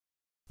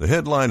The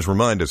headlines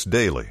remind us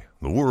daily,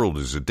 the world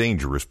is a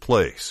dangerous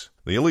place.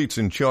 The elites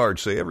in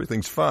charge say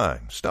everything's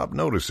fine, stop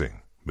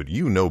noticing. But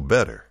you know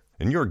better.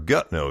 And your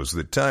gut knows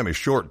that time is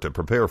short to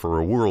prepare for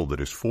a world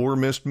that is 4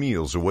 missed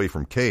meals away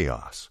from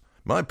chaos.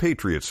 My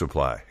Patriot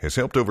Supply has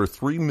helped over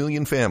 3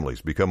 million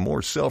families become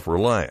more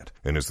self-reliant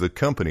and is the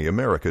company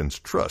Americans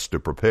trust to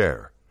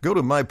prepare. Go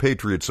to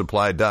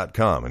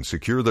MyPatriotSupply.com and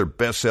secure their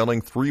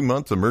best-selling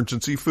 3-month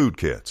emergency food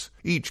kits.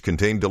 Each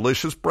contain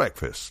delicious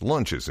breakfasts,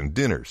 lunches, and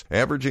dinners,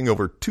 averaging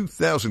over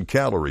 2,000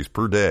 calories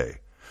per day.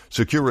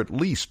 Secure at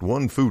least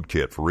 1 food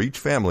kit for each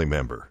family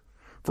member.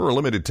 For a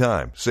limited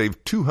time,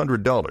 save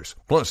 $200,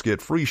 plus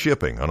get free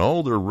shipping on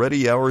all their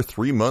Ready Hour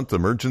 3-month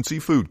emergency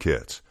food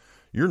kits.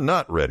 You're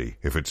not ready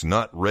if it's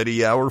not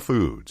Ready Hour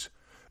Foods.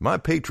 My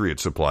Patriot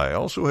Supply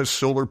also has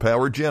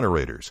solar-powered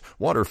generators,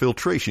 water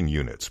filtration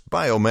units,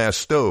 biomass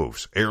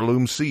stoves,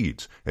 heirloom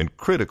seeds, and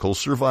critical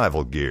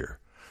survival gear.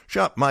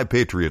 Shop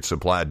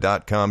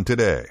MyPatriotSupply.com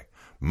today.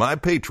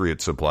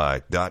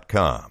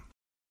 MyPatriotSupply.com.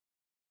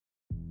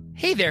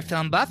 Hey there,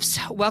 film buffs.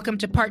 Welcome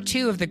to part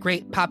 2 of the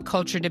Great Pop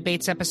Culture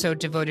Debates episode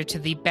devoted to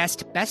the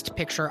Best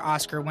Picture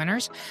Oscar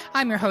winners.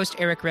 I'm your host,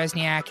 Eric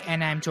Resniak,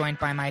 and I'm joined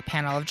by my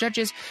panel of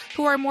judges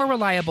who are more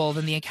reliable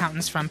than the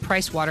accountants from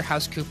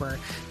PricewaterhouseCoopers.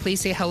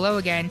 Please say hello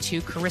again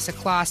to Carissa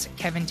Kloss,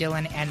 Kevin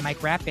Dillon, and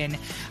Mike Rappin.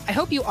 I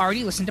hope you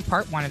already listened to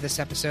part 1 of this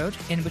episode,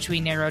 in which we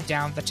narrowed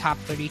down the top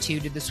 32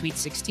 to the Sweet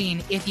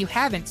 16. If you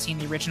haven't seen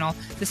the original,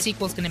 the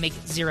sequel is going to make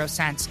 0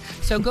 sense.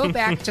 So go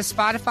back to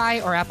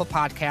Spotify or Apple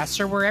Podcasts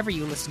or wherever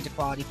you listen to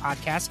quality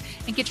podcasts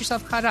and get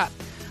yourself caught up.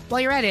 While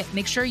you're at it,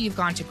 make sure you've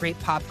gone to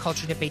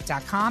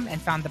greatpopculturedebate.com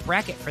and found the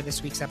bracket for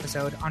this week's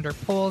episode under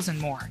polls and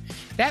more.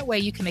 That way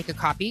you can make a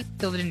copy,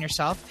 fill it in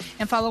yourself,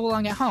 and follow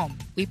along at home.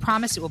 We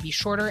promise it will be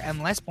shorter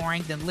and less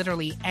boring than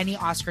literally any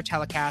Oscar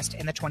telecast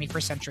in the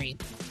 21st century.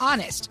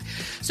 Honest.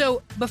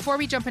 So before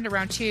we jump into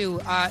round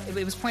 2,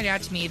 it was pointed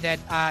out to me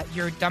that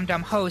your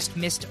dum-dum host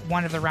missed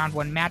one of the round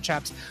 1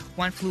 matchups.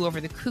 One Flew Over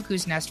the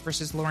Cuckoo's Nest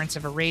versus Lawrence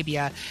of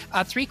Arabia.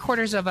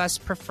 3/4 of us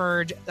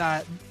preferred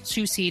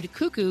 2-seed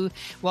Cuckoo,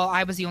 while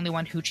I was the only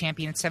one who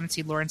championed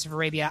 7-seed Lawrence of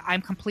Arabia.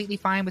 I'm completely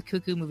fine with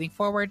Cuckoo moving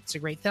forward. It's a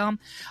great film.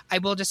 I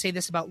will just say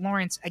this about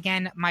Lawrence.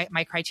 Again,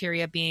 my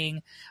criteria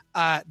being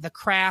the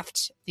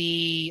craft,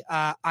 the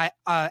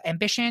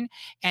ambition,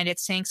 and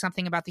it's saying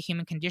something about the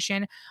human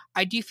condition.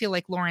 I do feel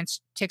like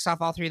Lawrence ticks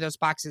off all 3 of those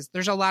boxes.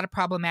 There's a lot of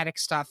problematic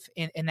stuff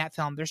in that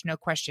film. There's no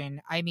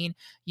question. I mean,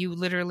 you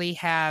literally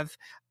have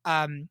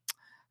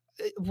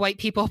white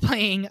people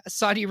playing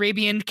Saudi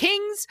Arabian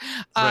kings.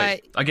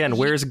 Right. Again,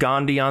 where's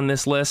Gandhi on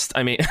this list?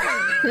 I mean,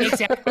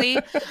 exactly.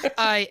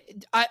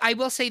 I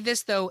will say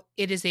this, though.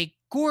 It is a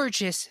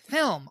gorgeous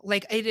film.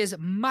 Like, it is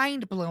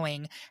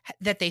mind-blowing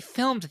that they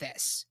filmed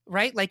this,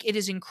 right? Like, it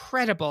is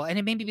incredible. And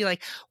it made me be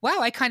like, wow,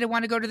 I kind of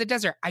want to go to the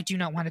desert. I do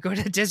not want to go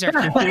to the desert.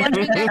 Watching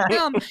that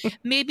film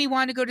made me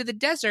want to go to the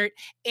desert.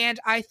 And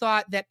I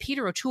thought that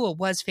Peter O'Toole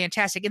was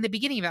fantastic. In the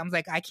beginning of it, I was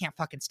like, I can't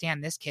fucking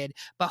stand this kid.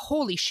 But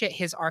holy shit,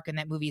 his arc in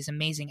that movie is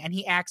amazing. And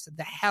he acts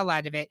the hell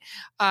out of it.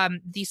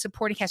 The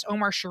supporting cast,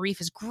 Omar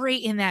Sharif, is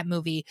great in that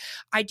movie.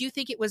 I do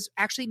think it was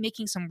actually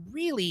making some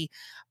really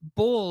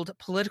bold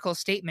political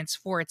statements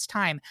for its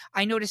time.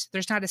 I noticed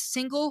there's not a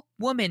single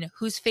woman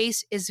whose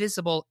face is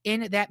visible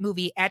in that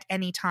movie at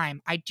any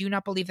time. I do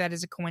not believe that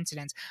is a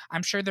coincidence.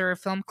 I'm sure there are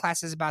film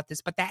classes about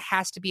this, but that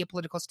has to be a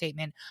political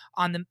statement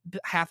on the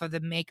behalf of the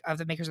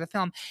makers of the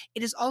film.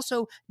 It is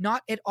also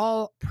not at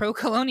all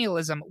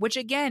pro-colonialism, which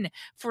again,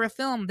 for a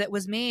film that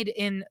was made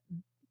in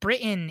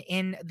Britain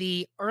in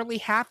the early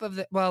half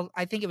of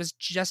I think it was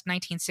just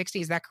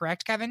 1960. Is that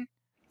correct, Kevin?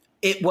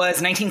 It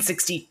was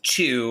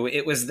 1962.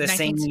 It was the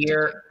same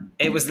year.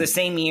 It was the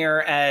same year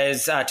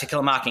as To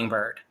Kill a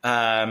Mockingbird.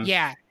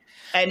 Yeah.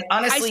 And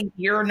honestly,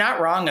 you're not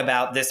wrong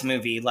about this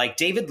movie. Like,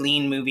 David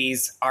Lean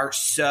movies are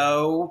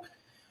so...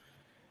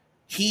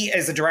 He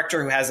is a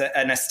director who has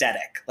an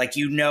aesthetic. Like,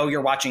 you know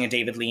you're watching a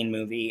David Lean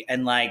movie,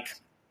 and like,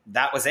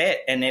 that was it.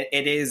 And it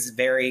is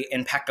very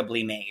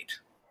impeccably made.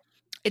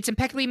 It's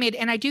impeccably made,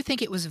 and I do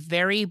think it was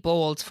very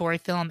bold for a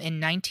film in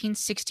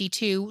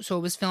 1962, so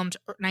it was filmed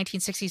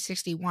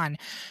 1960-61,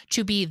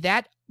 to be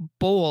that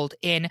bold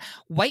in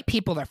white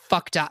people are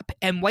fucked up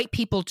and white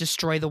people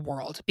destroy the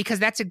world, because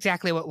that's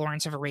exactly what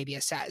Lawrence of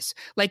Arabia says.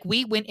 Like,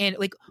 we went in,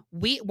 like,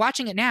 we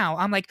watching it now,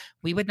 I'm like,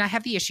 we would not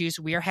have the issues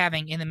we are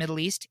having in the Middle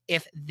East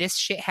if this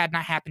shit had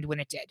not happened when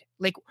it did.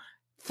 Like,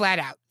 flat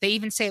out. They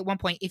even say at one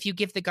point, if you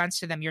give the guns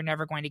to them, you're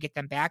never going to get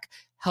them back.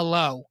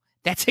 Hello.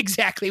 That's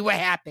exactly what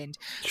happened.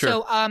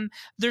 Sure. So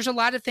there's a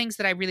lot of things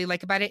that I really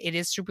like about it. It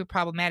is super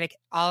problematic.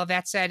 All of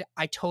that said,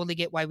 I totally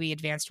get why we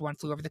advanced One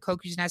Flew Over the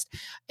Cuckoo's Nest,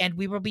 and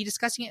we will be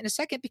discussing it in a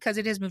second because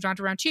it has moved on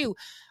to round 2.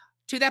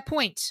 To that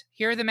point,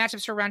 here are the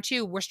matchups for round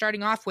 2. We're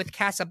starting off with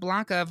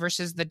Casablanca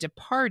versus The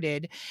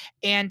Departed.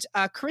 And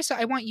Carissa,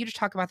 I want you to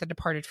talk about The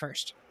Departed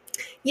first.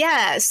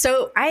 Yeah,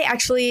 so I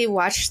actually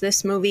watched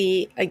this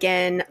movie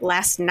again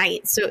last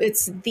night. So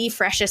it's the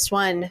freshest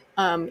one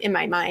in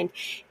my mind.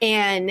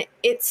 And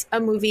it's a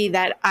movie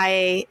that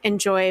I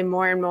enjoy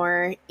more and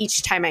more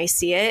each time I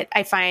see it.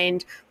 I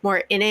find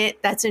more in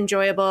it that's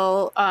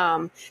enjoyable.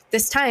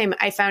 This time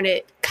I found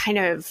it kind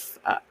of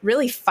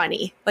really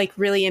funny, like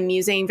really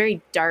amusing,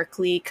 very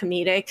darkly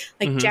comedic.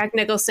 Like Jack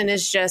Nicholson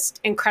is just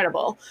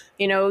incredible.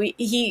 You know,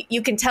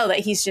 you can tell that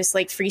he's just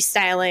like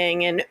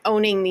freestyling and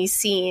owning these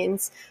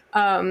scenes.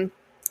 And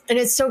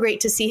it's so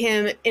great to see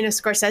him in a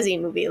Scorsese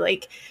movie.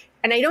 Like,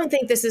 and I don't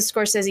think this is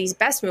Scorsese's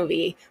best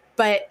movie,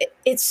 but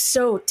it's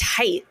so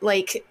tight.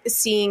 Like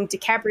seeing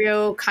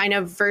DiCaprio kind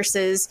of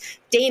versus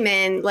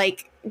Damon,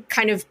 like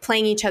kind of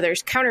playing each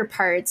other's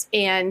counterparts,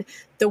 and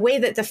the way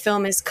that the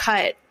film is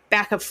cut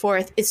back and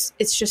forth, it's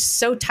just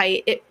so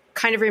tight. It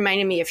kind of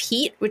reminded me of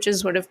Heat, which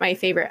is one of my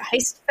favorite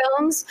heist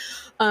films,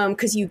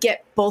 because you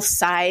get both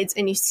sides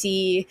and you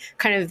see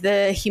kind of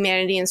the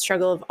humanity and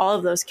struggle of all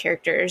of those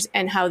characters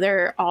and how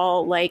they're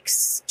all like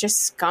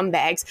just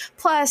scumbags.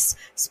 Plus,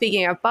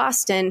 speaking of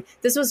Boston,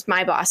 this was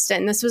my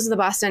Boston. This was the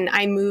Boston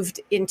I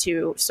moved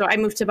into. So I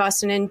moved to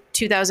Boston in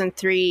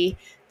 2003.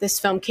 This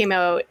film came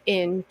out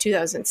in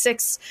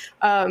 2006.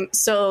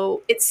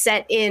 So it's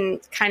set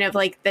in kind of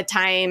like the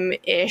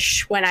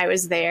time-ish when I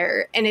was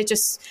there. And it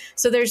just,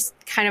 so there's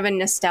kind of a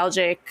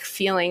nostalgic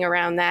feeling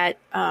around that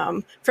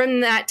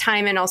from that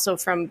time, and also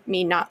from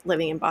me not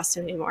living in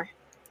Boston anymore.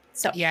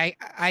 So yeah,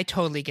 I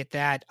totally get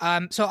that.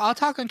 So I'll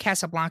talk on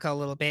Casablanca a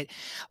little bit.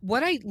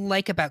 What I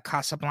like about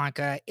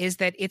Casablanca is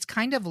that it's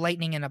kind of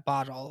lightning in a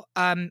bottle.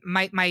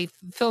 My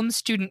film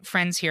student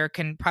friends here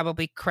can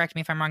probably correct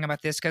me if I'm wrong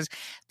about this, because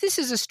this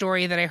is a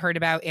story that I heard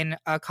about in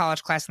a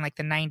college class in like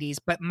the 90s.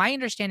 But my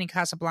understanding of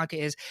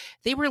Casablanca is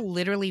they were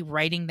literally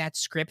writing that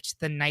script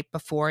the night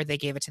before they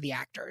gave it to the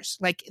actors.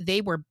 Like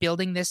they were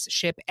building this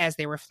ship as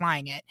they were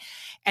flying it.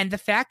 And the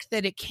fact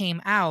that it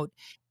came out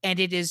and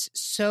it is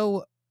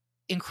so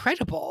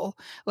incredible.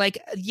 Like,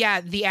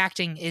 yeah, the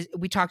acting is,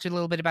 we talked a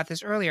little bit about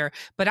this earlier,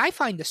 but I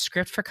find the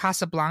script for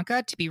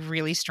Casablanca to be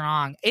really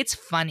strong. It's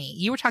funny.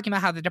 You were talking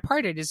about how The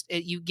Departed is,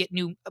 you get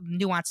new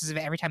nuances of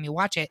it every time you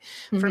watch it.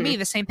 For me,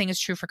 the same thing is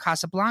true for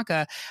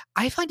Casablanca.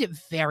 I find it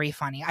very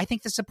funny. I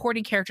think the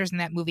supporting characters in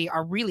that movie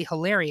are really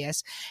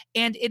hilarious.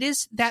 And it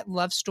is that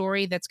love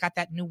story that's got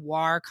that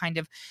noir kind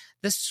of,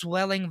 the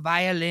swelling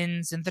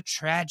violins and the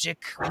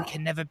tragic, we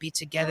can never be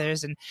together.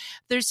 And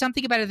there's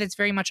something about it that's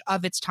very much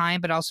of its time,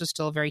 but also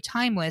still very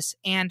timeless.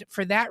 And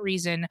for that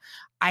reason,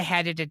 I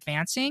had it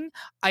advancing.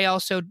 I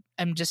also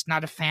am just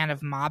not a fan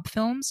of mob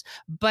films,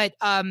 but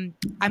I'm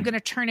going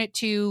to turn it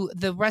to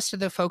the rest of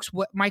the folks.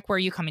 Mike, where are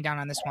you coming down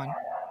on this one?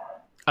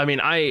 I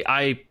mean,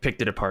 I picked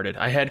The Departed.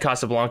 I had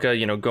Casablanca,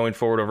 going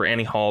forward over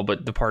Annie Hall,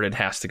 but Departed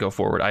has to go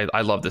forward.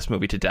 I love this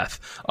movie to death.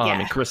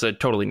 And Carissa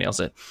totally nails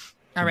it.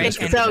 All right.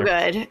 It's so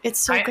good. It's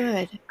so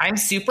good. I'm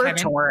super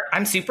torn.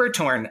 I'm super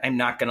torn. I'm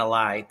not going to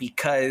lie,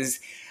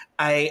 because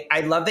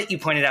I love that you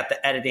pointed out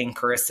the editing,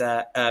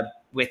 Carissa,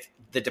 with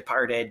The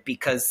Departed,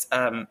 because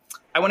I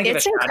want to give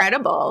it's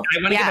incredible.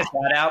 I want to give a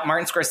shout out.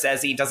 Martin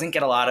Scorsese doesn't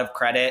get a lot of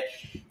credit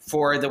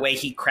for the way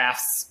he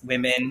crafts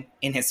women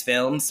in his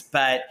films,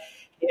 but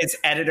his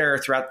editor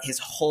throughout his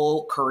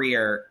whole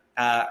career,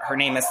 her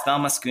name is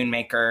Thelma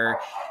Schoonmaker.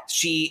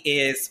 She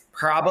is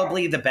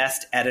probably the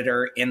best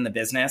editor in the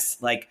business.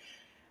 Like,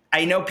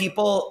 I know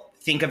people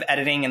think of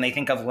editing and they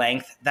think of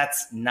length.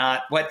 That's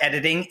not what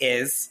editing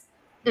is.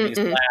 It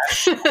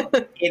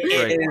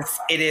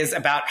is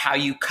about how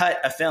you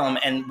cut a film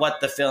and what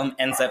the film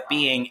ends up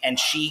being. And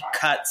she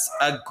cuts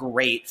a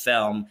great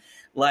film.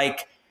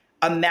 Like,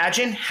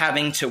 imagine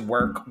having to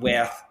work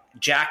with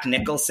Jack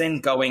Nicholson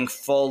going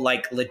full,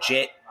 like,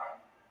 legit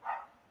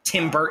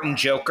Tim Burton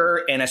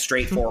Joker in a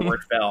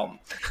straightforward film.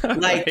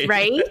 Like,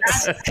 right?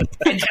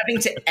 And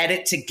having to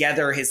edit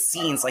together his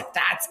scenes, like,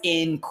 that's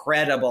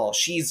incredible.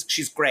 She's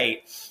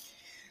great.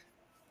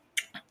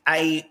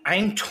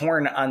 I'm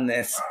torn on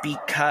this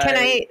because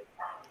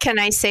can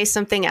I say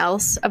something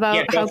else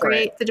about how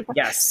great The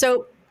Departed? Yes.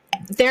 So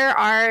there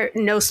are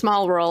no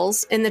small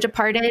roles in The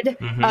Departed.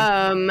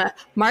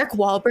 Mark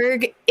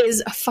Wahlberg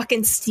is a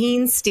fucking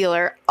scene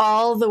stealer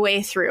all the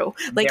way through.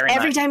 Like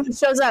every time he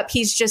shows up,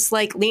 he's just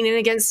like leaning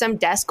against some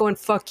desk going,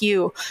 fuck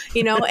you,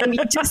 and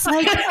you just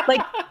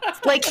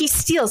like he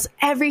steals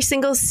every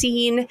single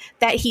scene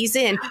that he's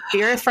in.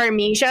 Vera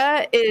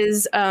Farmiga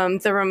is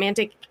the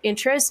romantic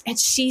interest, and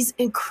she's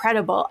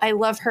incredible. I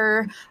love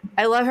her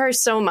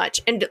so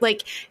much. And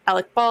like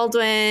Alec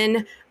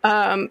Baldwin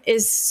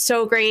is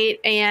so great,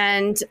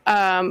 and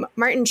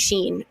Martin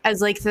Sheen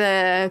as like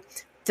the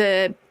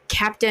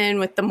captain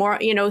with the more,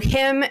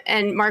 him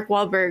and Mark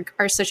Wahlberg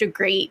are such a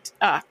great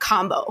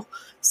combo.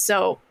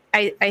 So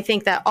I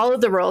think that all of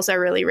the roles are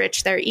really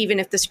rich there, even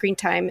if the screen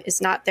time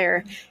is not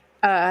there,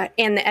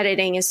 and the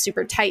editing is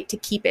super tight to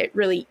keep it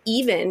really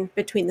even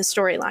between the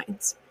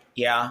storylines.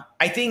 Yeah,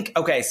 I think,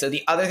 okay, so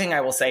the other thing I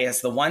will say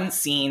is the one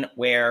scene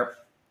where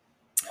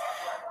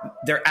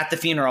they're at the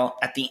funeral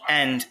at the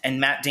end and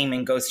Matt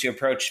Damon goes to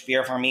approach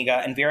Vera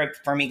Farmiga and Vera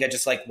Farmiga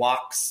just like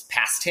walks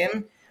past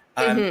him.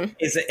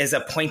 is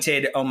a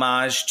pointed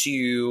homage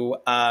to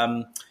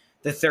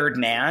The Third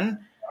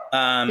Man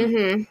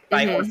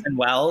by Orson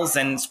Welles,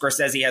 and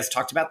Scorsese has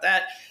talked about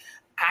that.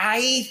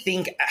 I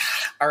think,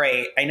 all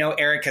right, I know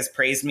Eric has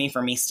praised me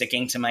for me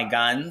sticking to my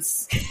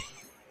guns.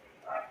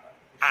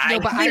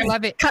 But I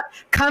love it.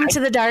 Come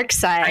to the dark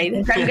side.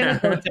 I'm going to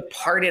go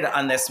Departed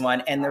on this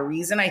one. And the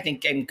reason I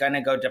think I'm going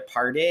to go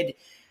Departed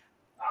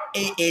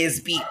is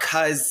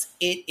because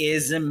it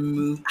is a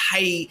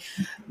movie.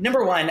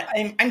 Number one,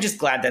 I'm just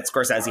glad that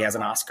Scorsese has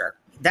an Oscar.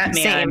 That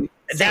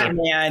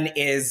man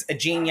is a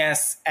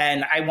genius,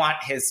 and I want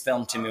his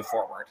film to move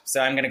forward.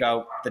 So I'm going to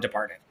go The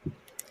Departed.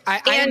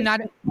 I am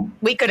not.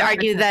 We could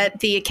argue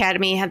that the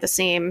Academy had the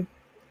same,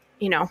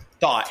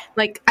 thought.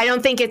 Like, I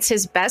don't think it's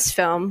his best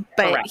film,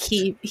 but Correct.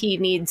 he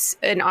needs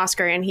an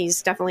Oscar, and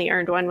he's definitely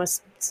earned one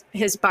with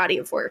his body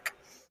of work.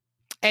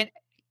 And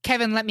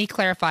Kevin, let me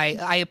clarify.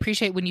 I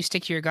appreciate when you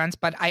stick to your guns,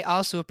 but I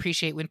also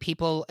appreciate when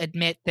people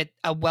admit that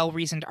a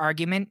well-reasoned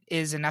argument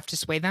is enough to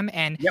sway them.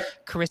 And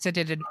Carissa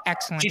did an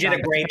excellent job. She did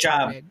a great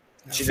job.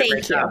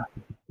 Thank you.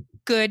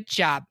 Good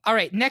job. All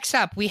right. Next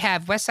up, we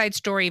have West Side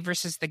Story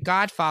versus The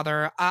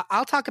Godfather.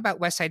 I'll talk about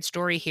West Side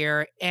Story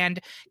here. And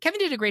Kevin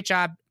did a great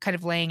job kind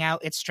of laying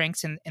out its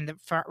strengths in the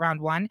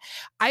round one.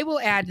 I will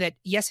add that,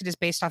 yes, it is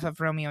based off of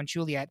Romeo and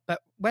Juliet,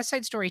 but West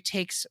Side Story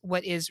takes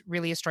what is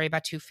really a story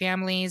about two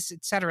families,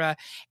 etc.,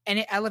 and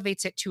it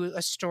elevates it to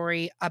a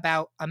story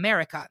about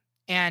America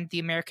and the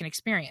American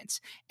experience.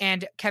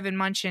 And Kevin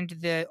mentioned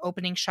the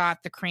opening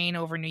shot, the crane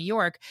over New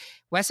York.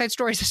 West Side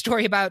Story is a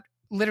story about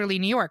literally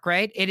New York,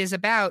 right? It is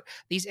about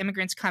these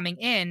immigrants coming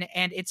in,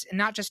 and it's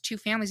not just two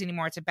families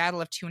anymore. It's a battle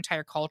of two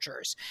entire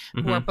cultures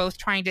who are both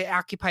trying to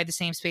occupy the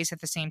same space at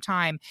the same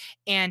time.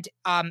 And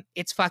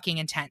it's fucking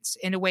intense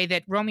in a way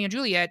that Romeo and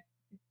Juliet,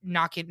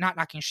 not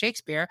knocking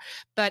Shakespeare,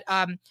 but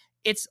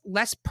it's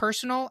less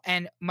personal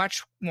and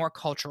much more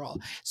cultural.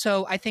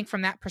 So I think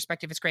from that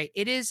perspective, it's great.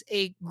 It is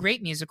a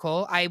great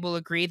musical. I will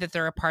agree that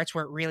there are parts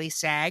where it really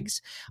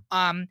sags,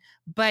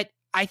 but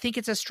I think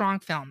it's a strong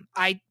film.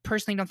 I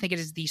personally don't think it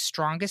is the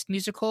strongest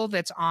musical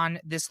that's on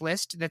this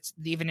list, that's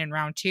even in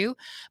round two,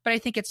 but I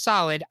think it's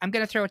solid. I'm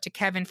going to throw it to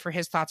Kevin for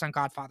his thoughts on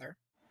Godfather.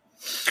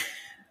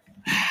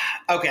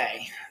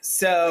 Okay,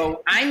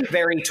 so I'm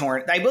very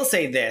torn. I will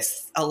say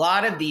this. A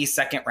lot of these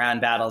second round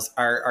battles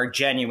are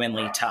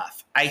genuinely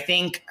tough. I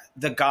think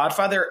The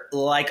Godfather,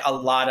 like a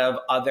lot of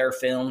other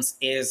films,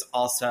 is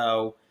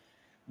also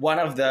one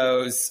of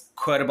those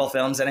quotable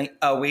films. And I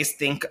always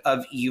think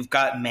of You've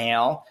Got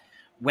Mail,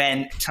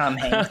 when Tom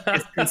Hanks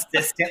is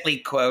consistently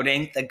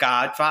quoting The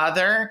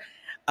Godfather,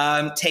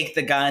 take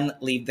the gun,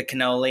 leave the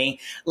cannoli.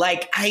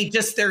 Like,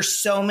 there's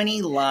so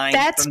many lines.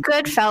 That's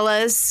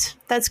Goodfellas.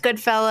 That's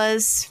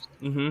Goodfellas.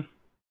 Mm-hmm.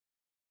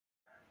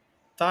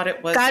 Thought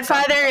it was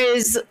Godfather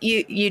is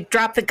you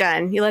drop the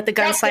gun. You let the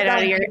gun slide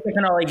out of your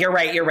cannoli. You're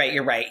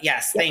right.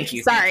 Yes, thank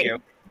you. Sorry.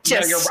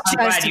 Thank you. I'm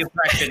glad you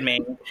corrected me.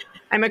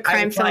 I'm a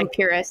crime film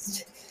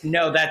purist.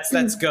 No, that's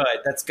good.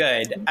 That's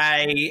good.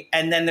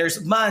 And then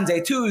there's Monday,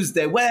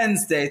 Tuesday,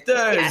 Wednesday,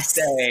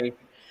 Thursday. Yes.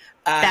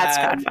 That's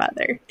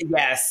Godfather.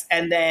 Yes.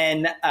 And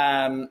then,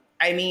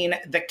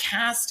 the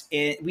cast,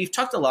 we've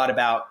talked a lot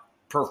about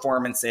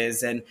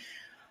performances, and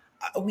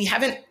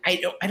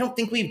I don't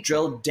think we've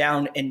drilled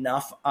down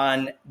enough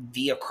on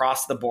the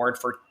across the board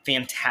for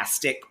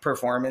fantastic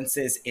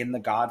performances in The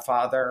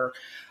Godfather.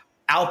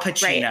 Al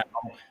Pacino,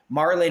 right.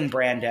 Marlon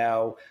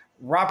Brando,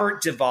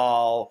 Robert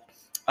Duvall,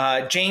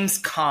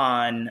 James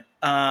Caan,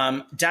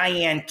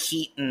 Diane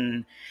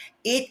Keaton.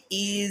 It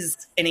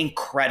is an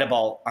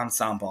incredible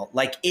ensemble.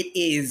 Like, it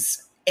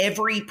is,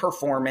 every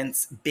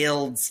performance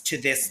builds to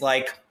this,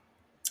 like,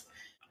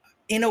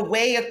 in a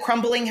way, a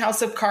crumbling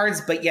house of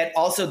cards, but yet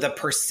also the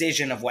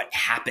precision of what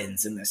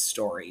happens in this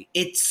story.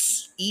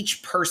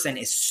 Each person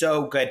is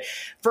so good.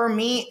 For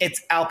me,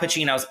 it's Al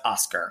Pacino's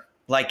Oscar,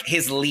 like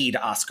his lead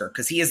Oscar,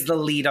 because he is the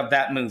lead of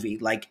that movie.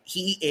 Like,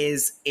 he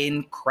is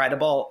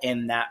incredible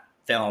in that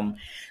film.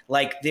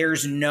 Like,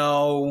 there's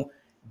no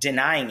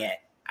denying it.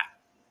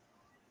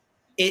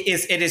 It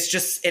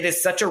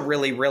is such a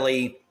really,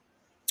 really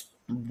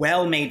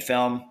well-made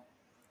film.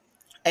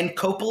 And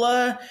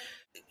Coppola,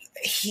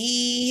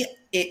 he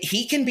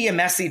can be a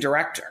messy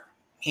director.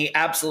 He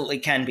absolutely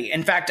can be.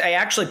 In fact, I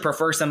actually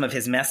prefer some of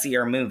his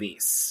messier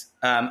movies.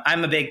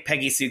 I'm a big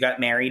Peggy Sue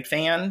Got Married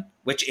fan,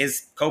 which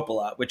is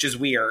Coppola, which is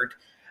weird.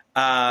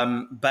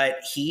 But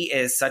he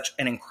is such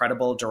an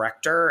incredible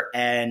director,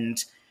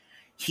 and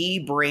he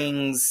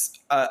brings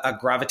a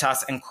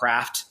gravitas and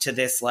craft to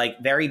this, like,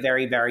 very,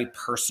 very, very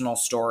personal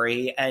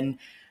story. And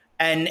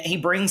he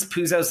brings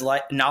Puzo's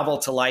novel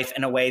to life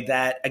in a way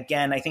that,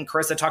 again, I think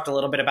Carissa talked a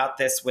little bit about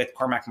this with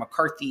Cormac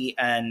McCarthy,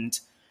 and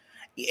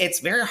it's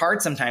very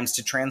hard sometimes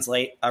to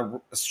translate a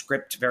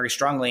script very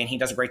strongly, and he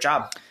does a great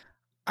job.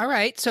 All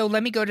right, so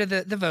let me go to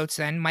the votes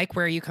then. Mike,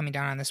 where are you coming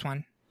down on this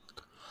one?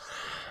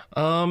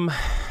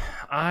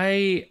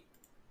 I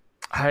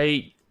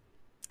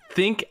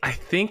think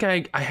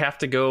I have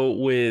to go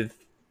with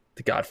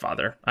The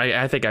Godfather.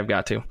 I think I've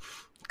got to,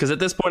 because at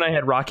this point I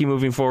had Rocky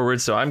moving forward,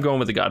 so I'm going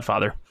with The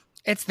Godfather.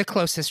 It's the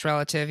closest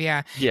relative,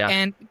 yeah. Yeah.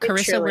 And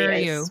Carissa, where are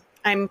you?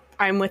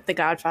 I'm with The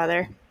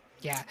Godfather.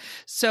 Yeah.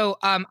 So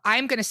I'm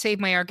going to save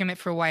my argument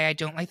for why I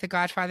don't like the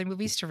Godfather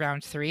movies to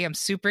round 3. I'm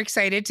super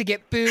excited to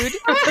get booed.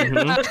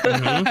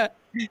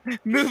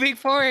 Moving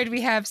forward,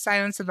 we have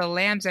Silence of the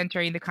Lambs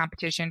entering the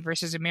competition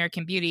versus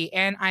American Beauty,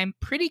 and I'm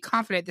pretty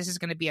confident this is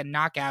going to be a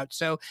knockout.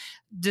 So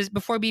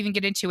before we even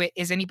get into it,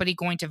 is anybody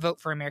going to vote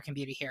for American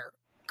Beauty here?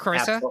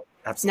 Carissa?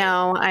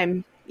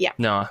 Absolutely.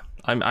 No,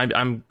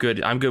 I'm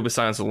good. I'm good with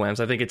Silence of the Lambs.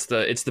 I think it's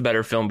the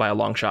better film by a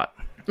long shot.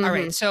 All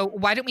right, so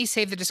why don't we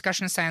save the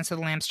discussion of Silence of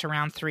the Lambs to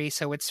round 3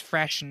 so it's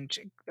fresh and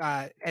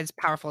as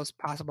powerful as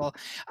possible.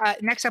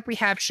 Next up, we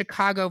have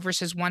Chicago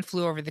versus One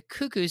Flew Over the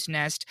Cuckoo's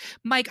Nest.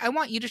 Mike, I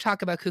want you to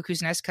talk about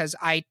Cuckoo's Nest because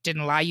I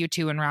didn't allow you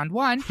to in round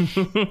 1.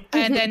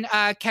 And then,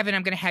 Kevin,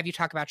 I'm going to have you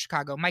talk about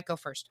Chicago. Mike, go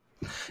first.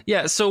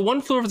 Yeah, so One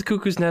Flew Over the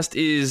Cuckoo's Nest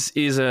is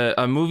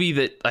a movie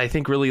that I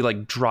think really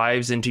like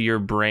drives into your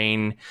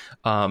brain.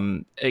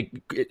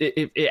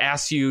 It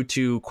asks you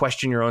to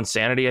question your own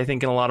sanity, I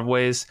think, in a lot of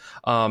ways.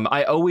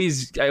 I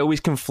always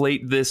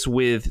conflate this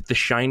with The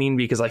Shining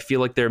because I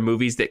feel like they're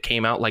movies that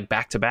came out like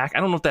back to back. I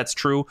don't know if that's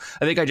true.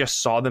 I think I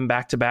just saw them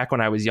back to back when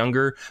I was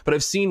younger, but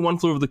I've seen One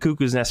Flew Over the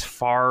Cuckoo's Nest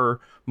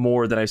far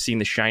more than I've seen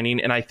The Shining,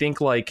 and I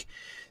think like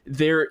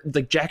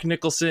Jack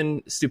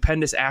Nicholson,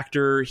 stupendous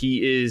actor.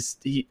 He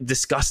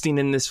disgusting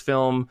in this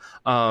film.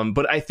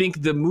 But I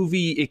think the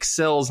movie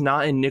excels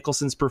not in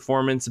Nicholson's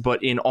performance,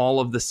 but in all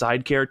of the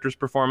side characters'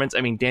 performance.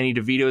 I mean, Danny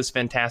DeVito is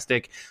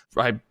fantastic.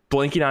 I'm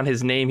blanking on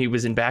his name. He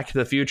was in Back to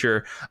the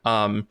Future.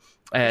 As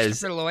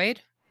Christopher Lloyd.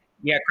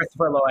 Yeah,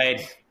 Christopher Lloyd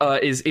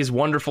is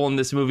wonderful in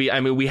this movie.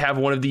 I mean, we have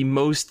one of the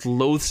most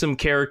loathsome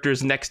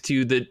characters next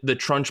to the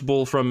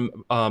Trunchbull from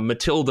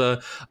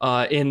Matilda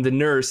in the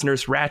Nurse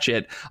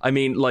Ratched. I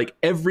mean, like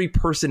every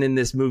person in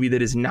this movie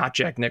that is not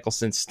Jack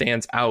Nicholson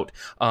stands out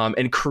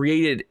and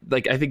created,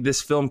 like, I think this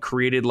film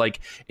created like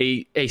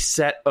a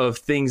set of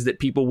things that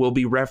people will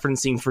be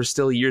referencing for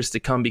still years to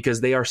come because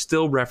they are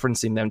still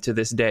referencing them to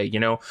this day. You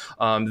know,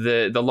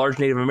 the large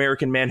Native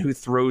American man who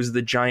throws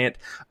the giant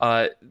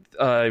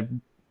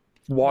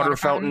water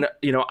fountain,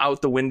 you know,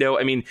 out the window.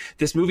 I mean,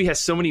 this movie has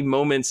so many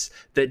moments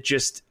that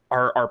just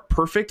are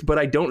perfect, but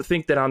I don't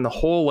think that on the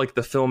whole, like,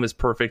 the film is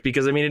perfect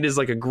because, I mean, it is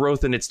like a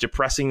growth and it's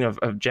depressing of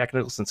Jack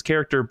Nicholson's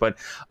character. But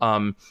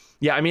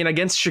yeah, I mean,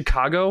 against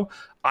Chicago,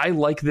 I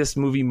like this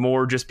movie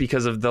more just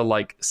because of the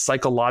like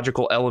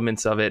psychological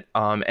elements of it.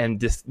 And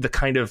the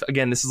kind of,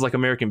 again, this is like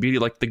American Beauty,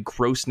 like the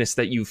grossness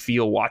that you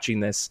feel watching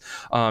this.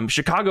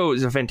 Chicago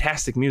is a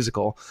fantastic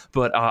musical,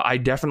 but I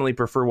definitely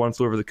prefer One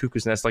Flew Over the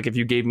Cuckoo's Nest. Like if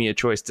you gave me a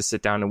choice to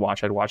sit down and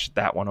watch, I'd watch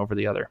that one over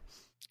the other.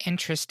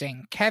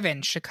 Interesting.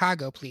 Kevin,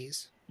 Chicago,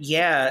 please.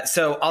 Yeah,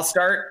 so I'll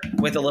start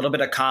with a little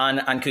bit of con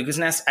on Cuckoo's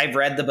Nest. I've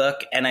read the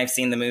book and I've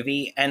seen the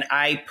movie, and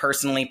I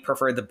personally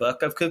prefer the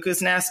book of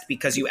Cuckoo's Nest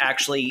because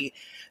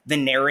the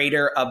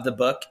narrator of the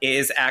book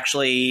is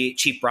actually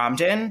Chief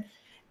Bromden,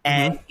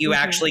 and you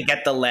actually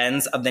get the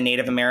lens of the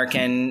Native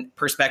American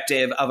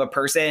perspective of a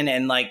person,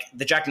 and like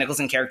the Jack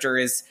Nicholson character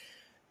is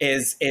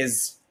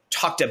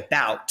talked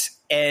about,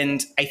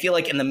 and I feel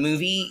like in the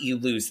movie you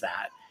lose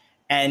that.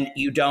 And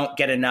you don't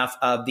get enough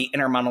of the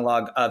inner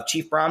monologue of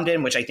Chief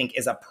Bromden, which I think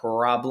is a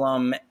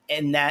problem.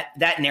 And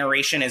that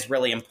narration is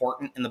really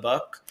important in the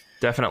book.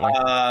 Definitely.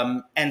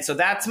 And so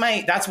that's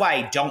why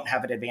I don't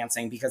have it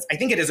advancing, because I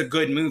think it is a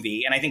good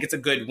movie and I think it's a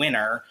good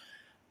winner.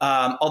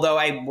 Although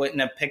I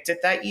wouldn't have picked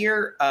it that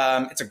year.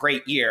 It's a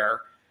great year.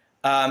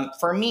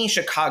 For me,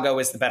 Chicago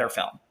is the better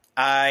film.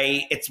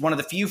 It's one of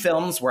the few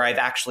films where I've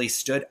actually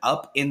stood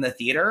up in the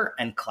theater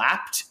and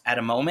clapped at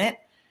a moment.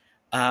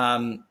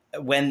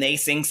 When they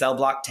sing Cell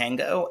Block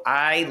Tango,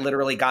 I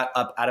literally got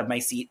up out of my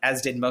seat,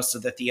 as did most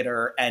of the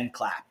theater, and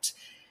clapped.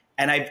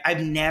 And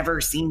I've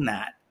never seen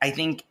that. I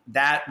think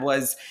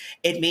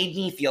it made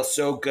me feel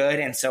so good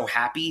and so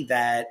happy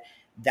that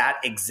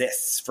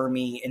exists for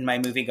me in my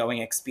movie-going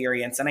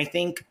experience. And I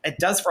think it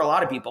does for a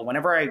lot of people.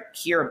 Whenever I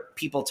hear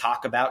people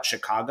talk about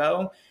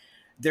Chicago,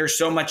 there's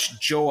so much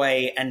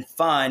joy and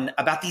fun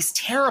about these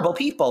terrible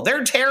people.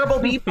 They're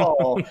terrible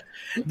people.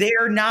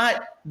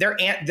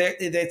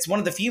 It's one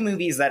of the few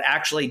movies that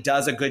actually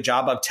does a good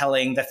job of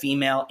telling the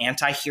female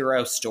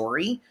anti-hero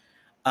story.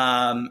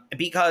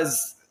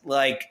 Because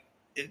like,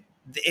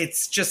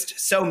 it's just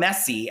so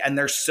messy and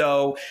they're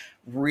so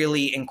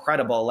really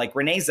incredible. Like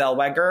Renee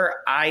Zellweger,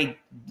 I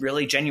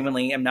really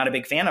genuinely am not a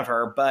big fan of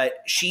her, but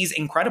she's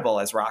incredible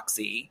as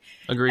Roxy.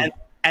 Agreed.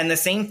 And the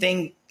same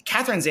thing,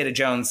 Catherine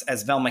Zeta-Jones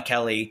as Velma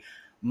Kelly,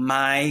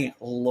 my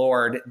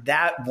Lord,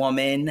 that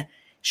woman,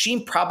 she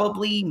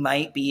probably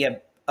might be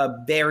a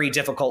very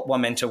difficult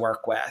woman to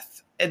work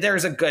with.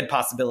 There's a good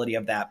possibility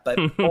of that.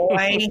 But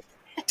boy,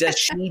 does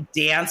she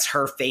dance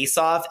her face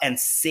off and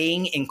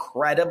sing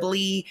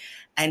incredibly.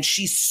 And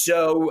she's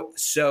so,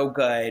 so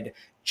good.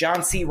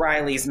 John C.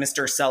 Reilly's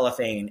Mr.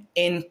 Cellophane,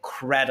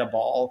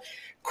 incredible.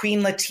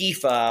 Queen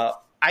Latifah,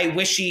 I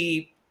wish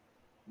she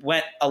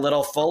went a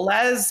little full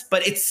les,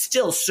 but it's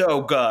still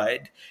so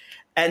good.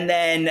 And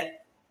then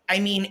I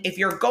mean, if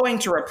you're going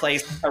to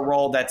replace a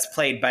role that's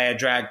played by a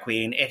drag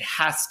queen, it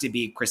has to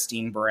be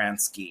Christine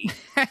Baranski.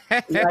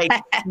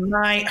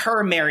 Like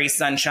her Mary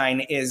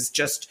Sunshine is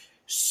just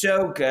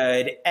so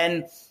good.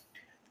 And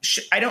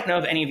I don't know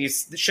if any of you,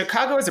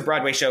 Chicago as a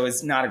Broadway show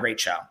is not a great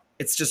show.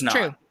 It's just not.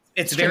 True.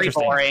 It's very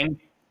boring.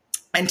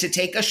 And to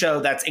take a show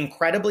that's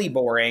incredibly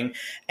boring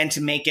and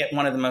to make it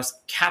one of the most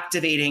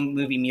captivating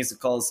movie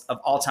musicals of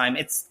all time,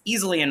 it's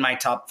easily in my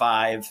top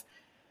 5.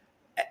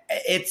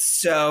 It's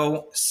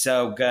so,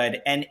 so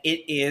good. And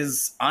it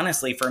is,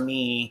 honestly, for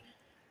me,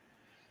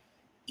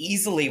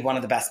 easily one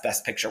of the best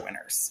Picture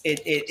winners.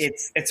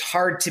 It's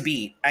hard to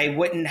beat. I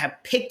wouldn't have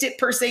picked it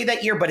per se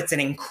that year, but it's an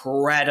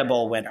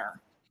incredible winner.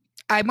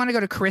 I want to go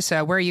to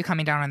Carissa. Where are you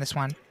coming down on this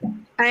one?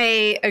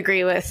 I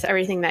agree with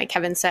everything that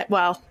Kevin said.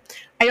 Well,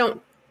 I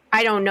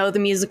don't know the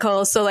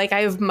musical, so like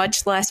I have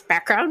much less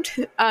background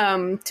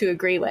to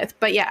agree with.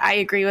 But yeah, I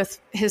agree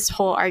with his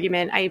whole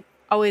argument. I'm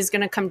always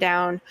going to come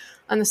down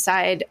on the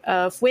side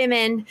of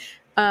women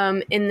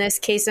in this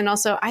case. And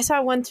also, I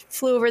saw One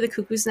Flew Over the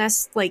Cuckoo's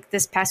Nest like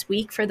this past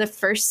week for the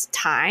first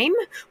time,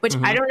 which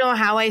I don't know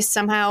how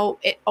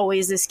it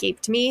always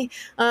escaped me.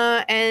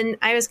 And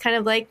I was kind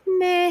of like,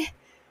 meh.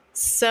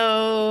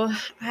 So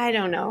I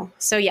don't know.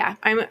 So yeah,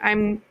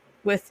 I'm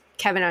with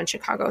Kevin on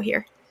Chicago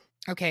here.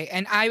 Okay,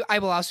 and I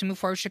will also move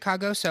forward with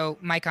Chicago. So,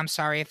 Mike, I'm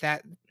sorry if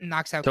that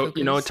knocks out Cuckoos.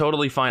 You know,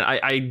 totally fine.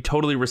 I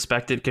totally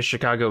respect it because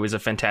Chicago is a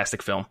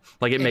fantastic film.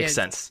 Like, it makes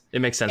sense.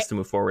 It makes sense to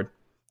move forward.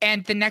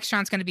 And the next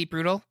round's going to be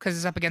brutal because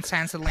it's up against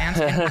Silence of the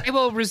Lambs. And I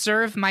will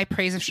reserve my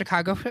praise of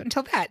Chicago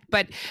until that.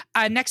 But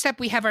next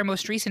up, we have our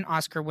most recent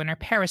Oscar winner,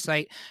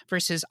 Parasite,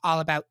 versus All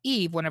About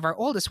Eve, one of our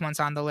oldest ones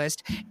on the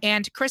list.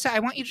 And, Carissa,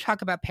 I want you to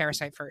talk about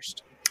Parasite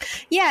first.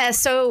 Yeah,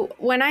 so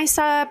when I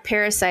saw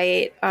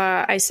Parasite,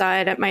 I saw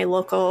it at my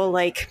local,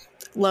 like,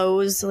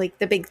 Lowe's, like,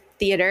 the big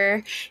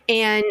theater.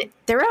 And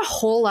there were a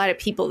whole lot of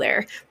people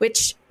there,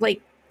 which,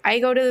 like, I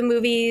go to the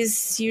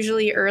movies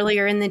usually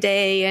earlier in the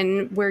day,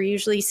 and we're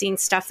usually seeing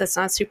stuff that's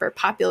not super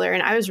popular.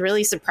 And I was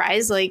really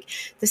surprised. Like,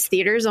 this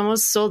theater is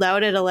almost sold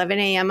out at 11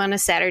 a.m. on a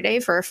Saturday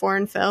for a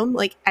foreign film.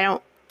 Like, I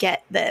don't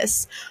get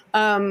this.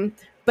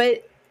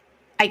 But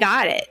I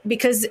got it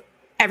because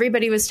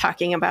everybody was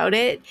talking about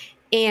it.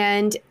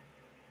 And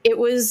it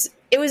was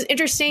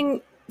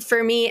interesting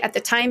for me at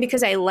the time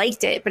because I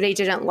liked it, but I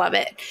didn't love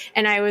it.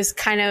 And I was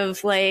kind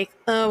of like,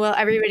 oh, well,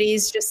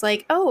 everybody's just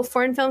like, oh,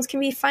 foreign films can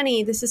be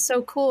funny. This is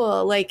so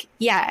cool. Like,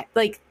 yeah,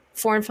 like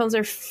foreign films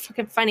are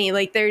fucking funny.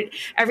 Like they're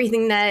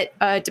everything that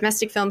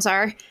domestic films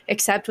are,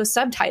 except with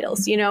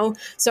subtitles, you know?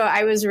 So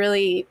I was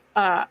really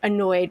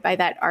annoyed by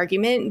that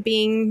argument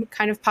being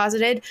kind of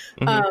posited.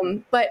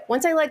 But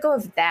once I let go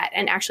of that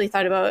and actually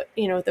thought about,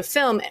 you know, the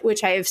film,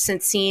 which I have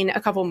since seen a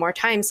couple more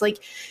times, like,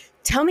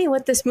 tell me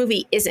what this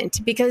movie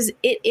isn't, because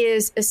it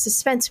is a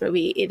suspense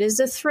movie. It is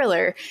a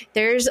thriller.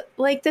 There's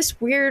like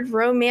this weird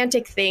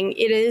romantic thing.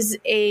 It is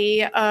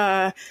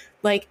a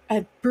like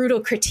a brutal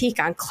critique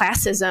on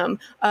classism.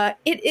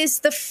 It is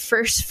the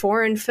first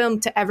foreign film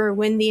to ever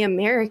win the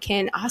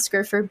American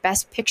Oscar for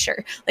Best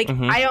Picture. Like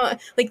I don't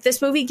like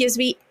this movie gives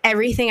me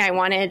everything I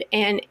wanted,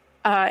 and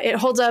it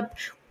holds up.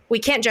 We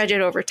can't judge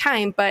it over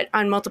time, but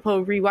on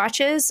multiple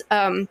rewatches,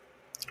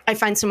 I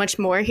find so much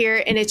more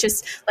here. And it's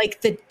just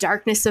like the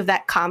darkness of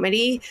that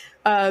comedy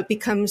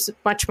becomes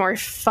much more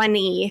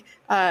funny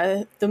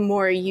the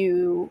more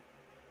you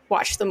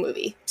watch the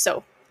movie.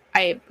 So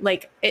I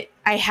like it.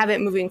 I have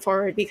it moving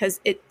forward because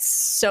it's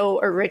so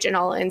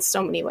original in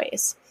so many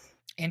ways.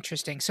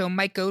 Interesting. So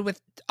Mike, go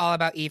with All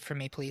About Eve for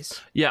me, please.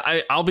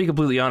 Yeah, I'll be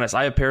completely honest.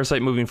 I have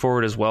Parasite moving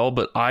forward as well,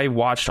 but I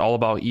watched All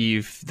About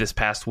Eve this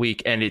past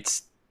week, and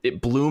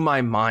it blew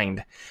my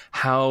mind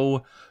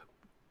how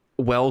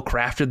well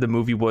crafted the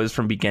movie was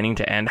from beginning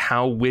to end,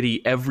 how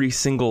witty every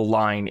single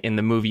line in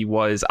the movie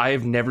was. I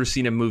have never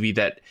seen a movie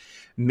that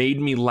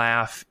made me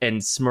laugh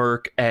and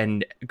smirk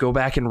and go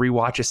back and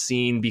rewatch a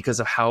scene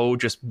because of how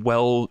just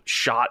well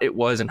shot it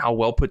was and how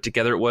well put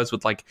together it was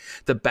with like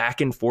the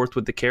back and forth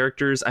with the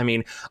characters. I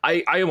mean,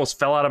 I almost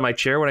fell out of my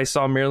chair when I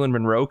saw Marilyn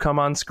Monroe come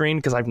on screen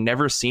because I've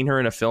never seen her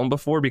in a film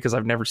before because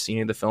I've never seen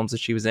any of the films that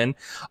she was in.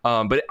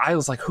 But I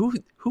was like,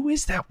 who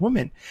is that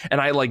woman?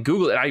 And I like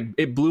Googled it.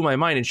 It blew my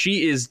mind. And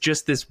she is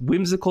just this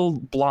whimsical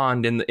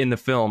blonde in the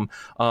film.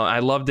 I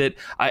loved it.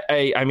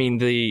 I mean,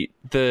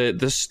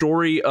 the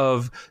story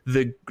of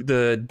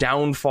the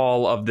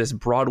downfall of this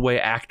Broadway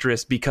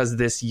actress because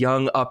this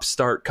young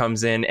upstart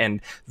comes in,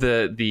 and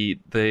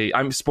the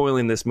I'm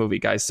spoiling this movie,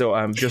 guys.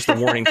 So just a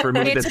warning for a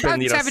movie that's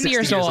been 7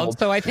 years old.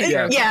 So I think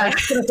it's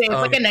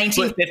like a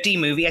 1950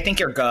 movie. I think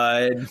you're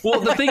good. Well,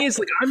 the thing is,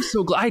 like, I'm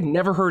so glad I'd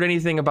never heard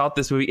anything about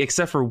this movie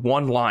except for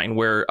one line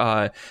where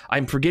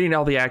I'm forgetting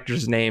all the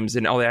actors' names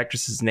and all the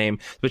actresses' name,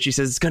 but she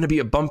says it's going to be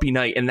a bumpy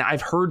night, and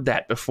I've heard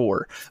that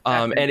before.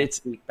 And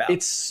it's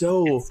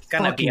so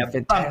gonna be a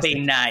fantastic. bumpy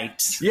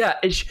night. Yeah,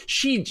 Yeah,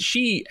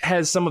 she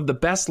has some of the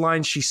best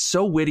lines. She's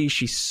so witty.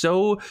 She's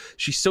so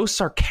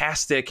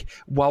sarcastic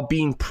while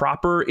being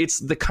proper. It's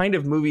the kind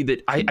of movie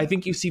that I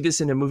think you see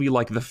this in a movie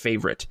like The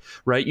Favorite,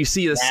 right? You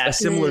see a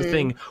similar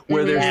thing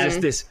where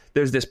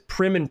there's this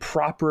prim and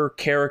proper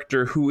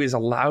character who is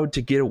allowed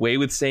to get away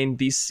with saying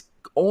these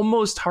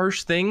almost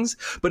harsh things,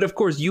 but of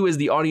course you as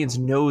the audience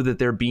know that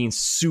they're being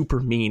super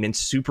mean and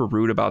super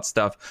rude about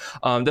stuff.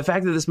 The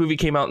fact that this movie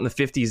came out in the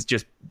 50s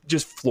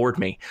just floored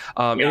me.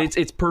 And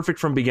it's perfect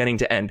from beginning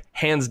to end,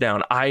 hands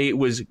down. I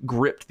was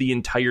gripped the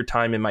entire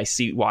time in my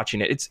seat watching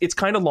it. It's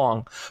kind of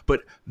long,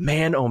 but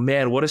man, oh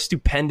man, what a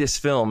stupendous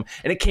film.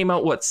 And it came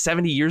out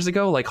 70 years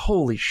ago? Like,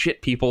 holy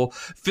shit, people,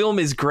 film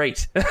is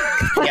great.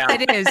 Yeah,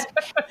 it is.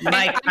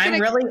 Mike,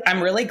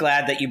 I'm really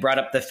glad that you brought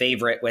up The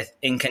Favorite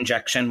in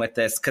conjunction with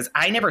this, because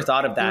I never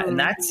thought of that. And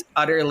that's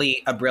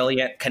utterly a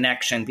brilliant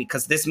connection,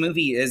 because this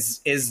movie is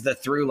the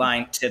through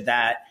line to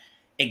that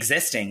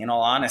existing, in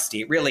all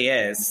honesty. It really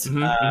is.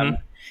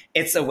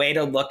 It's a way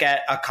to look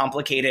at a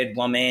complicated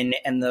woman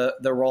and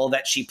the role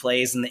that she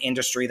plays in the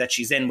industry that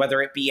she's in,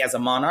 whether it be as a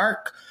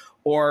monarch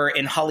or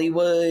in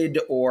Hollywood,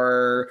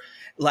 or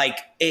like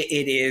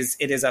it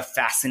is a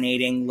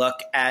fascinating look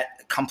at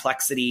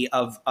complexity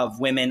of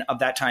women of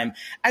that time.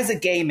 As a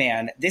gay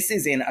man, this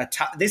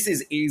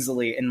is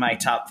easily in my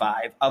top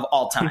 5 of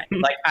all time.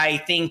 Like, I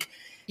think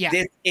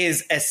this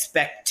is a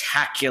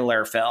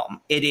spectacular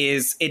film. It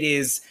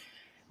is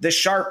the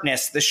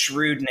sharpness, the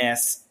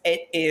shrewdness.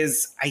 It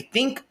is, I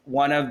think,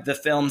 one of the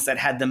films that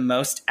had the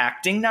most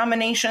acting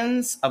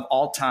nominations of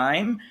all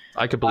time.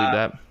 I could believe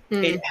that.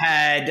 It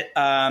had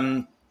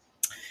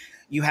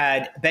you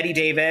had Bette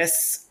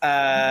Davis. You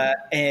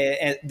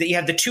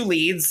had the 2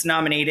 leads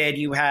nominated.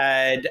 You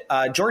had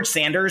George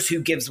Sanders,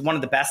 who gives one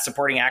of the best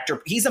supporting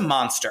actor. He's a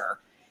monster.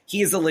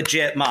 He is a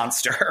legit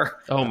monster.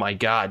 Oh my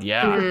God,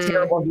 yeah. He's a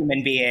terrible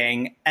human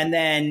being. And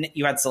then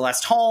you had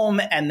Celeste Holm,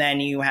 and then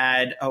you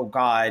had, oh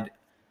God,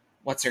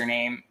 what's her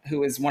name?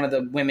 Who is one of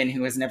the women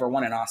who has never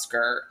won an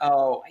Oscar.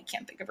 Oh, I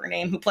can't think of her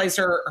name. Who plays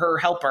her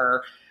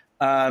helper.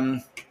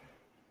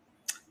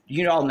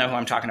 You all know who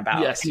I'm talking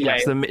about. Yes,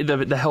 anyway.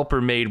 yes, the helper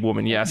maid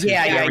woman. Yes,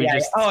 yeah.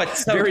 Oh,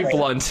 it's so very great.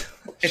 blunt.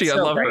 I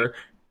love her.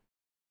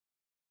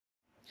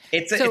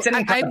 It's an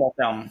incredible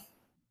film.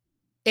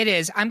 It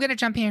is. I'm going to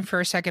jump in for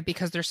a second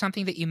because there's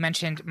something that you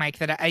mentioned, Mike,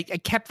 that I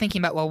kept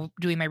thinking about while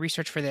doing my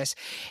research for this.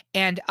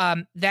 And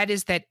that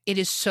is that it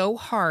is so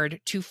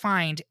hard to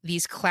find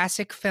these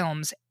classic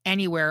films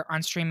anywhere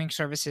on streaming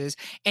services.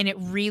 And it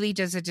really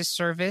does a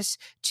disservice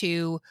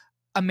to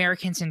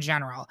Americans in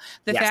general.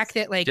 The fact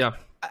that, like,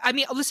 I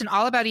mean, listen,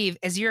 All About Eve,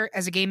 as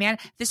a gay man,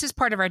 this is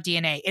part of our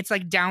DNA. It's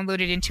like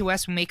downloaded into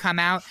us when we come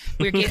out.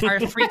 We get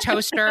our free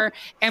toaster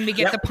and we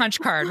get the punch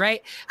card,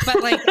 right?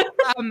 But like,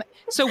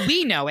 so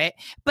we know it.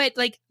 But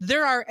like,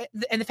 there are,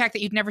 and the fact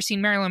that you've never seen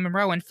Marilyn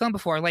Monroe in film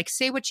before, like,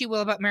 say what you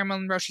will about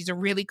Marilyn Monroe, she's a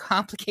really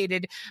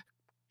complicated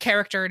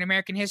character in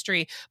American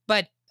history,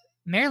 but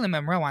Marilyn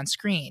Monroe on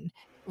screen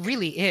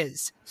really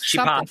is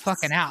something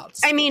fucking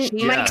else. I mean,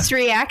 Mike's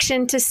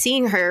reaction to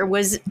seeing her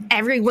was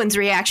everyone's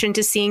reaction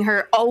to seeing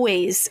her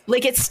always.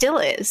 Like, it still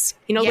is.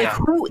 You know, like,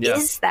 who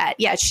is that?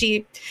 Yeah,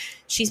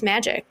 she's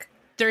magic.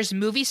 There's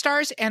movie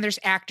stars and there's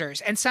actors.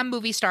 And some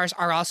movie stars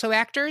are also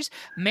actors.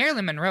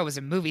 Marilyn Monroe is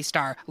a movie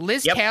star.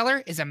 Liz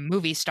Taylor is a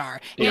movie star.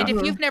 And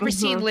if you've never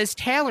seen Liz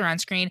Taylor on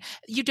screen,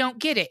 you don't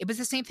get it. It was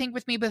the same thing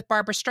with me with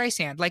Barbara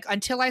Streisand. Like,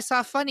 until I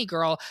saw Funny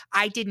Girl,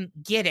 I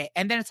didn't get it.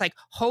 And then it's like,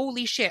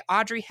 holy shit,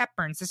 Audrey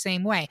Hepburn's the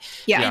same way.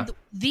 And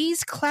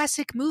these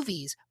classic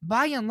movies,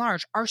 by and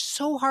large, are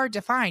so hard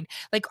to find.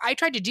 Like, I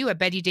tried to do a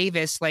Bette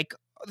Davis, like,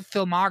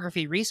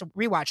 filmography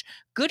rewatch.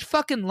 Good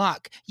fucking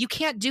luck. You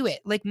can't do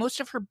it. Like,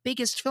 most of her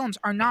biggest films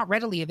are not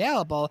readily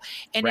available,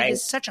 and it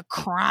is such a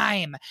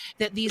crime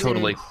that these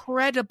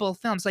incredible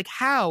films, like,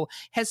 how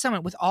has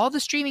someone with all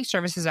the streaming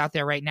services out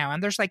there right now,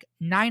 and there's like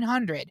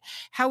 900,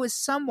 how has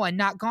someone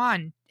not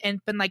gone and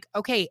been like,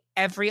 okay,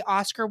 every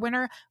Oscar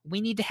winner,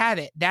 we need to have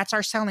it. That's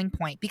our selling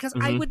point, because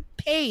I would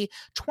pay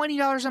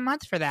 $20 a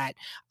month for that.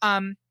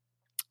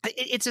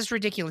 It's just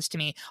ridiculous to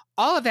me.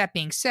 All of that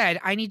being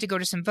said, I need to go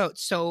to some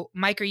votes. So,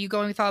 Mike, are you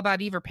going with All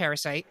About Eve or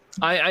Parasite?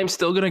 I'm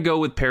still going to go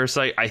with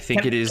Parasite. I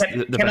think it is the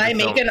better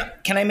film.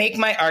 Can I make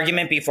my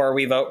argument before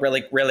we vote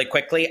really, really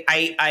quickly?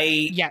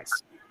 Yes.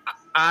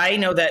 I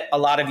know that a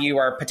lot of you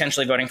are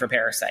potentially voting for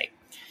Parasite.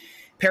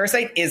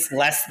 Parasite is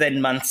less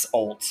than months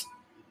old.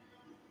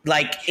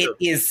 Like, it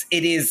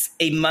is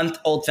a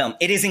month-old film.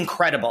 It is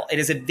incredible. It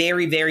is a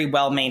very, very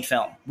well-made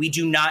film. We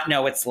do not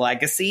know its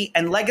legacy,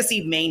 and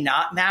legacy may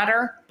not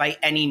matter by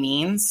any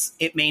means.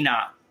 It may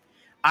not.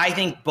 I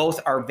think both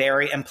are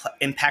very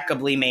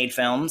impeccably made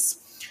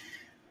films.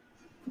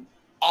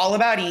 All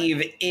About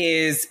Eve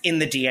is in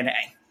the DNA.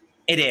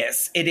 It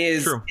is. It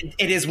is. True.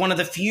 It is one of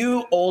the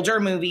few older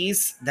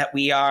movies that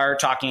we are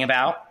talking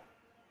about.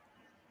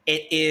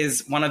 It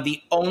is one of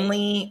the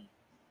only,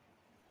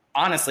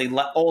 honestly,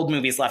 old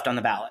movies left on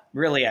the ballot.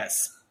 Really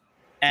is.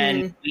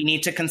 And we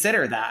need to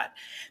consider that,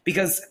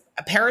 because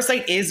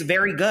Parasite is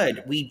very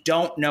good. We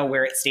don't know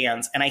where it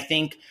stands. And I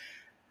think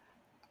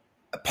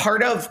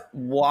part of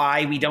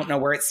why we don't know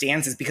where it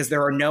stands is because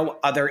there are no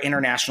other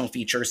international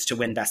features to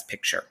win Best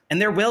Picture.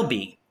 And there will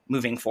be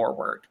moving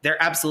forward. There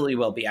absolutely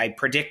will be. I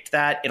predict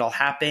that it'll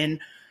happen.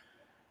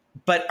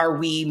 But are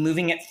we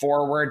moving it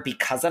forward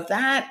because of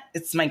that?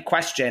 It's my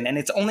question. And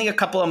it's only a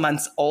couple of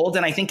months old,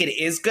 and I think it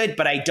is good,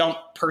 but I don't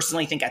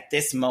personally think at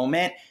this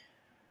moment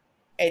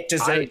it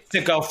deserves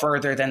to go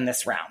further than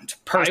this round.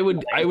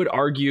 Personally. I would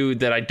argue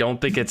that I don't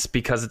think it's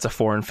because it's a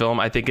foreign film.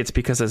 I think it's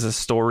because it's a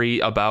story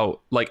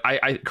about, like,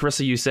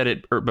 Carissa, you said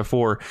it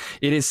before.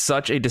 It is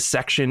such a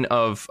dissection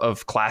of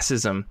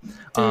classism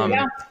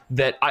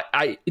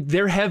that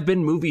there have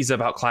been movies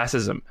about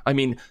classism. I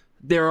mean,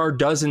 there are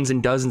dozens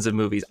and dozens of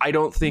movies. I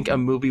don't think a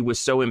movie was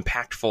so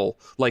impactful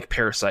like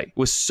Parasite,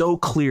 was so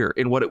clear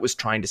in what it was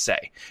trying to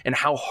say and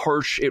how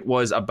harsh it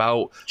was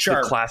about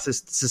the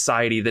classist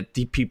society that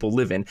the people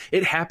live in.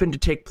 It happened to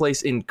take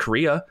place in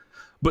Korea,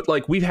 but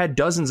like we've had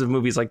dozens of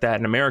movies like that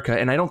in America,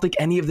 and I don't think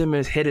any of them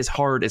has hit as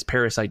hard as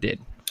Parasite did.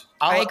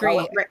 I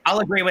agree. I'll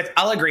agree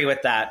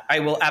with that. I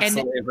will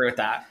absolutely agree with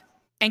that.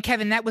 And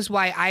Kevin, that was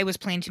why I was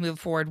planning to move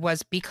forward,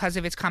 was because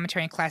of its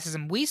commentary on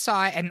classism. We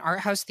saw it at an art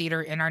house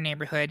theater in our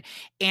neighborhood.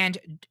 And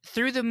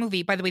through the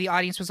movie, by the way, the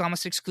audience was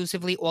almost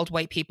exclusively old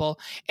white people.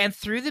 And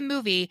through the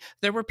movie,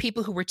 there were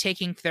people who were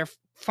taking their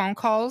phone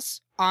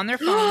calls on their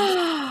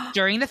phones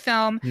during the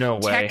film. No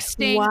way.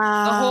 Texting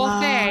the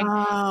whole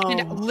thing.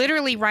 And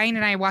literally, Ryan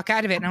and I walk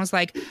out of it and I was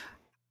like,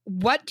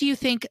 what do you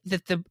think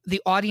that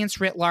the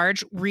audience writ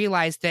large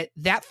realized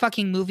that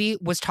fucking movie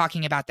was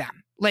talking about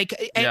them?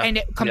 And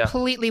it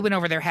completely went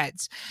over their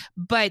heads.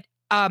 But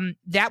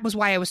that was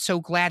why I was so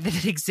glad that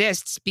it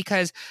exists,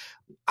 because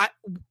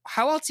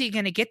how else are you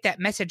going to get that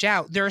message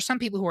out? There are some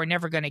people who are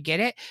never going to get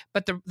it,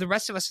 but the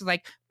rest of us are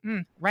like,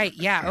 right,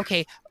 yeah,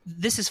 okay,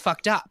 this is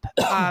fucked up.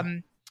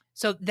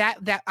 So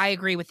that I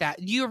agree with that.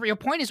 Your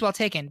point is well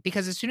taken,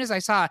 because as soon as I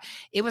saw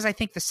it was, I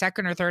think, the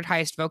second or third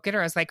highest vote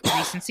getter. I was like,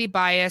 recency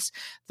bias.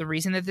 The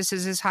reason that this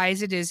is as high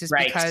as it is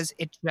because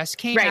it just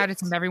came out.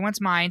 It's in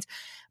everyone's minds.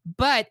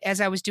 But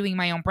as I was doing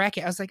my own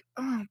bracket, I was like,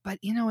 oh, but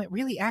it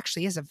really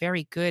actually is a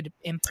very good,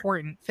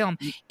 important film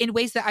in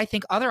ways that I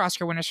think other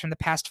Oscar winners from the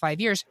past 5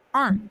 years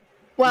aren't.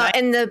 Well,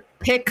 and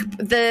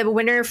the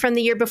winner from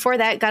the year before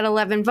that got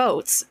 11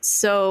 votes.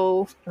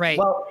 So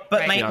Well,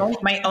 but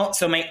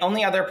my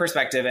only other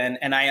perspective,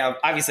 and I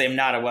obviously am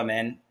not a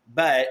woman,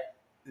 but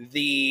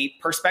the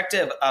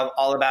perspective of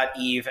All About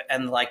Eve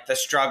and like the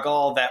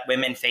struggle that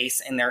women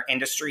face in their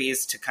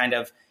industries to kind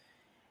of,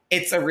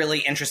 it's a really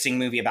interesting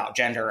movie about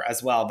gender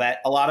as well. But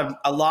a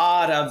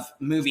lot of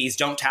movies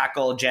don't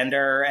tackle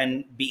gender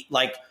and be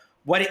like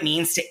what it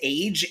means to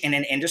age in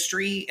an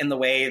industry in the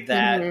way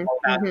that All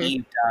About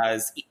Eve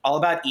does. All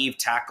About Eve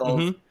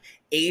tackles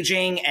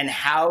aging and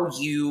how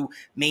you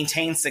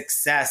maintain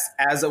success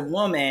as a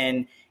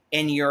woman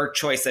in your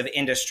choice of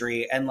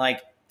industry. And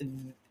like,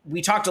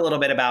 we talked a little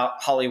bit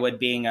about Hollywood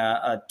being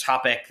a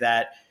topic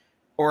that,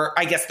 or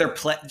I guess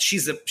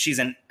she's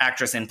an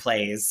actress in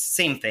plays,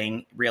 same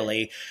thing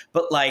really.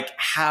 But like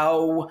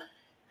how,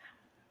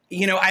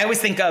 I always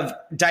think of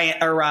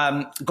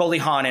Goldie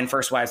Hawn in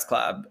First Wives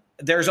Club.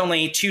 There's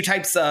only two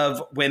types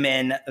of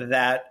women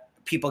that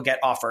people get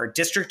offered: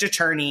 district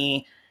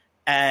attorney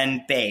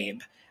and babe.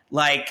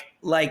 Like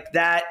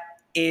that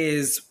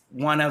is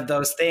one of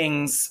those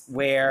things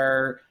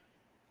where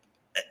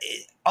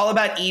All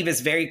About Eve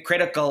is very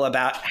critical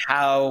about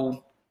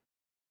how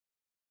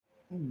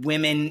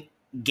women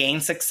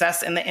gain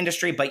success in the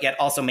industry, but yet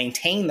also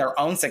maintain their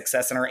own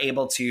success and are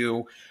able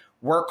to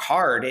work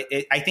hard.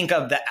 I think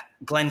of the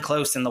Glenn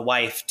Close and The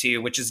Wife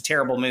too, which is a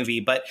terrible movie,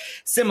 but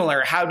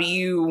similar. How do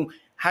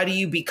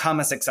you become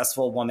a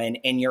successful woman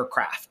in your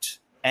craft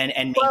and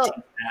maintain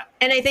that?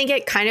 And I think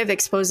it kind of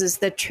exposes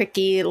the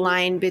tricky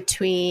line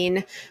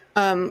between,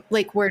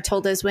 like we're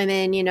told as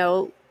women,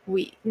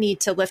 we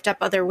need to lift up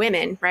other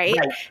women, right?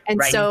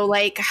 So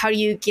like, how do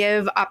you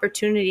give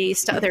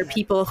opportunities to other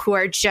people who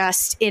are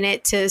just in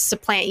it to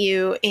supplant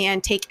you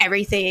and take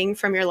everything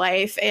from your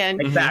life?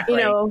 And,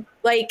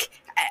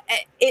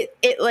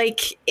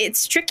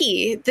 it's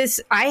tricky.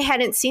 I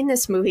hadn't seen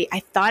this movie.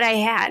 I thought I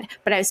had,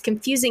 but I was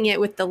confusing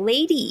it with The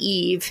Lady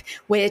Eve,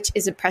 which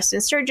is a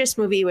Preston Sturges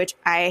movie, which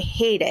I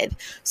hated.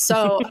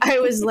 So I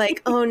was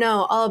like, oh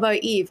no, All About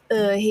Eve.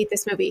 I hate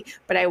this movie.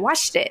 But I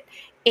watched it.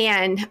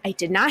 And I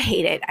did not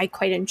hate it. I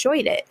quite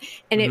enjoyed it.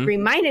 And it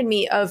reminded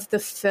me of the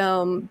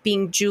film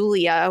Being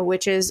Julia,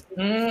 which is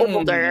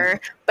older,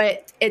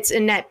 but it's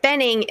Annette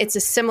Bening. It's a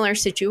similar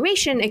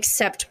situation,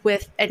 except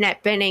with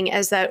Annette Bening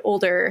as that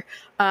older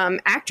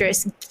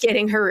actress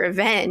getting her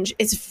revenge.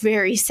 It's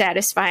very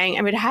satisfying.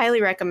 I would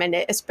highly recommend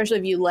it, especially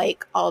if you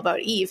like All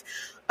About Eve.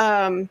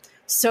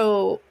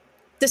 So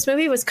this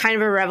movie was kind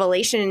of a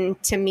revelation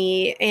to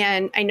me.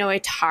 And I know I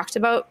talked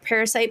about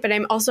Parasite, but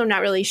I'm also not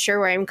really sure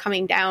where I'm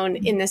coming down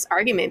in this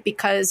argument,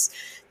 because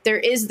there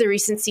is the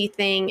recency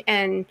thing.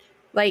 And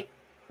like,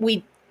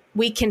 we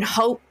can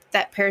hope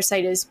that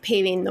Parasite is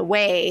paving the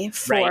way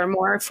for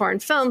more foreign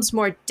films,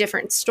 more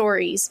different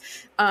stories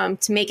to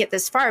make it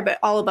this far. But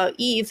All About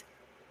Eve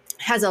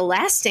has a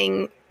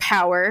lasting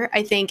power.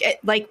 I think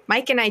like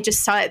Mike and I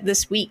just saw it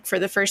this week for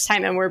the first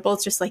time, and we're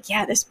both just like,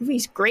 yeah, this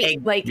movie's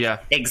great. Like, yeah,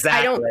 exactly.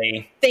 I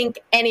don't think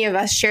any of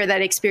us share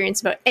that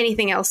experience about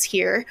anything else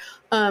here.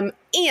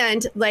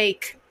 And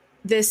like,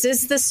 this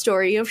is the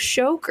story of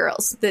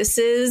Showgirls. This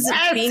is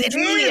Being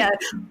Julia.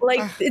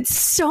 Like, it's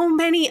so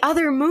many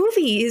other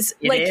movies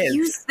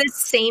use this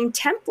same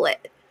template.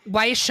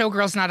 Why is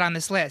Showgirls not on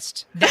this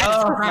list?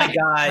 Oh my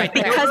God. Right,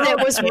 because it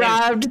was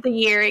robbed the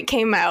year it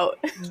came out.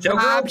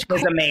 Showgirls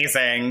was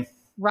amazing.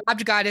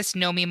 Robbed Goddess,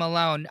 Nomi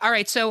Malone. All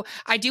right, so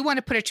I do want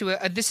to put it to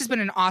this has been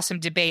an awesome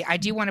debate. I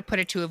do want to put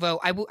it to a vote.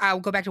 I'll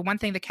go back to one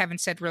thing that Kevin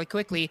said really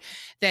quickly,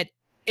 that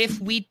if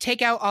we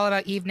take out All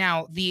About Eve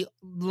now, the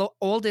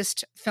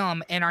oldest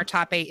film in our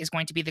top 8 is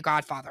going to be The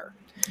Godfather.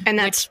 And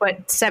that's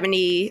what,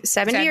 70 or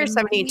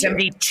 72?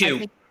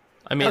 72.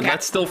 I mean,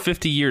 that's still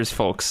 50 years,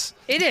 folks.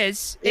 It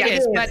is. It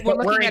is. But we're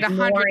looking at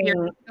 100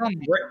 years.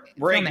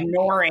 We're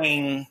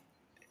ignoring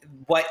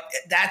what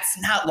that's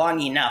not long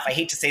enough. I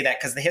hate to say that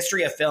because the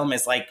history of film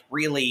is like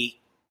really.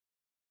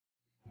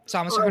 It's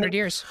almost 100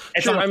 years.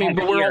 Sure, I mean,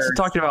 but we're also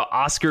talking about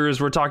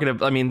Oscars. We're talking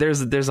about, I mean,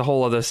 there's a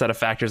whole other set of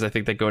factors I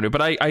think that go into it,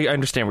 but I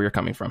understand where you're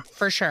coming from.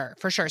 For sure.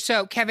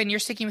 So, Kevin, you're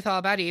sticking with All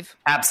About Eve.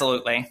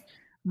 Absolutely.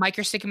 Mike,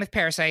 you're sticking with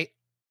Parasite.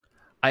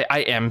 I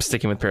am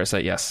sticking with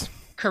Parasite, yes.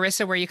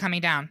 Carissa, where are you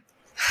coming down?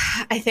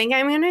 I think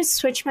I'm going to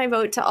switch my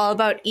vote to All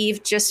About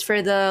Eve just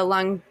for the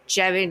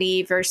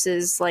longevity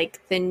versus like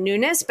the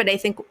newness. But I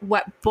think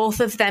what both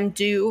of them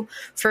do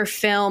for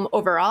film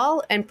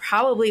overall, and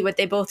probably what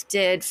they both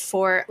did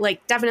for,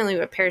 like, definitely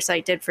what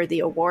Parasite did for the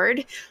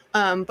award.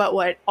 But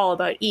what All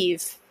About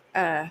Eve,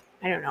 I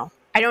don't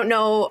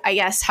know, I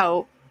guess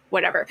how,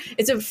 whatever.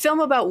 It's a film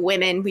about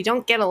women. We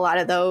don't get a lot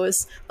of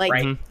those.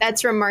 Like,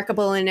 that's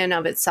remarkable in and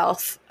of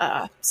itself.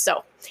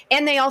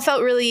 And they all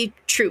felt really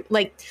true.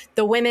 Like,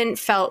 the women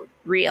felt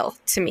real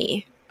to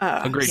me.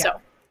 Agreed.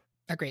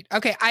 Agreed.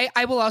 Okay,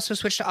 I will also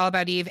switch to All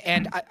About Eve,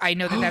 and I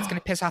know that's going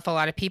to piss off a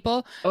lot of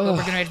people, but we're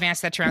going to advance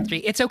that to round 3.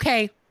 It's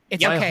okay.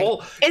 It's okay.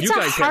 It's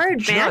a hard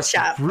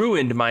matchup.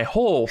 Ruined my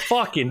whole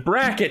fucking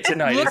bracket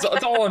tonight.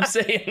 That's all I'm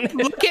saying.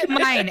 Look at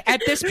mine.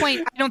 At this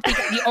point, I don't think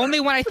the only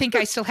one I think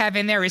I still have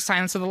in there is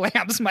Silence of the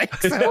Lambs, Mike.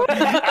 So,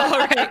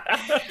 all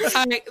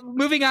right.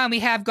 Moving on, we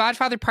have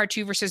Godfather Part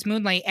 2 versus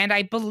Moonlight, and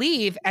I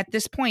believe at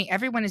this point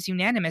everyone is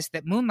unanimous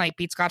that Moonlight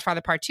beats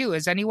Godfather Part 2.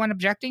 Is anyone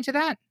objecting to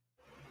that?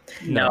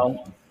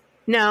 No,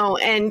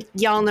 and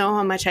y'all know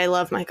how much I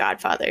love my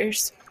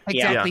Godfathers.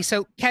 Exactly. Yeah.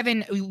 So,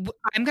 Kevin,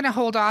 I'm going to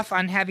hold off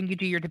on having you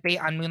do your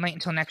debate on Moonlight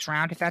until next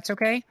round, if that's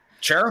okay.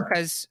 Sure.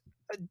 Because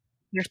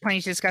there's plenty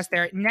to discuss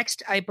there.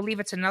 Next, I believe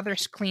it's another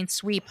clean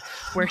sweep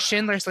where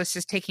Schindler's List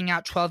is taking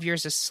out 12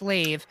 Years a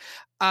Slave.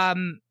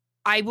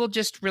 I will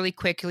just really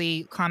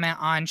quickly comment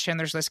on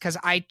Schindler's List because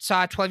I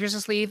saw 12 Years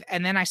a Slave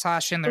and then I saw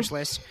Schindler's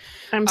List.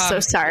 I'm so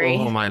sorry.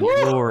 Oh my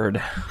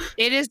Lord.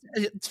 It is,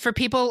 for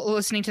people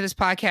listening to this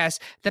podcast,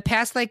 the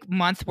past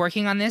month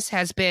working on this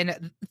has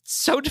been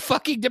so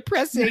fucking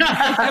depressing.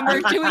 And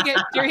we're doing it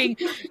during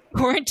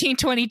quarantine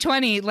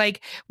 2020.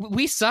 Like,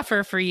 we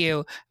suffer for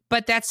you.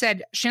 But that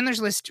said,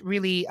 Schindler's List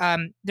really,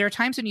 there are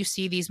times when you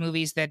see these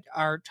movies that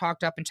are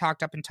talked up.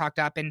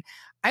 And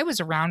I was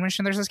around when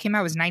Schindler's List came out.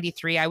 It was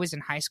 93. I was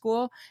in high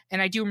school.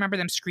 And I do remember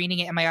them screening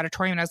it in my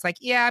auditorium. And I was like,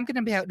 yeah, I'm going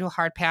to be able to do a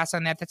hard pass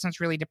on that. That sounds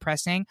really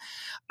depressing.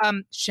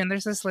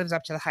 Schindler's List lives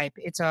up to the hype.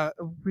 It's a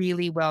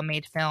really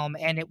well-made film.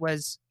 And it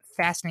was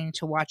fascinating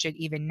to watch it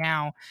even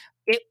now.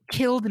 It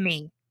killed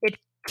me. It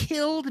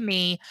killed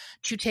me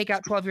to take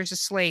out 12 Years a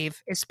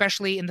Slave,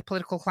 especially in the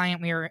political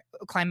climate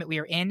we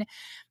are in.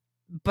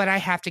 But I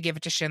have to give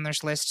it to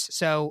Schindler's List.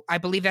 So I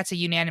believe that's a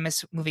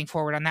unanimous moving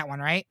forward on that one,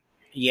 right?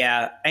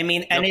 Yeah. I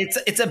mean, and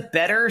it's a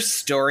better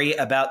story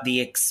about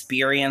the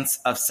experience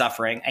of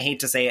suffering. I hate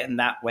to say it in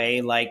that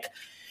way. Like,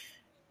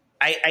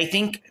 I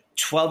think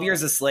 12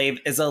 Years a Slave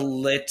is a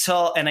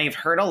little, and I've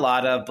heard a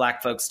lot of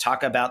Black folks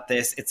talk about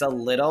this, it's a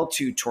little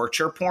too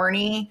torture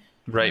porny.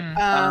 Right.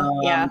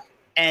 Yeah.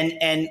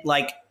 And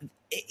like,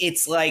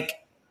 it's like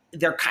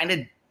they're kind of,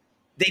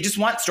 they just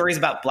want stories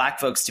about Black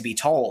folks to be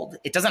told.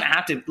 It doesn't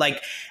have to,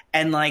 like,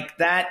 and like,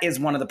 that is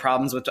one of the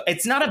problems with,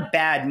 it's not a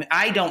bad,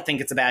 I don't think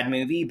it's a bad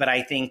movie, but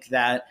I think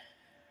that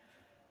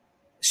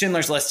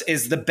Schindler's List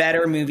is the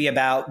better movie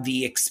about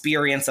the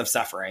experience of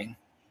suffering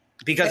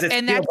because it's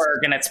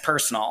Spielberg and it's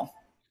personal.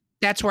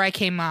 That's where I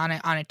came on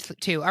it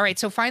too. All right.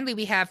 So finally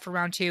we have for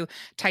round 2,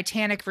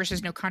 Titanic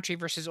versus No Country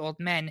versus Old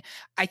Men.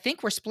 I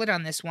think we're split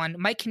on this one.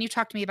 Mike, can you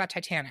talk to me about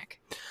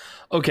Titanic?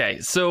 Okay.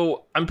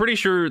 So I'm pretty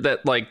sure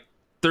that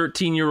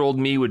 13-year-old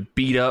me would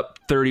beat up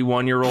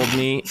 31-year-old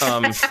me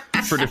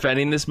for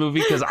defending this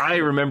movie because I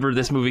remember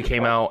this movie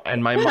came out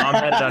and my mom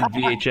had it on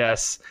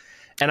VHS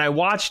and I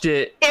watched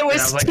it. It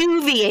was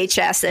 2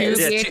 VHSs.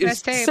 2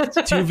 VHS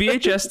tapes. 2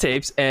 VHS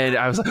tapes and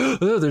I was like,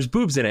 oh, there's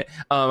boobs in it.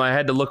 I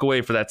had to look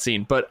away for that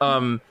scene. But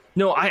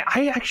no,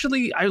 I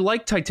actually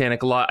like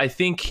Titanic a lot. I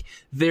think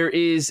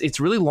it's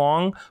really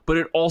long, but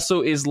it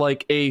also is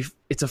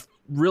it's a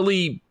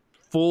really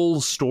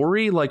full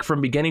story, like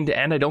from beginning to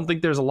end. I don't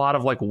think there's a lot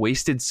of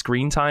wasted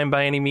screen time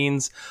by any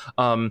means.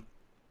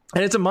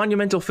 And it's a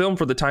monumental film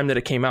for the time that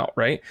it came out,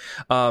 right?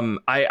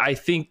 I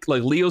think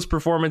like Leo's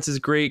performance is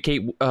great.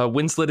 Kate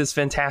Winslet is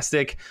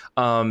fantastic.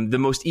 The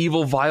most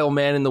evil, vile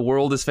man in the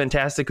world is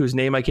fantastic, whose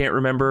name I can't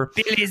remember.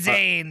 Billy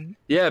Zane.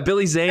 Yeah,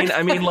 Billy Zane.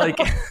 I mean, like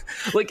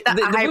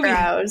the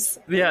eyebrows.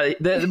 Movie,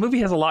 the movie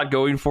has a lot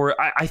going for it.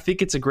 I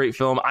think it's a great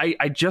film.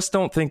 I just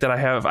don't think that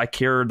I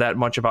care that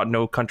much about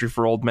No Country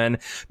for Old Men.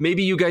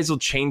 Maybe you guys will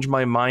change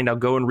my mind. I'll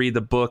go and read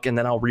the book, and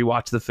then I'll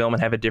rewatch the film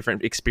and have a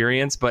different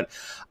experience. But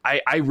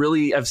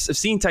I've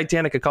seen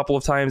Titanic a couple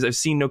of times. I've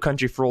seen No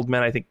Country for Old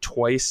Men, I think,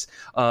 twice.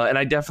 And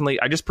I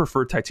just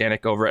prefer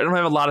Titanic over it. I don't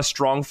have a lot of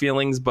strong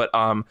feelings, but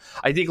I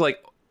think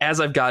like as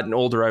I've gotten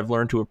older, I've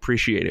learned to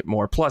appreciate it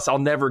more. Plus, I'll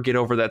never get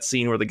over that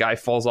scene where the guy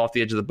falls off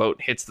the edge of the boat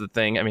and hits the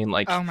thing. I mean,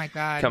 like, oh my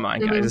God. Come on,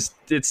 guys.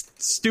 It's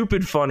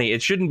stupid funny.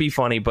 It shouldn't be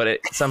funny, but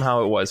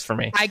somehow it was for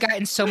me. I got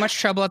in so much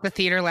trouble at the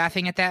theater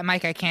laughing at that,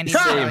 Mike. I can't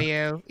even tell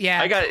you.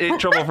 Yeah. I got in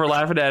trouble for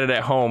laughing at it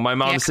at home. My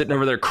mom's sitting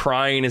over there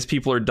crying as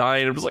people are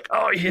dying. It was like,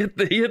 oh, he hit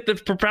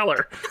the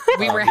propeller.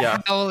 We were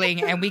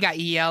howling, and we got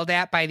yelled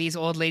at by these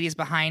old ladies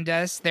behind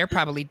us. They're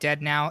probably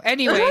dead now.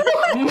 Anyway.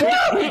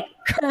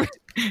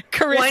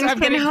 Chris, One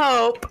can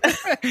hope.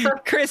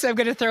 Chris, I'm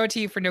going to throw it to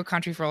you for No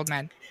Country for Old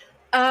Men.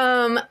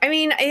 I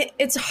mean,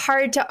 it's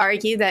hard to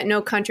argue that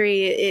No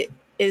Country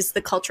is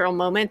the cultural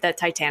moment that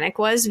Titanic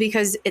was,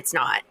 because it's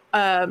not.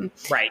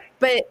 Right.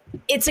 But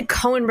it's a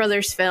Coen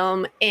Brothers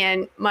film,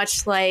 and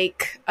much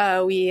like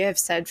we have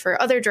said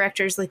for other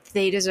directors, like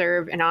they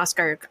deserve an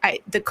Oscar.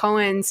 The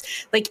Coens,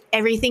 like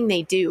everything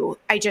they do,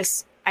 I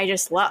just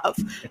love.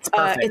 It's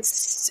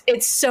perfect.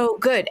 It's so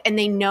good, and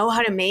they know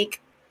how to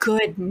make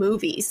good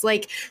movies.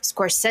 Like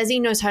Scorsese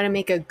knows how to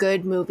make a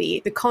good movie.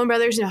 The Coen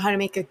brothers know how to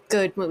make a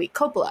good movie.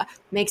 Coppola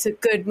makes a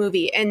good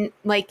movie. And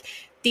like,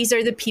 these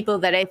are the people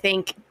that I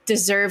think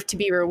deserve to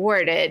be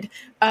rewarded.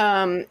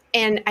 And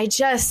I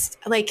just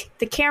like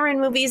the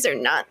Cameron movies are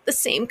not the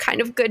same kind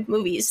of good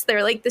movies.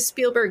 They're like the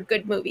Spielberg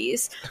good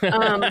movies.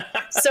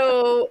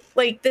 So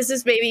like, this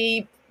is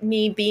maybe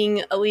me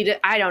being elite.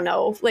 I don't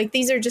know. Like,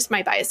 these are just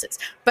my biases,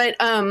 but,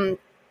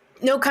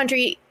 No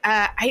Country,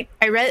 I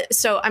read,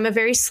 so I'm a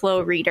very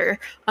slow reader,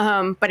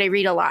 but I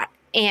read a lot.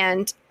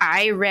 And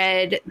I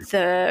read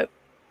the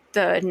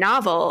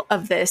novel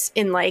of this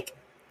in like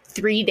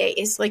 3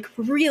 days, like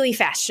really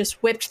fast,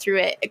 just whipped through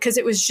it because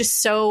it was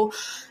just so,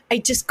 I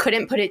just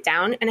couldn't put it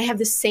down. And I have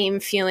the same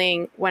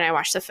feeling when I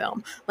watch the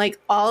film. Like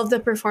all of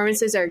the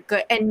performances are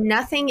good and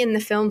nothing in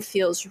the film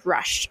feels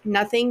rushed.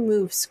 Nothing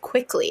moves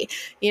quickly,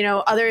 you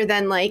know, other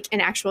than like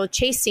an actual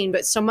chase scene.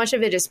 But so much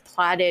of it is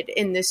plotted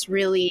in this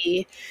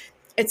really,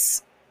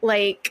 it's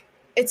like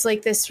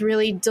this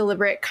really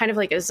deliberate kind of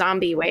like a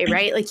zombie way,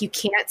 right? Like you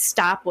can't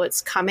stop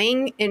what's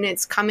coming and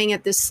it's coming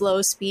at this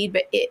slow speed,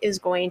 but it's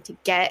going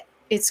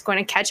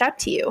to catch up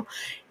to you.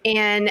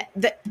 And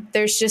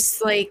there's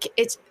just like,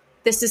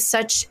 this is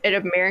such an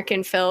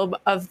American film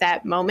of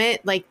that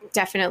moment. Like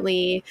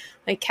definitely,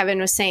 like Kevin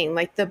was saying,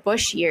 like the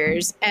Bush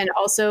years. And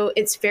also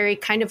it's very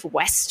kind of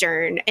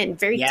Western and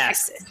very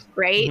Texas,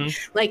 right?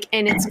 Mm-hmm. Like,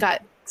 and it's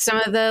got some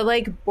of the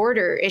like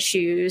border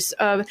issues.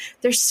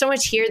 There's so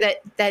much here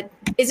that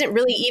isn't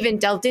really even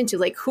delved into.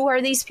 Like, who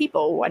are these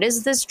people? What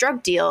is this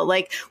drug deal?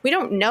 Like, we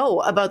don't know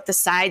about the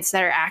sides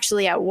that are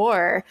actually at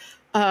war.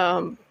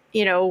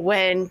 You know,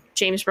 when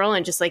James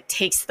Brolin just like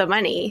takes the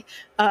money.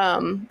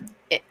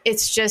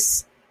 It's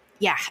just,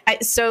 yeah.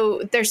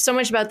 So there's so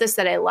much about this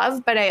that I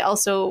love, but I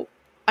also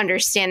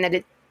understand that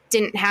it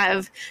didn't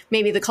have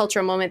maybe the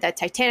cultural moment that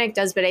Titanic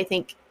does. But I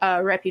think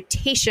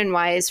reputation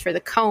wise for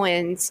the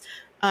Coens,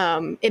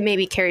 it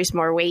maybe carries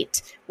more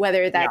weight.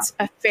 Whether that's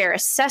a fair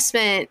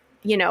assessment,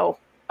 you know,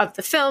 of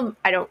the film,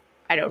 I don't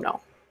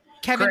know.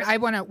 Kevin,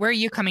 where are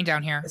you coming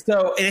down here?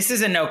 So this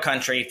is a No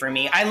Country for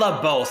me. I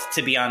love both,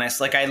 to be honest.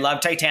 Like, I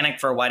love Titanic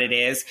for what it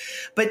is.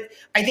 But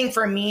I think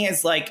for me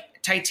is like,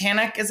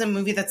 Titanic is a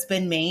movie that's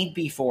been made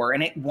before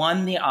and it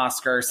won the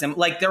Oscar.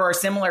 Like, there are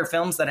similar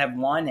films that have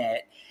won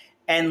it.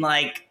 And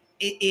like,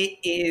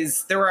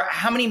 there are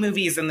how many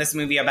movies in this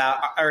movie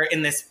or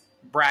in this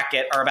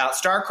bracket are about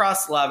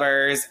star-crossed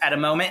lovers at a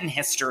moment in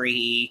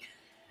history,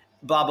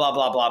 blah, blah,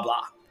 blah, blah,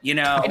 blah. You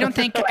know, I don't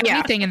think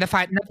nothing in the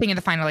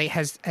final eight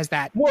has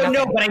that. Well, nothing.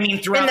 no, but I mean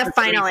throughout in the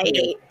final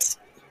eight.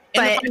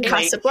 But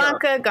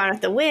Casablanca, Gone with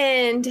the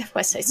Wind,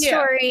 West Side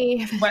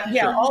Story. But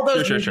all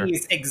those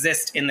movies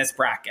exist in this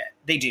bracket.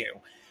 They do.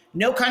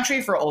 No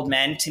Country for Old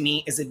Men, to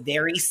me, is a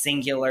very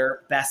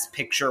singular Best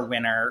Picture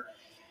winner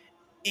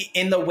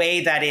in the way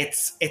that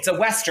it's a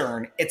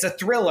Western, it's a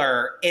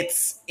thriller,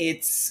 it's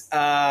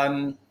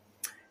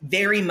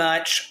very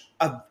much.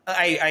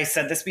 I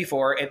said this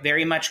before, it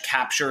very much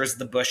captures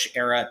the Bush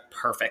era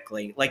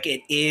perfectly. Like,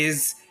 it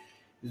is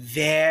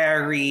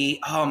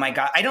very, oh my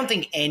God. I don't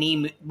think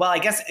I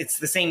guess it's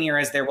the same year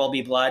as There Will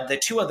Be Blood. The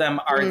two of them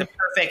are the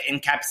perfect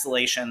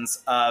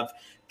encapsulations of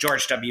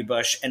George W.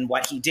 Bush and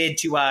what he did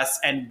to us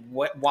and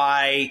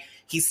why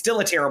he's still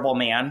a terrible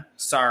man.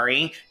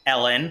 Sorry,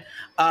 Ellen.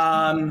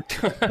 But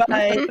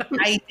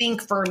I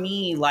think for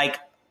me, like,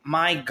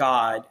 my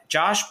God,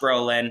 Josh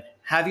Brolin,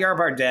 Javier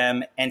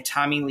Bardem, and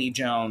Tommy Lee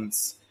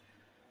Jones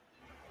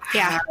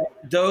Yeah.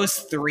 Those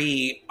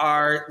three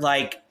are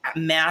like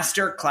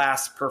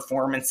masterclass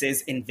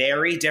performances in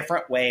very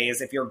different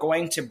ways. If you're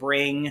going to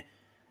bring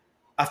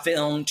a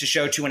film to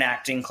show to an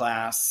acting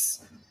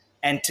class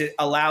and to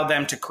allow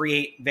them to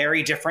create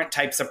very different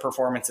types of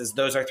performances,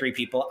 those are three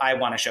people I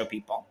want to show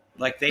people.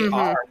 Like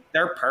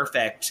they're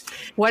perfect.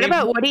 What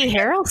about Woody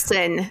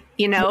Harrelson?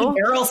 You know,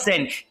 Woody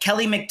Harrelson,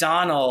 Kelly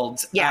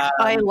MacDonald. Yeah,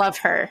 I love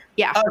her.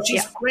 Yeah. Oh,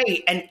 she's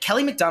great. And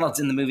Kelly MacDonald's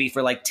in the movie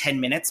for like 10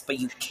 minutes, but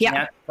you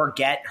can't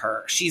forget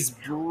her. She's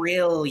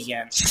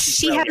brilliant.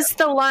 She has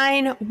the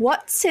line,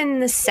 "What's in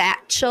the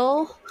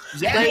satchel?"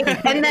 Yeah.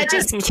 Like, and that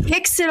just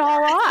kicks it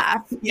all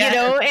off, you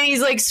know? And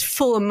he's like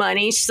full of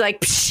money. She's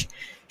like, Psh,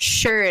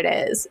 sure it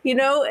is, you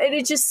know? And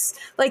it just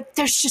like,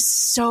 there's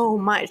just so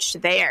much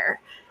there.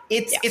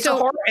 It's a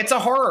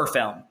horror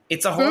film.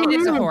 It's a horror. It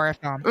is a horror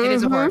film. It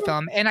is a horror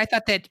film. And I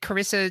thought that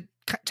Carissa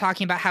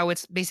talking about how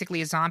it's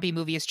basically a zombie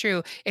movie is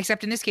true,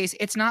 except in this case,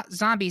 it's not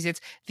zombies. It's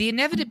the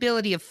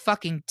inevitability of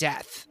fucking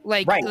death.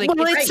 Like, right. Well,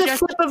 it's a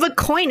flip of a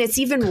coin. It's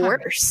even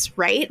worse,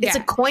 right? It's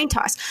a coin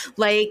toss.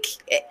 Like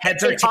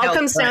heads or it all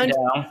comes down,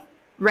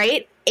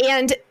 right?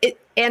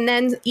 And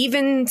then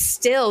even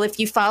still, if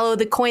you follow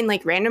the coin,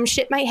 like random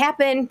shit might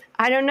happen.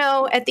 I don't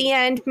know. At the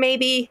end,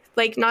 maybe,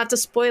 like, not to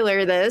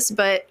spoiler this,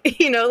 but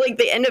you know, like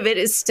the end of it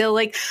is still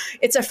like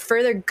it's a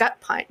further gut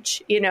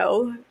punch. You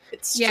know,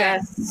 it's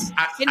just.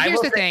 And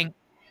here's the thing.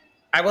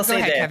 I will say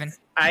ahead, this: Kevin.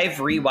 I've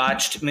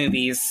rewatched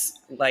movies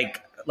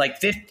like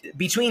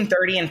between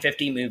 30 and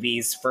 50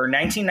 movies for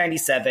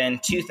 1997,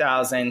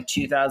 2000,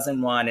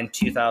 2001, and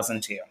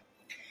 2002,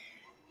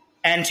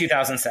 and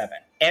 2007.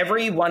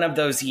 Every one of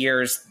those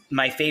years,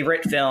 my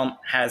favorite film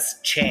has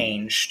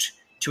changed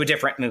to a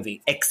different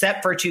movie.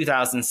 Except for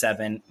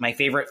 2007, my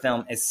favorite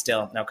film is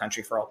still No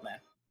Country for Old Men.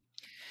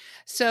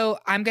 So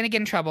I'm going to get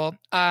in trouble.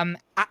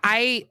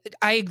 I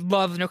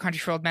love No Country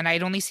for Old Men. I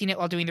had only seen it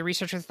while doing the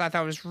research. I thought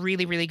that was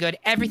really, really good.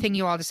 Everything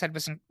you all just said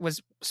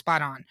was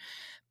spot on.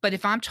 But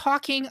if I'm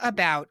talking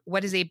about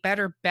what is a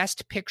better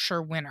Best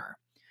Picture winner,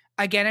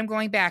 again, I'm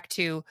going back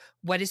to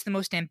what is the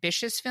most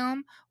ambitious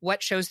film,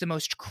 what shows the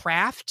most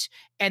craft,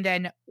 and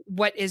then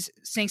what is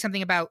saying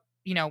something about,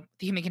 you know,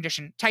 the human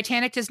condition.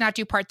 Titanic does not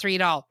do part 3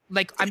 at all.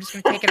 Like, I'm just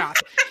going to take it off.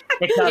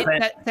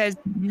 It says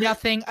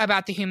nothing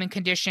about the human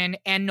condition,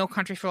 and No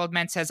Country for Old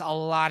Men says a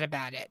lot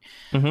about it.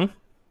 Mm-hmm.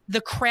 The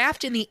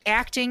craft and the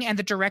acting and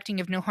the directing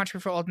of No Country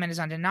for Old Men is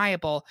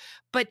undeniable,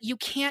 but you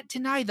can't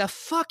deny the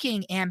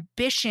fucking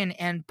ambition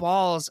and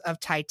balls of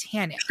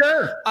Titanic.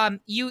 Sure.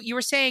 You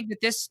were saying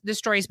that this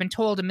story has been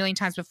told a million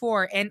times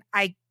before, and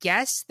I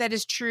guess that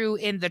is true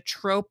in the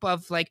trope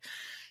of like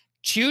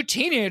two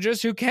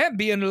teenagers who can't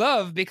be in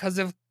love because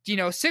of, you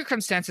know,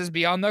 circumstances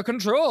beyond their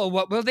control.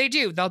 What will they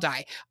do? They'll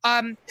die.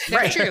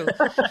 That's true.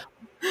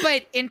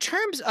 But in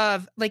terms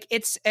of like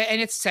it's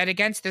set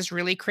against this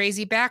really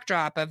crazy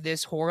backdrop of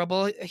this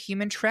horrible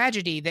human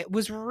tragedy that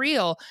was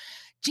real.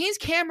 James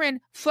Cameron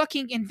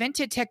fucking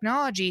invented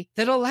technology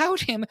that allowed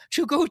him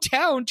to go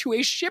down to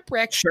a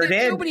shipwreck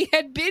nobody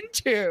had been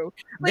to.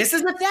 Like, this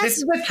is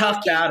a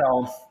tough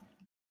battle.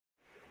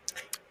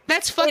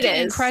 That's fucking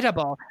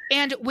incredible.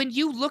 And when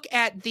you look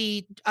at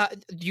the,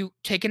 you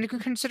take into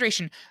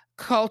consideration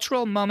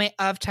cultural moment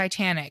of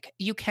Titanic,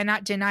 you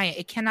cannot deny it.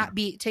 It cannot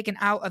be taken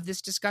out of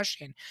this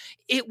discussion.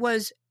 It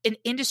was an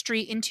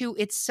industry into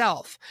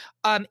itself.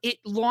 It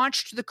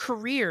launched the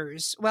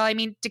careers. Well, I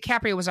mean,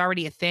 DiCaprio was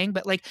already a thing,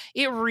 but like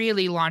it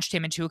really launched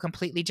him into a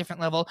completely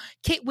different level.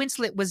 Kate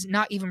Winslet was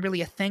not even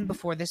really a thing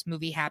before this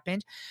movie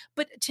happened.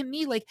 But to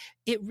me, like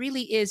it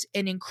really is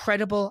an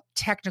incredible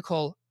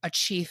technical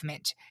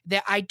achievement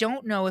that I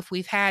don't know if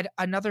we've had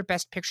another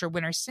Best Picture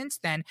winner since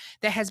then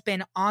that has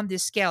been on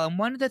this scale. And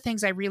one of the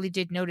things I really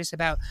did notice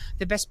about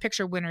the Best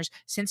Picture winners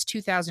since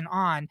 2000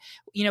 on,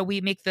 you know,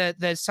 we make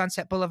the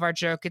Sunset Boulevard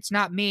joke. It's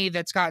not me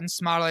that's gotten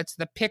smaller, it's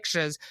the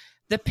pictures.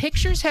 The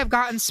pictures have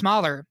gotten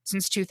smaller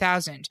since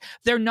 2000.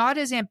 They're not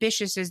as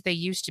ambitious as they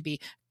used to be.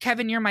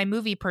 Kevin, you're my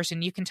movie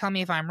person. You can tell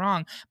me if I'm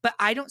wrong, but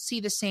I don't see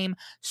the same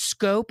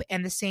scope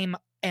and the same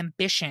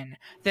ambition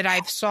that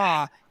I've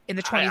saw in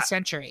the 20th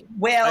century.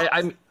 Well,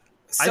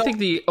 I think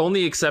the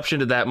only exception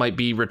to that might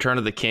be Return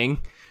of the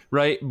King,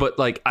 right? But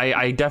like,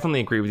 I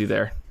definitely agree with you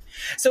there.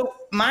 So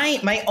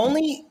my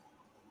only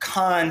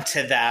con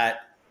to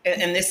that,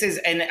 and this is,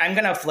 and I'm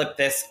going to flip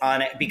this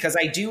on it because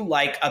I do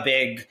like a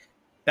big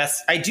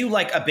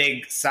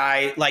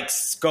size, like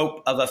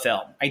scope of a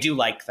film. I do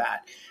like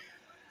that.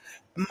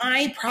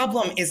 My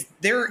problem is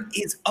there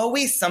is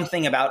always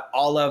something about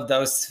all of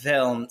those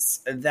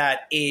films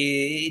that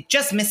it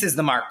just misses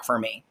the mark for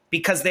me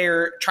because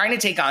they're trying to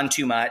take on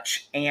too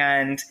much.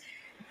 And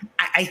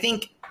I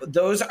think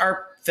those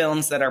are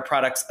films that are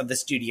products of the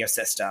studio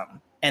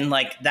system. And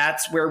like,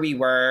 that's where we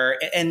were.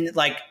 And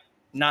like,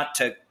 not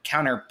to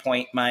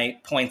counterpoint my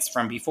points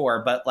from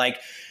before, but like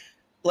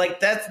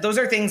those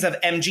are things of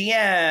MGM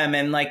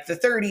and like the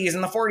 30s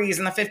and the 40s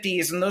and the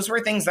 50s. And those were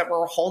things that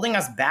were holding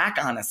us back,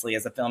 honestly,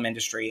 as a film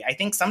industry. I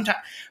think sometimes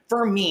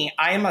for me,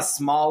 I am a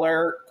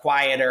smaller,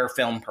 quieter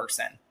film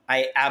person.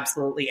 I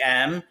absolutely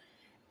am.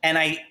 And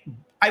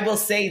I will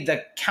say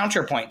the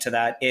counterpoint to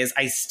that is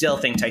I still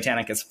think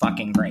Titanic is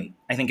fucking great.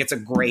 I think it's a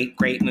great,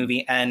 great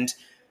movie. And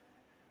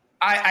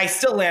I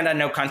still land on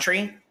No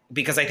Country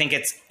because I think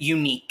it's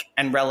unique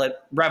and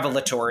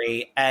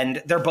revelatory.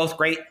 And they're both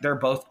great. They're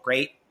both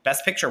great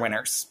Best Picture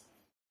winners.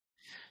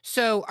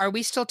 So are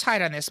we still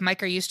tied on this?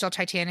 Mike, are you still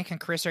Titanic? And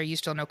Chris, are you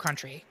still No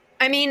Country?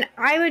 I mean,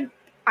 I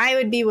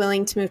would be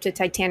willing to move to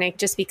Titanic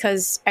just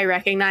because I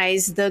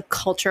recognize the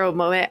cultural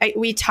moment.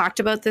 We talked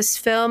about this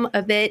film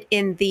a bit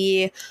in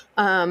the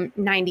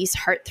 90s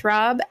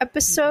Heartthrob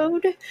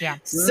episode. Yeah.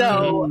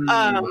 So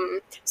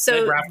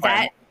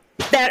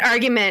that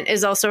argument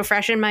is also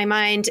fresh in my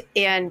mind.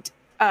 And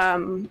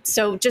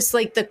so just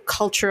like the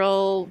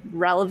cultural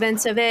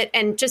relevance of it,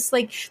 and just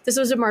like this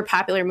was a more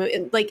popular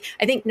movie. Like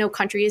I think No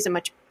Country is a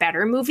much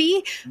better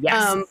movie.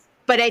 Yes.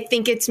 But I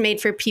think it's made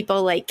for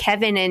people like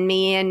Kevin and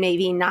me, and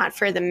maybe not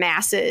for the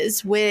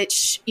masses,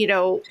 which, you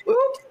know,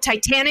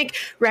 Titanic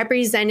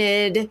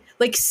represented,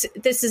 like,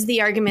 this is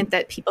the argument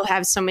that people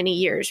have so many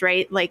years,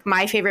 right? Like,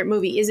 my favorite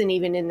movie isn't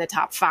even in the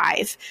top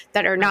 5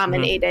 that are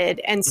nominated.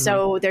 Mm-hmm. And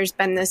so there's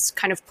been this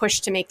kind of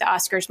push to make the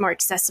Oscars more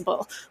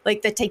accessible.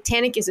 Like, the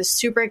Titanic is a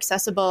super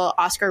accessible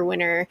Oscar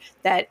winner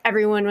that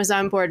everyone was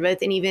on board with.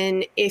 And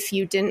even if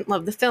you didn't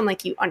love the film,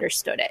 like, you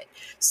understood it.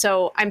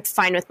 So I'm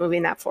fine with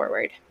moving that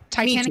forward.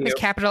 Titanic is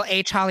capital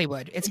H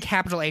Hollywood. It's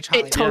capital H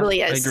Hollywood. It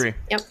totally is. I agree.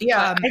 Yep.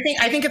 Yeah,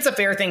 I think it's a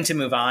fair thing to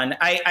move on.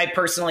 I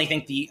personally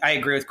think I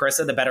agree with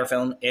Carissa. The better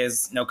film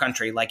is No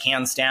Country, like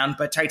hands down.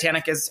 But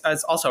Titanic is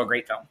also a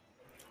great film.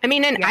 I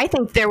mean, and I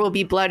think There Will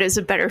Be Blood is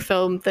a better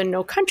film than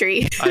No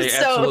Country. I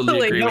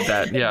absolutely agree with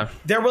that. Yeah.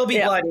 There Will Be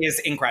Blood is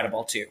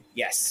incredible too.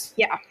 Yes.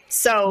 Yeah.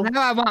 So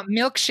now I want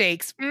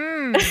milkshakes.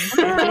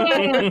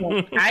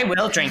 I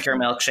will drink your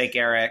milkshake,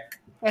 Eric.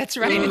 That's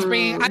right. It's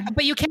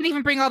but you can't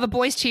even bring all the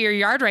boys to your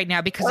yard right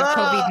now because of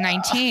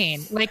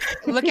COVID-19. Like,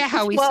 look at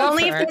how we suffer.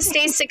 Only if they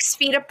stay 6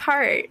 feet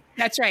apart.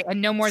 That's right,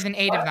 and no more than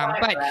 8 of them.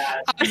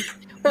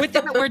 But with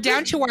that, we're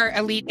down to our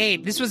Elite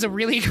 8. This was a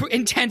really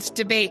intense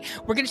debate.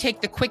 We're going to take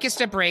the quickest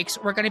of breaks.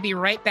 We're going to be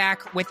right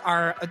back with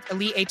our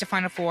Elite 8 to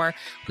Final 4.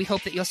 We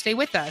hope that you'll stay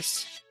with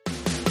us.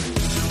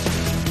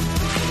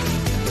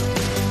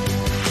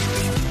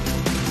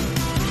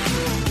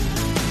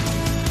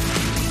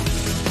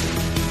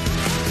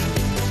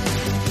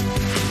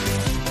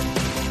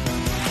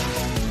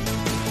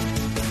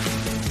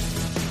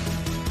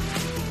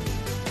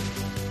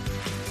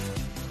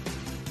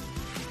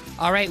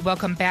 All right,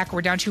 welcome back.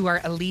 We're down to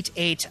our Elite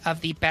 8 of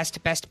the best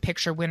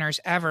Picture winners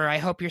ever. I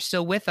hope you're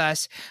still with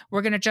us.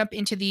 We're going to jump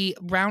into the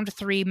round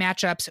 3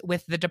 matchups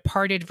with The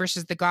Departed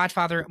versus The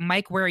Godfather.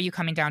 Mike, where are you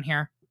coming down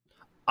here?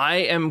 I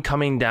am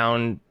coming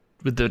down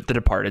with The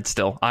Departed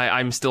still.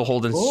 I'm still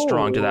holding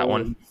strong to that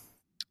one.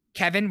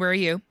 Kevin, where are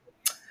you?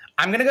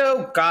 I'm going to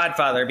go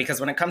Godfather because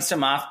when it comes to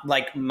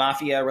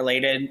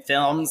mafia-related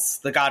films,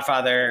 The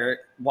Godfather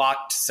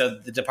walked so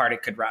The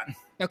Departed could run.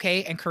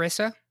 Okay, and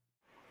Carissa?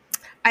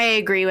 I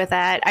agree with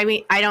that. I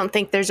mean, I don't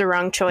think there's a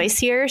wrong choice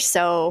here.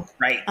 So,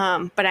 right.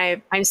 But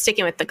I'm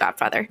sticking with The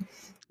Godfather.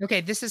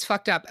 Okay, this is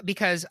fucked up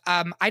because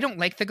I don't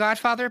like The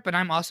Godfather, but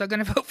I'm also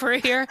going to vote for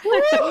it here.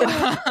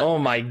 Oh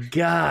my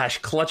gosh,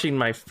 clutching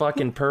my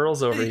fucking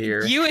pearls over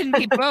here. You and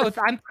me both.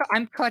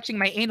 I'm clutching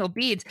my anal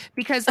beads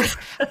because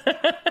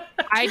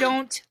I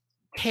don't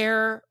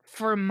care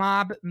for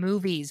mob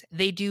movies.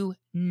 They do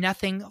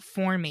nothing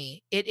for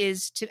me.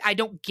 I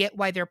don't get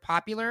why they're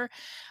popular,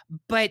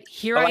 but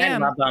here I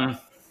am. I love them.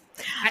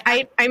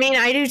 I mean,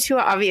 I do too,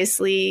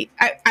 obviously.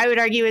 I would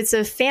argue it's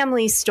a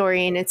family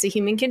story and it's a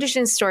human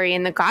condition story,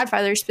 and The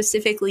Godfather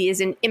specifically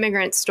is an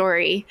immigrant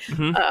story.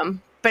 Mm-hmm.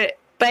 But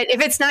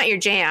if it's not your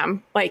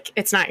jam, like,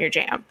 it's not your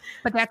jam.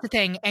 But that's the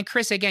thing. And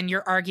Chris, again,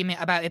 your argument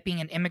about it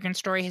being an immigrant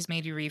story has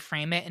made you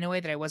reframe it in a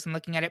way that I wasn't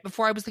looking at it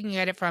before. I was looking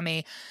at it from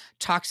a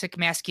toxic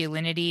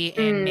masculinity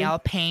and male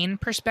pain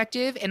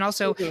perspective, and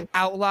also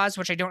outlaws,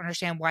 which I don't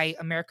understand why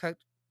America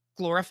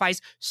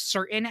glorifies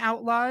certain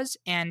outlaws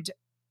and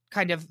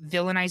kind of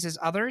villainizes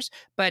others,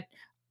 but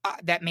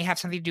that may have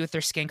something to do with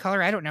their skin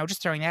color. I don't know,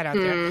 just throwing that out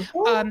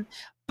there.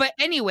 But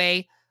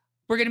anyway,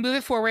 we're going to move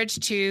it forward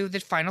to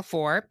the Final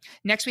 4.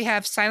 Next, we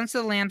have Silence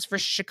of the Lambs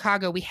versus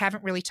Chicago. We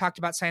haven't really talked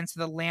about Silence of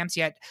the Lambs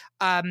yet.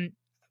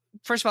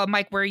 First of all,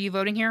 Mike, where are you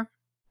voting here?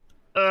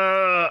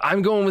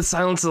 I'm going with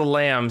Silence of the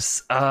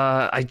Lambs.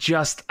 I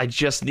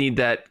just need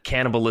that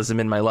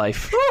cannibalism in my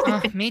life.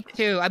 Me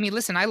too. I mean,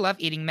 listen, I love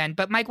eating men,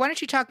 but Mike, why don't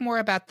you talk more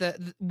about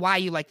the why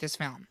you like this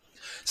film?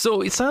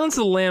 So Silence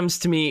of the Lambs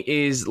to me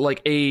is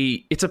like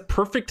it's a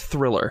perfect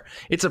thriller.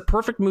 It's a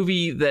perfect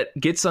movie that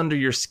gets under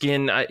your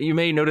skin. You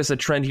may notice a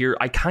trend here.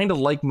 I kind of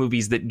like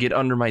movies that get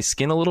under my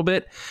skin a little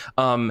bit.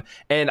 And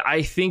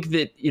I think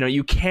that,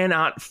 you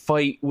cannot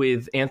fight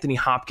with Anthony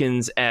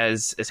Hopkins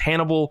as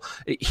Hannibal.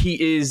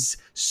 He is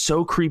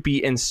so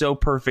creepy and so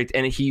perfect.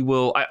 And he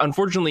will,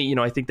 unfortunately,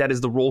 I think that is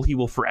the role he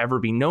will forever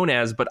be known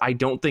as, but I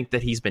don't think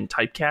that he's been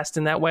typecast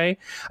in that way.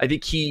 I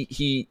think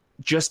he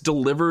just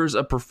delivers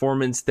a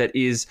performance that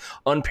is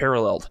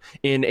unparalleled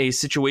in a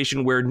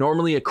situation where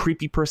normally a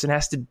creepy person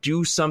has to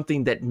do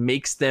something that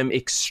makes them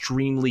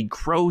extremely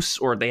gross,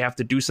 or they have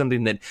to do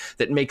something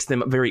that makes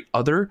them very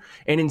other.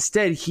 And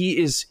instead, he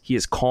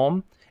is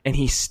calm, and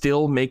he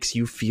still makes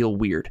you feel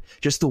weird.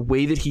 Just the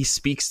way that he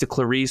speaks to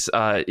Clarice,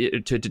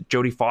 to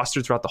Jodie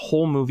Foster throughout the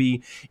whole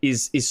movie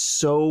is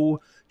so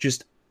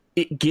just,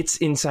 it gets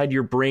inside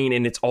your brain,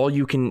 and it's all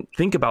you can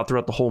think about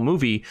throughout the whole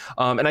movie.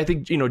 And I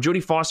think,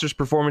 Jodie Foster's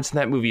performance in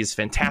that movie is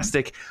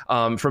fantastic.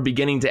 From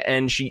beginning to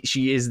end, she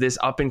is this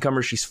up and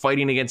comer. She's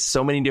fighting against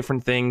so many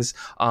different things.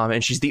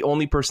 And she's the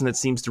only person that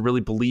seems to really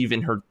believe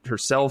in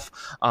herself.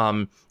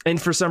 And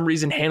for some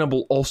reason,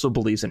 Hannibal also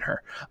believes in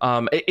her.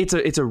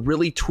 It's a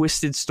really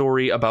twisted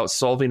story about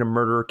solving a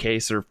murder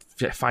case or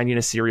finding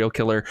a serial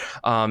killer.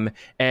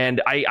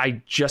 And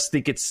I just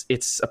think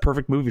it's a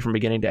perfect movie from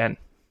beginning to end.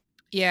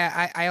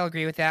 Yeah, I'll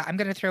agree with that. I'm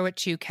going to throw it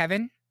to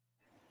Kevin.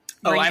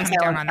 I'm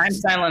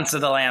Silence of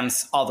the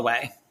Lambs all the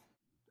way.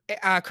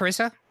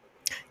 Carissa?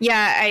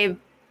 Yeah,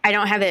 I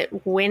don't have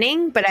it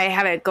winning, but I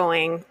have it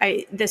going.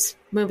 This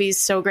movie's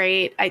so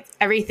great.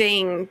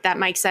 Everything that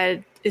Mike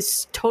said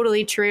is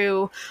totally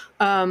true.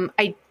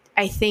 I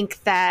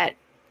think that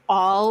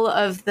all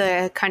of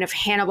the kind of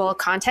Hannibal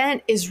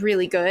content is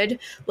really good,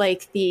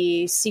 like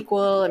the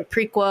sequel and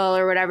prequel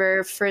or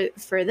whatever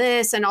for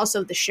this, and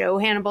also the show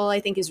Hannibal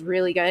I think is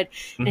really good.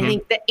 And I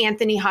think that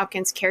Anthony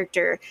Hopkins'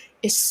 character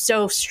is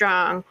so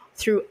strong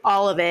through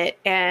all of it,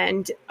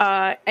 and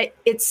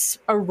it's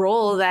a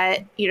role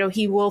that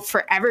he will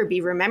forever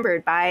be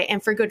remembered by,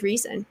 and for good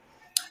reason.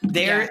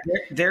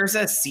 There's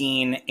a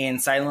scene in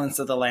Silence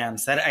of the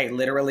Lambs that I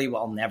literally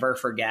will never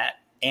forget.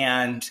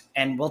 And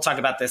we'll talk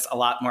about this a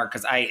lot more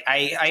because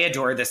I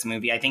adore this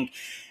movie. I think,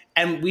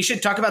 and we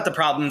should talk about the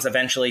problems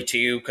eventually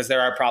too, because there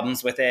are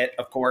problems with it,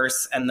 of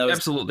course. And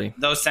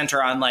those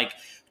center on like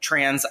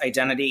trans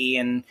identity,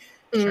 and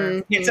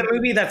it's a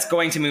movie that's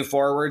going to move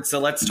forward. So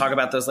let's talk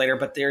about those later.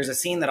 But there's a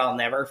scene that I'll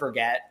never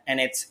forget,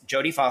 and it's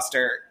Jodie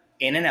Foster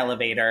in an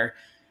elevator,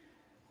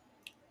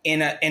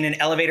 in an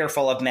elevator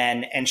full of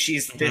men, and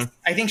she's this.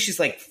 I think she's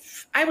like,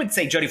 I would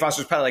say Jodie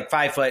Foster's probably like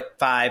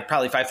 5'5",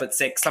 probably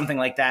 5'6", something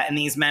like that. And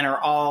these men are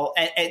all,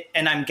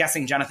 and I'm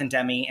guessing Jonathan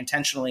Demme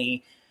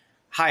intentionally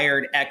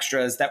hired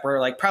extras that were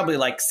like probably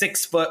like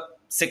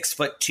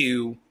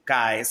 6'2"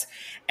 guys.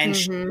 And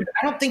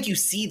I don't think you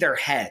see their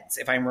heads,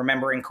 if I'm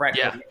remembering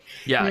correctly.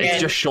 Yeah, it's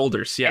just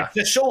shoulders. Yeah, it's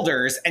just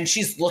shoulders, and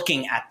she's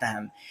looking at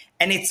them,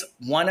 and it's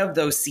one of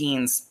those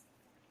scenes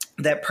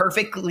that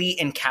perfectly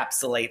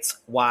encapsulates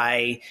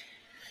why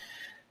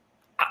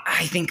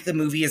I think the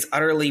movie is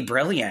utterly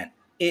brilliant.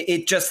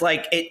 It just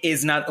like, it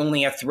is not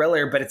only a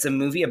thriller, but it's a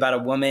movie about a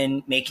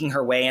woman making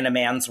her way in a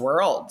man's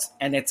world.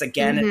 And it's,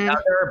 again,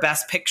 another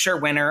Best Picture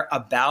winner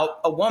about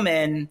a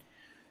woman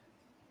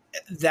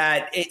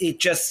that it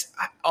just,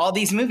 all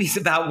these movies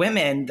about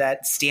women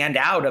that stand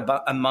out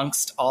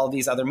amongst all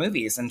these other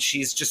movies. And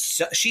she's just,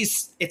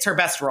 it's her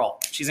best role.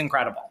 She's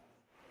incredible.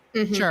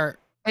 Sure.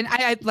 And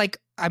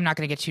I'm not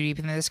going to get too deep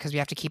into this because we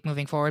have to keep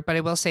moving forward, but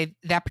I will say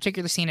that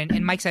particular scene,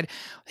 and Mike said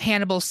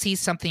Hannibal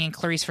sees something in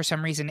Clarice for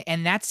some reason,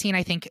 and that scene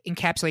I think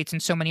encapsulates in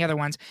so many other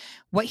ones.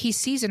 What he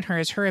sees in her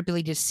is her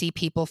ability to see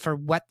people for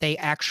what they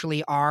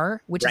actually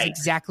are, which is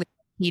exactly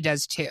what he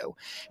does too.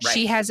 Right.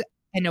 She has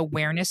an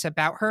awareness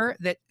about her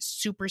that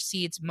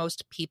supersedes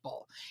most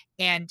people,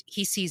 and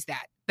he sees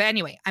that. But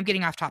anyway, I'm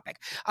getting off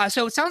topic.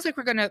 So it sounds like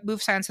we're going to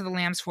move Silence of the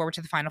Lambs forward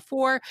to the final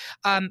four.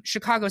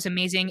 Chicago is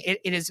amazing. It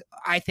is,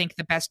 I think,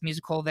 the best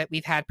musical that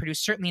we've had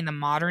produced, certainly in the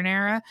modern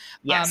era.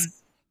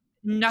 Yes.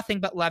 Nothing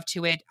but love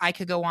to it. I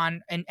could go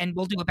on, and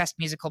we'll do a best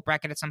musical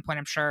bracket at some point,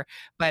 I'm sure.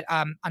 But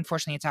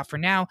unfortunately, it's out for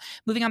now.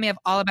 Moving on, we have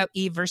All About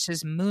Eve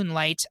versus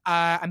Moonlight.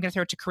 I'm going to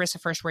throw it to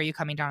Carissa first. Where are you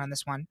coming down on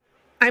this one?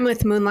 I'm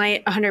with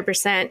Moonlight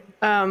 100%.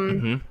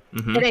 And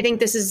I think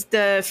this is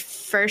the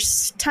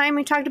first time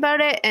we talked about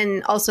it,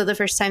 and also the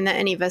first time that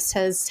any of us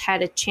has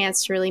had a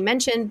chance to really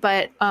mention,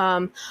 but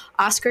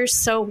Oscar's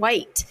so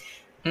white.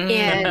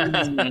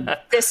 And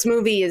this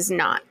movie is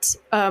not.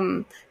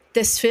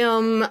 This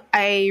film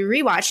I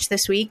rewatched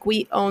this week.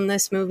 We own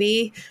this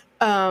movie,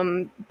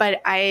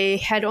 but I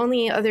had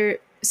only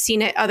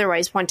seen it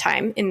otherwise one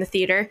time in the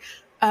theater.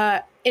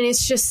 And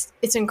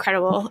it's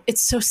incredible.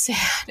 It's so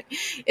sad.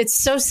 It's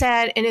so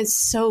sad, and it's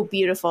so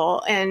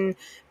beautiful. And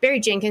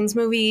Barry Jenkins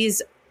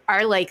movies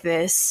are like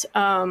this.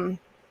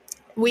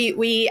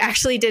 We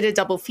actually did a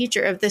double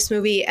feature of this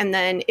movie and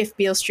then If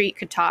Beale Street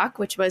Could Talk,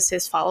 which was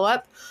his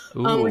follow-up,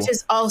 which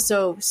is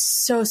also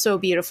so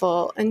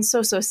beautiful and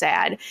so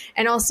sad.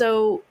 And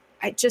also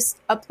just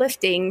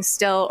uplifting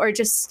still, or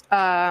just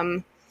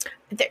there's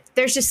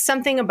just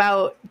something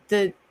about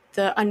the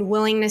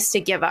unwillingness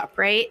to give up,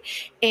 right?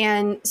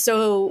 And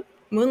so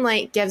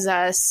Moonlight gives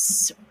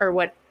us, or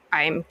what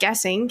I'm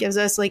guessing, gives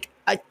us like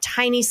a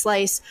tiny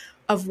slice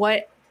of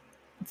what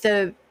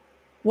a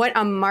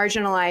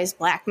marginalized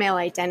Black male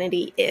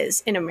identity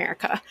is in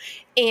America.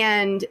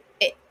 And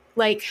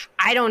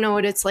I don't know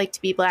what it's like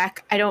to be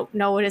Black. I don't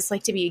know what it's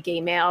like to be a gay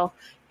male.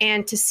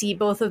 and to see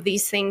both of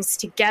these things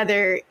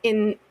together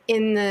in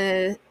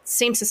the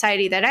same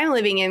society that I'm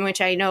living in,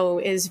 which I know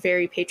is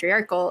very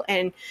patriarchal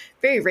and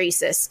very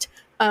racist.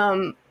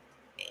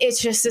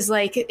 It's just is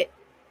like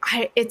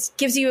it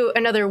gives you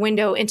another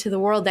window into the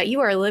world that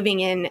you are living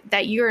in,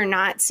 that you're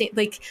not seeing.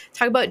 Like,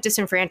 talk about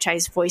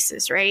disenfranchised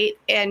voices, right?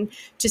 And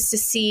just to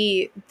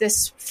see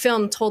this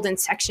film told in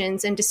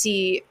sections, and to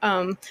see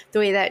the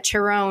way that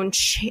Chiron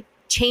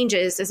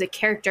changes as a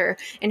character,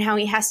 and how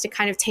he has to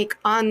kind of take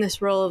on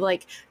this role of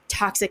like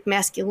toxic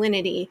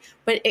masculinity,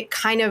 but it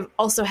kind of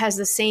also has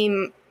the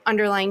same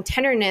underlying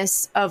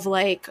tenderness of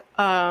like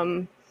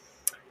all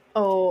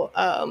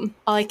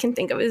I can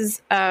think of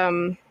is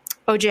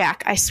oh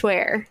Jack, I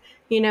swear,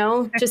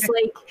 just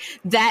like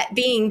that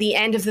being the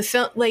end of the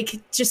film, like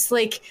just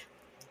like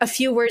a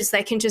few words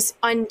that can just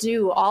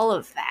undo all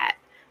of that.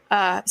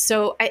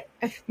 So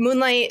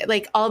Moonlight,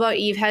 like All About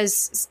Eve,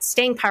 has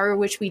staying power,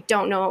 which we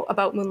don't know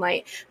about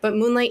Moonlight, but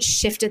Moonlight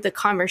shifted the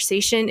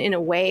conversation in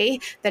a way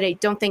that I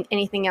don't think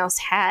anything else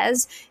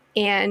has.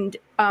 And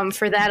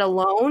for that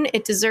alone,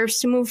 it deserves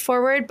to move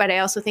forward. But I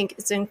also think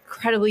it's an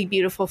incredibly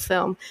beautiful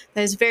film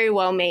that is very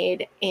well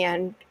made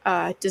and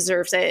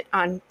deserves it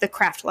on the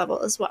craft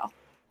level as well.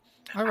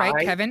 All right,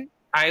 Kevin.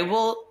 I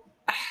will.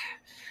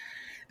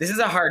 This is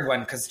a hard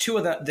one because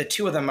the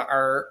two of them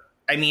are.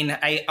 I mean,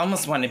 I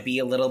almost want to be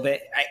a little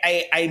bit.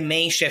 I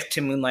may shift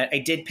to Moonlight. I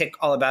did pick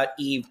All About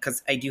Eve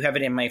because I do have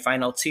it in my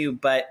final two,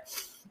 but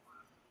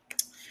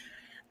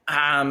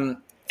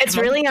it's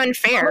really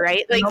unfair,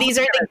 right? Like, these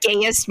are the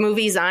gayest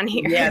movies on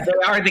here. Yeah, they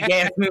are the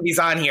gayest movies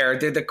on here.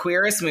 They're the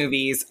queerest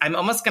movies. I'm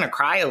almost going to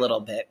cry a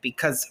little bit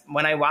because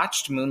when I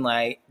watched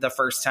Moonlight the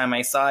first time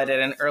I saw it at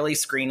an early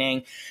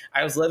screening,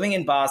 I was living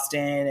in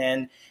Boston,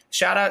 and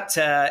shout out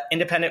to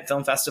Independent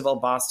Film Festival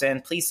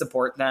Boston. Please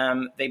support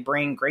them. They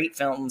bring great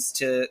films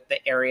to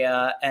the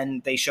area,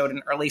 and they showed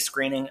an early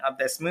screening of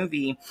this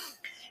movie.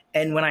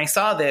 And when I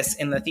saw this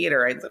in the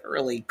theater, I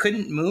literally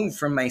couldn't move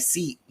from my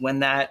seat when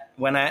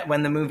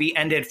the movie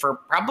ended for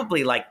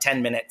probably like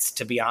 10 minutes,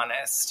 to be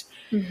honest.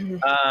 Mm-hmm.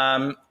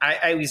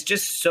 I was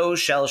just so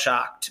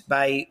shell-shocked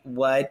by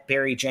what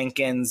Barry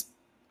Jenkins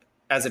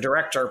as a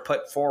director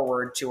put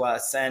forward to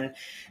us. And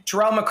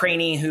Terrell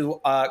McCraney, who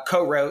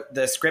co-wrote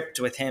the script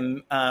with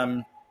him,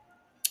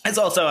 is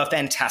also a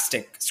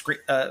fantastic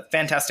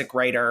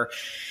writer.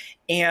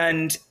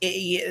 And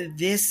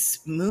this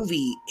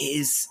movie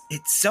it's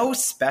so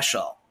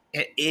special.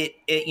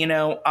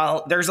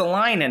 There's a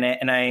line in it,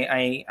 and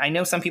I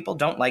know some people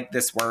don't like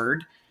this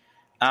word,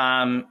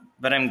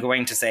 but I'm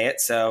going to say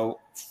it. So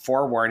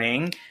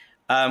forewarning,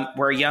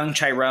 where young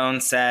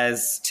Chiron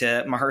says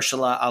to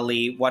Mahershala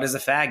Ali, "What is a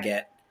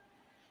faggot?"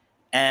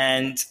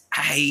 And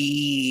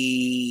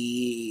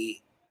I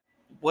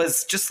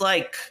was just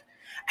like,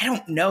 I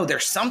don't know.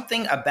 There's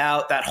something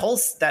about that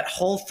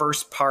whole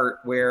first part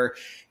where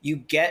you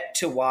get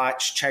to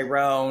watch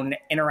Chiron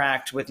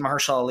interact with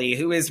Mahershala Ali,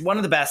 who is one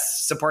of the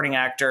best supporting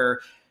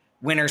actor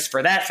winners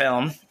for that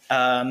film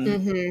ever.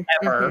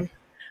 Mm-hmm.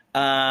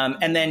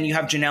 And then you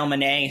have Janelle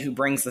Monáe, who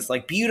brings this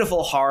like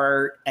beautiful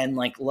heart and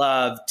like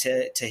love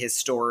to his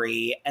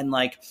story. And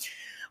like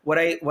what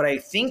I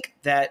think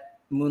that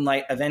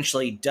Moonlight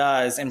eventually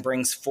does and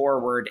brings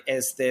forward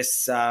is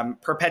this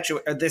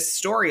this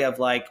story of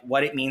like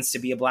what it means to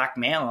be a Black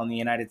male in the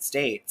United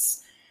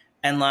States,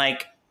 and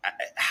like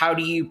how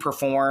do you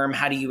perform,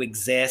 how do you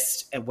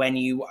exist when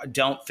you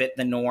don't fit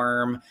the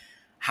norm,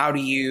 how do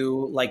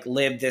you like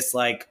live this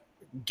like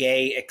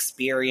gay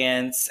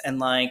experience. And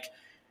like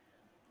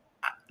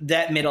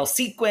that middle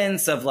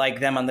sequence of like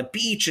them on the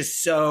beach is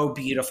so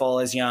beautiful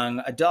as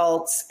young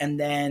adults. And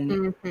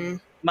then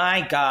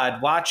my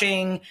God,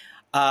 watching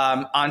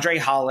Andre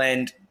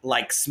Holland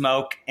like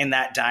smoke in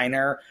that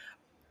diner,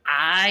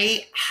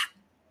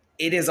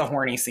 it is a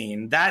horny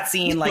scene. That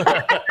scene, like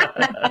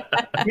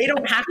they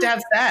don't have to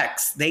have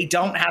sex. They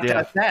don't have to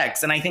have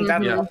sex. And I think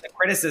that's one of the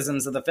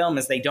criticisms of the film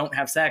is they don't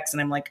have sex.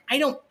 And I'm like,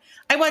 I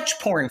watch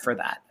porn for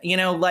that.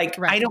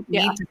 I don't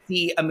need to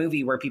see a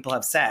movie where people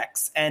have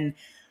sex. And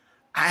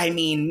I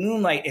mean,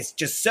 Moonlight is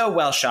just so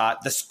well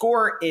shot. The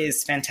score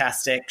is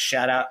fantastic.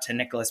 Shout out to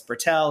Nicholas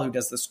Britell, who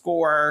does the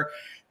score,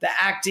 the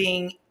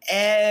acting,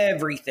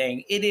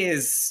 everything. It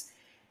is,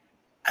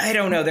 I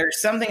don't know.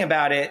 There's something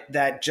about it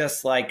that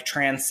just like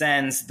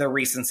transcends the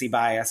recency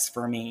bias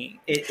for me.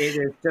 It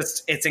is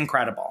just, it's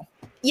incredible.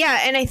 Yeah.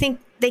 And I think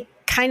they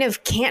kind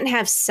of can't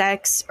have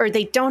sex, or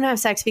they don't have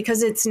sex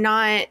because it's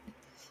not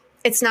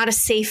a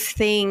safe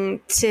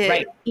thing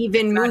to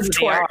even move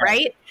toward,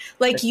 right?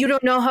 Like you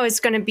don't know how it's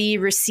going to be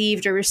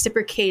received or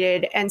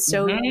reciprocated. And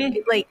so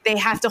like they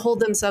have to hold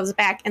themselves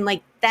back. And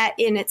like that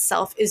in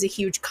itself is a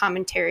huge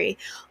commentary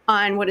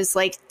on what it's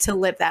like to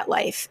live that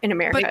life in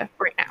America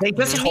right now. They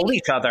just hold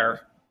each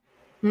other.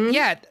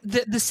 Yeah,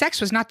 the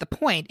sex was not the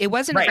point. It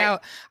wasn't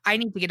about, I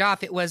need to get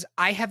off. It was,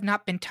 I have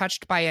not been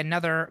touched by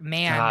another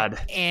man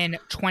in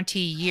 20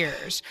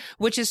 years,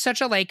 which is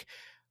such a like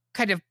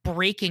kind of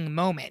breaking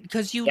moment,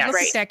 because you Yes. look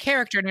Right. at that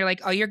character and you're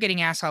like, oh, you're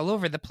getting ass all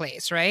over the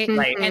place, right?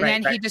 Right, And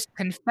right, then he just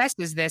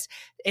confesses this.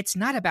 It's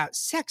not about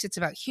sex, it's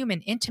about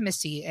human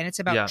intimacy, and it's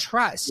about Yeah.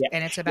 trust, Yeah.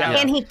 and it's about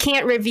And he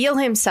can't reveal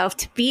himself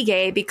to be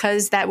gay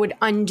because that would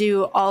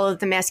undo all of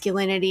the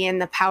masculinity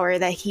and the power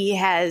that he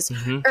has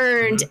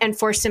earned and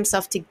forced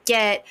himself to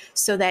get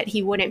so that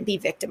he wouldn't be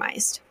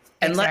victimized.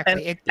 And,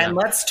 Exactly. and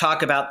let's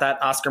talk about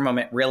that Oscar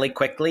moment really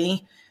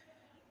quickly,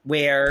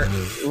 where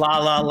La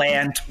La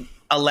Land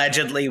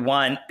allegedly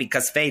won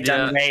because Faye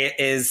Dunaway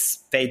is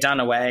Faye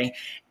Dunaway,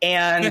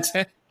 and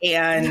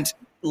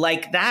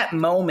like that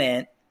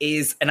moment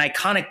is an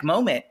iconic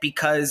moment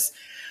because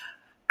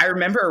I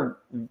remember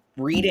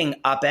reading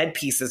op-ed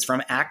pieces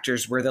from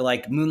actors where they're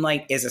like,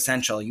 Moonlight is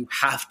essential. You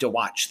have to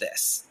watch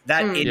this.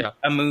 That is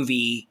a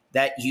movie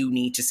that you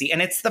need to see.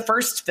 And it's the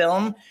first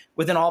film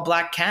with an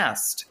all-black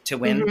cast to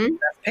win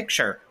Best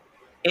Picture.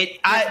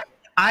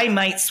 I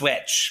might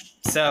switch.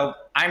 So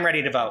I'm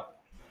ready to vote.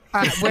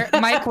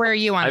 Mike, where are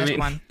you on this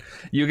one?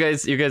 You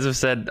guys have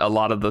said a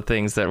lot of the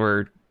things that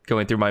were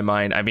going through my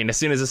mind. I mean, as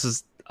soon as this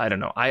was, I don't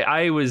know,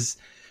 I was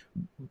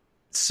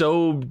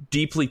so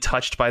deeply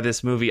touched by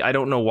this movie. I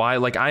don't know why.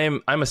 Like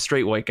I'm a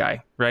straight white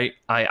guy, right?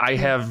 I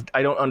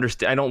don't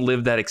understand. I don't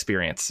live that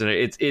experience.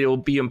 It'll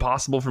be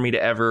impossible for me to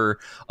ever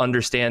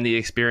understand the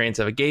experience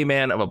of a gay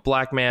man, of a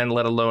black man,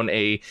 let alone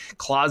a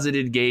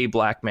closeted gay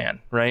black man,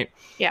 right?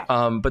 Yeah.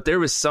 But there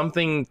was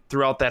something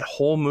throughout that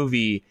whole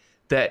movie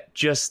that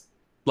just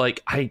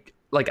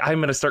I'm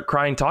gonna start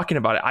crying talking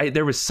about it.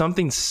 There was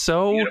something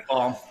so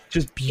Beautiful.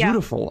 just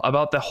beautiful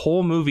about the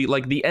whole movie.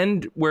 Like the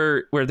end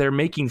where they're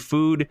making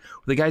food,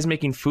 the guy's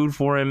making food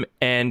for him,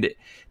 and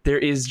there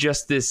is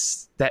just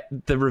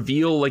the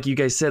reveal, like you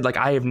guys said, like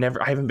I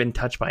haven't been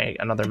touched by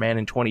another man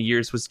in 20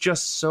 years, was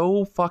just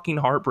so fucking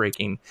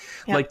heartbreaking.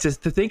 Yeah. Like to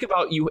think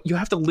about, you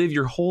have to live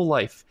your whole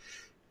life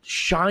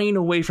shying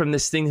away from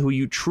this thing who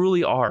you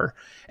truly are,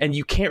 and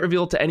you can't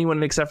reveal it to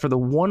anyone except for the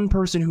one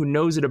person who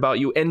knows it about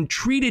you and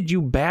treated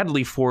you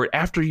badly for it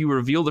after you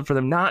revealed it for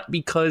them, not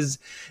because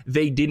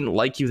they didn't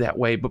like you that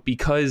way, but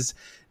because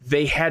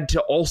they had to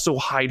also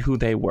hide who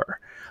they were.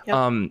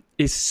 Yep.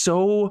 Is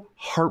so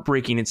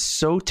heartbreaking. It's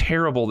so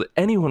terrible that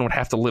anyone would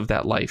have to live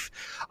that life.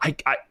 I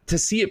to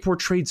see it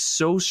portrayed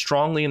so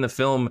strongly in the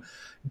film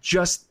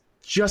just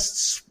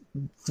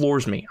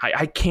floors me.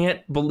 I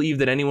can't believe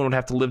that anyone would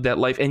have to live that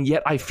life, and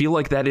yet I feel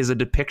like that is a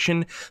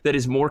depiction that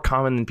is more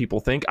common than people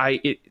think.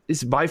 It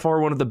is by far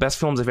one of the best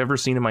films I've ever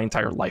seen in my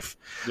entire life.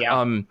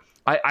 Yeah.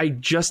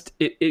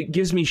 It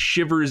gives me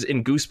shivers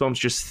and goosebumps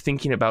just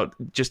thinking about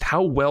just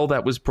how well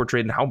that was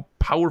portrayed and how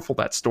powerful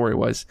that story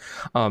was.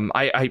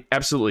 I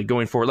absolutely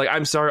going forward. Like,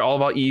 I'm sorry, All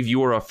About Eve,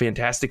 you are a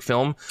fantastic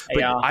film,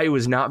 but I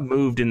was not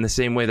moved in the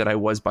same way that I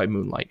was by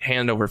Moonlight,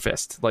 hand over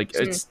fist. Like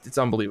it's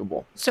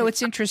unbelievable. So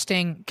it's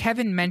interesting.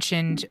 Kevin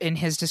mentioned in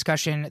his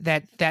discussion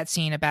that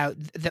scene about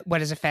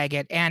what is a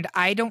faggot, and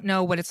I don't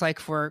know what it's like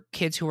for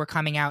kids who are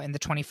coming out in the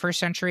 21st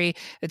century.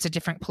 It's a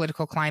different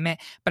political climate,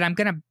 but I'm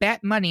going to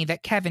bet money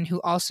that Kevin,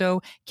 who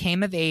also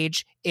came of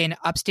age in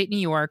upstate New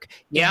York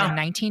in the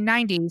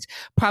 1990s,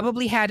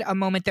 probably had a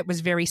moment that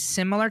was very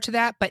similar to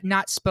that, but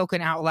not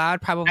spoken out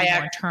loud, probably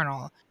more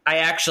internal. I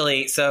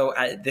actually,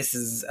 this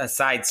is a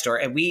side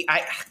story.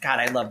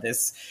 I love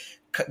this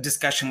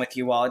discussion with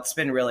you all. It's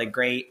been really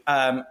great.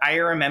 I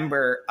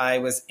remember I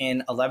was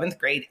in 11th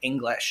grade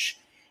English,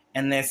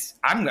 and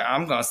I'm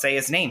going to say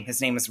his name.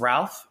 His name is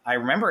Ralph. I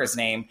remember his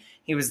name.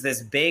 He was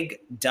this big,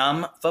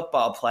 dumb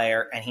football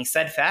player, and he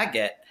said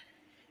faggot.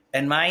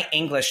 And my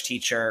English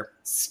teacher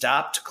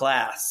stopped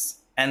class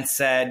and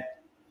said,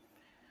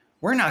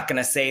 we're not going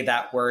to say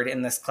that word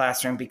in this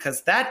classroom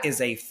because that is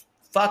a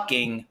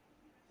fucking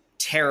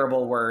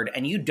terrible word.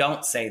 And you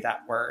don't say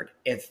that word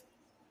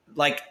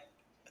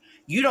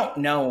you don't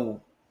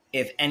know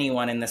if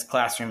anyone in this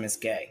classroom is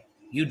gay.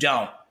 You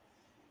don't.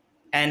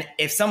 And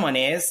if someone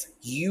is,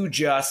 you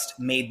just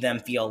made them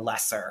feel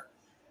lesser.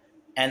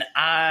 And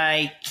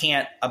I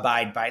can't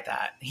abide by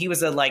that. He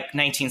was a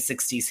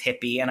 1960s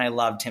hippie, and I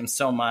loved him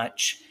so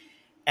much.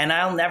 And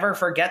I'll never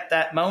forget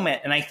that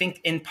moment. And I think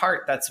in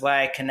part that's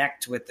why I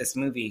connect with this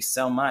movie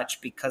so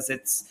much, because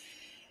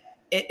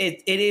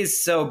it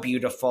is so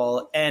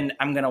beautiful. And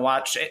I'm going to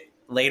watch it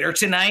later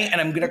tonight,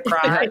 and I'm going to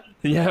cry.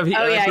 I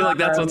feel like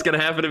that's what's going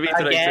to happen to me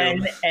tonight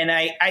again. too. And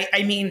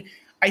I mean,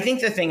 I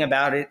think the thing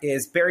about it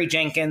is Barry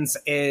Jenkins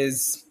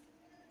is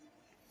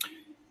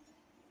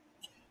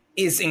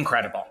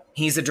incredible.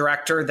 He's a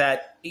director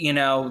that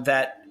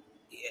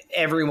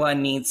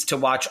everyone needs to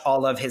watch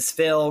all of his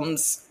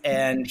films,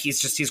 and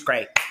he's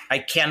great. I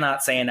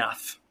cannot say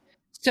enough.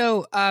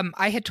 So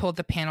I had told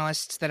the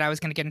panelists that I was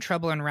going to get in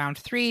trouble in round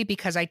 3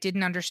 because I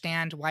didn't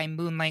understand why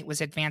Moonlight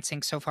was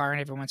advancing so far in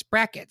everyone's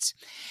brackets.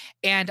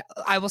 And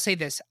I will say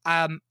this.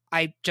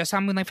 I just saw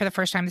Moonlight for the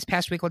first time this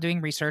past week while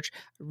doing research.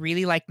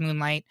 Really liked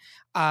Moonlight.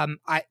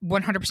 I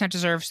 100%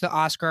 deserves the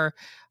Oscar.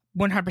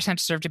 100%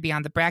 deserve to be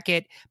on the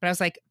bracket, but I was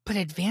like, but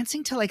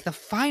advancing to the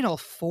final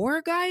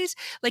 4, guys?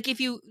 If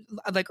you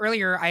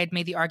earlier I had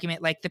made the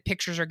argument the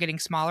pictures are getting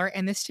smaller,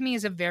 and this to me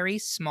is a very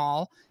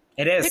small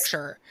It is.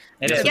 picture.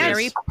 It Yes, is. it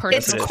Very is. personal.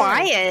 It's It is.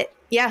 quiet.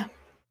 Yeah.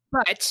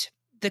 But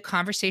the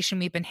conversation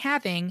we've been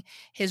having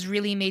has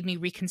really made me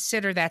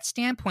reconsider that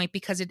standpoint,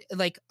 because it,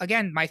 like,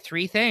 again, my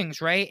three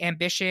things, right?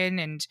 Ambition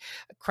and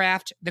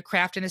craft. The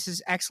craft in this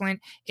is excellent.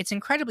 It's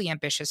incredibly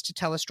ambitious to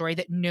tell a story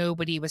that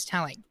nobody was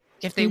telling.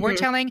 If they were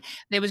telling,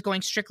 they was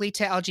going strictly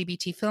to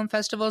LGBT film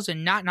festivals,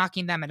 and not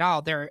knocking them at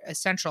all. They're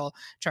essential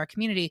to our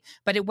community,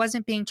 but it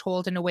wasn't being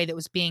told in a way that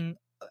was being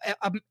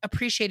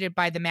appreciated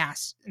by the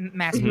mass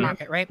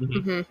market, right?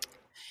 Mm-hmm.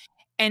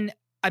 And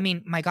I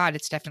mean, my God,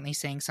 it's definitely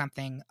saying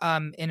something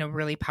in a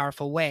really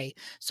powerful way.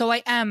 So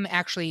I am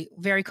actually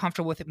very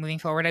comfortable with it moving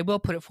forward. I will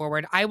put it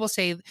forward. I will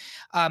say,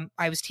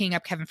 I was teeing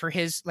up Kevin for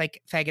his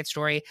like faggot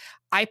story.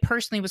 I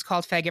personally was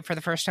called faggot for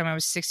the first time I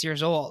was 6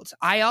 years old.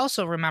 I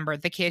also remember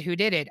the kid who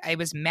did it. I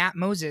was Matt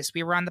Moses.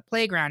 We were on the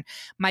playground.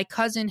 My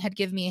cousin had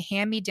given me a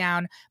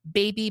hand-me-down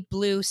baby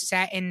blue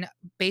satin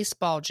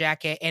baseball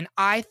jacket, and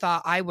I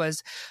thought I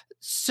was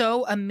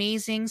so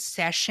amazing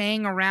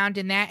sashaying around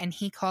in that, and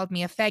he called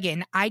me a faggot,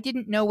 and I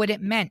didn't know what it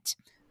meant.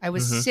 I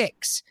was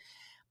 6,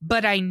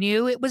 but I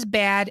knew it was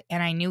bad,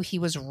 and I knew he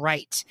was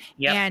right.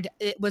 Yep. And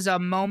it was a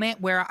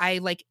moment where I,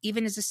 like,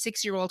 even as a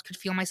 6-year-old, could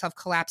feel myself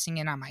collapsing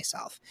in on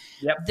myself.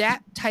 Yep.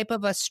 That type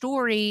of a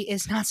story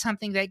is not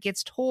something that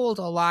gets told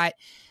a lot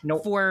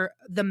Nope. for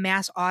the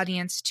mass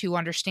audience to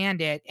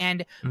understand it.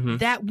 And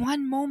that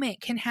one moment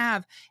can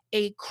have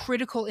a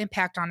critical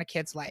impact on a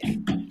kid's life.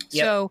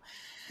 So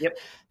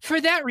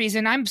for that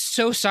reason, I'm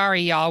so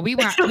sorry, y'all. We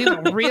went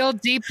real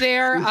deep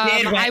there. We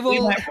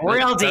went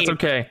real deep. That's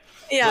okay.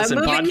 Yeah, Listen,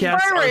 moving podcasts are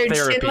forward,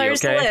 therapy,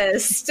 Schindler's okay?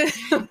 List.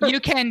 You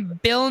can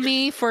bill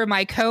me for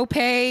my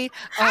copay.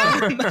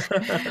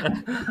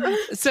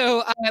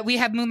 So we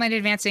have Moonlight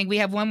advancing. We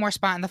have one more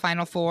spot in the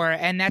final four,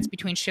 and that's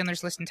between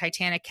Schindler's List and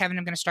Titanic. Kevin,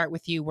 I'm going to start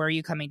with you. Where are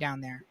you coming down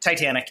there?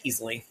 Titanic,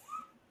 easily.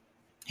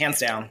 Hands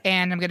down.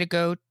 And I'm going to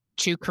go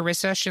to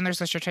Carissa,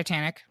 Schindler's List or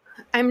Titanic.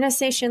 I'm going to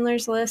say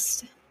Schindler's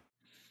List.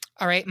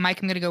 All right,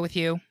 Mike, I'm going to go with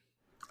you.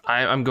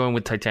 I'm going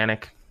with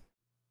Titanic.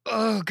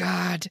 Oh,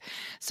 God.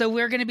 So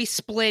we're going to be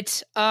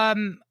split.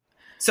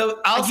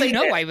 So I'll say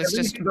know this. I was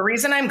The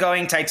reason I'm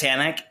going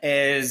Titanic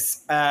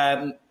is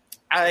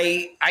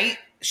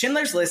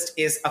Schindler's List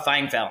is a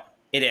fine film.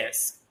 It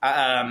is.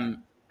 I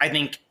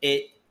think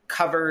it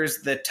covers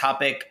the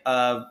topic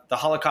of the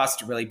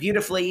Holocaust really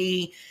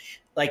beautifully.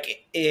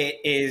 Like, it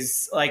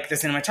is, like, the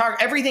cinematography,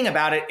 everything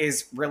about it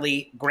is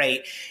really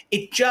great.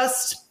 It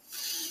just,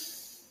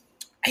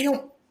 I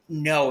don't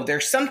know.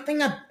 There's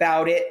something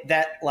about it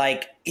that,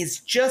 like, is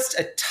just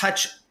a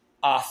touch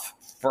off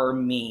for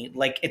me.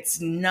 Like,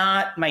 it's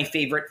not my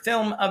favorite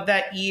film of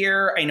that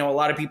year. I know a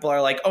lot of people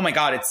are like, oh my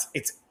God,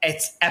 it's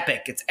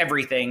epic. It's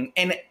everything.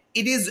 And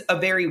it is a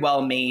very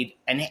well made,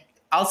 and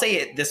I'll say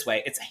it this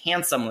way, it's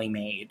handsomely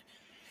made.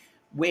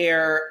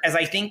 Whereas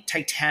I think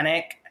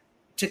Titanic,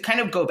 to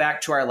kind of go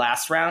back to our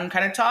last round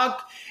kind of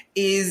talk,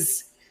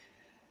 is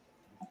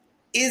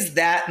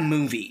that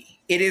movie.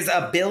 It is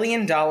a $1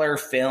 billion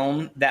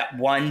film that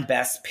won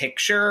Best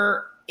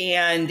Picture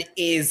and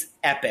is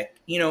epic.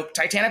 You know,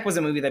 Titanic was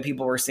a movie that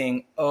people were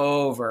seeing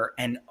over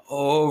and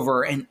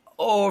over and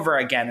over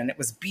again, and it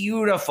was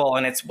beautiful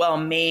and it's well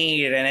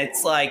made, and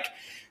it's like,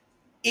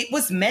 it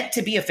was meant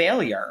to be a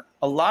failure.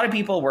 A lot of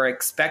people were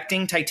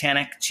expecting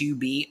Titanic to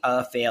be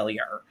a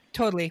failure.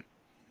 Totally.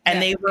 And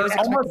Yeah, they were it was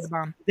expected almost, to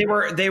bomb.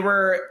 they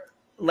were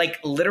like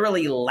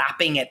literally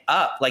lapping it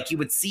up. Like, you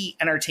would see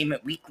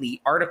Entertainment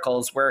Weekly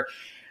articles where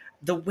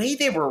the way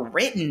they were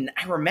written,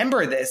 I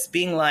remember this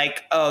being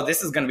like, oh,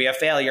 this is going to be a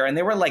failure. And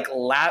they were like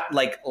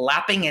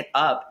lapping it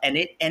up, and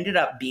it ended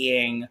up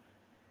being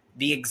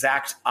the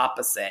exact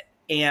opposite.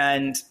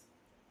 And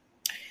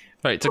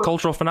Right, it's a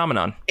cultural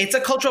phenomenon. it's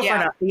a cultural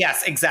phenomenon.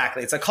 Yes,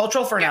 exactly. It's a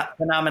cultural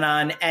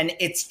phenomenon, and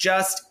it's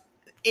just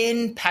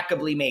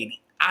impeccably made.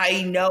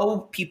 I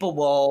know people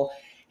will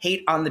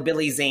hate on the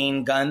Billy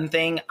Zane gun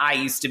thing. I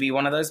used to be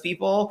one of those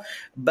people,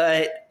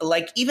 but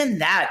like, even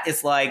that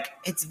is like,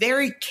 it's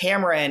very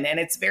Cameron, and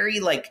it's very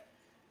like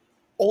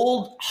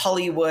old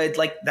Hollywood.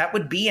 Like, that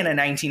would be in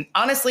a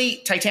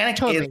honestly, Titanic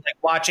Totally. is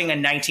like watching a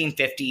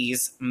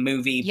 1950s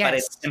movie, but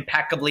Yes. it's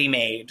impeccably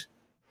made.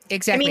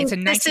 Exactly. I mean, it's a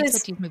this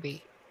is- 1950s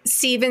movie.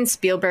 Steven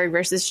Spielberg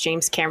versus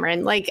James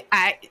Cameron. Like,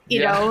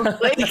 you Yeah. know,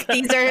 like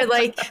these are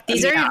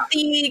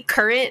the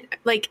current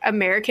like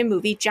American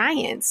movie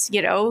giants.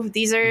 You know,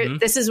 this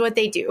is what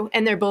they do,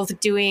 and they're both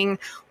doing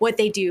what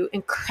they do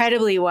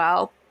incredibly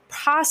well,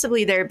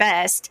 possibly their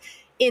best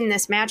in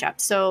this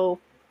matchup. So,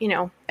 you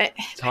know,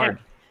 It's hard.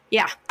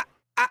 Yeah.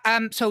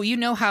 So you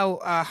know how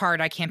hard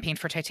I campaigned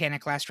for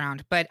Titanic last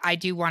round, but I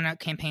do want to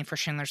campaign for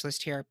Schindler's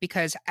List here,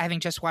 because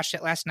having just watched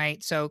it last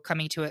night, so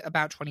coming to it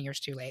about 20 years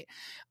too late,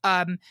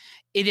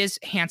 it is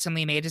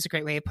handsomely made, is a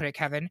great way to put it,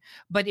 Kevin,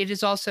 but it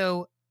is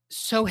also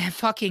so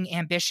fucking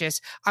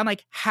ambitious. I'm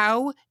like,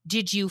 how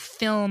did you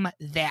film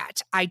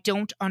that? I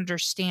don't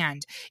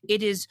understand.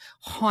 It is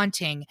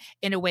haunting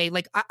in a way.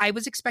 Like I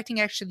was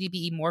expecting actually to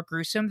be more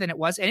gruesome than it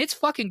was, and it's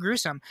fucking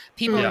gruesome.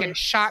 People are getting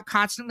shot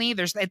constantly.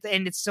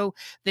 And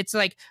it's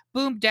like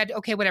boom, dead.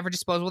 Okay, whatever,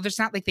 disposable. There's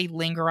not like they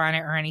linger on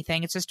it or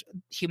anything. It's just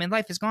human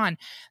life is gone.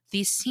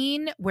 The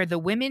scene where the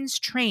women's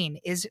train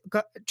is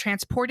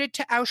transported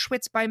to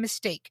Auschwitz by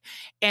mistake,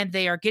 and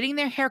they are getting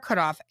their hair cut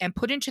off and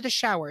put into the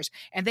showers,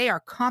 and they are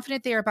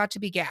confident they are about to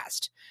be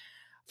gassed.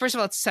 First of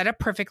all, it's set up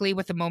perfectly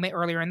with the moment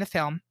earlier in the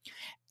film,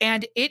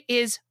 and it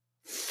is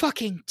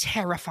fucking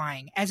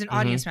terrifying as an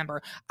audience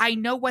member. I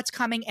know what's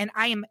coming, and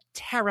I am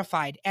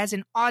terrified as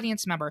an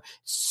audience member.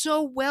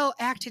 So well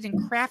acted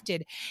and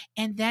crafted.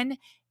 And then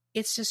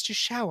it's just a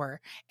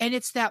shower, and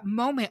it's that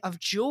moment of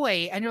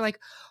joy, and you're like,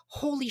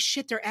 holy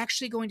shit, they're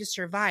actually going to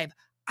survive.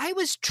 I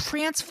was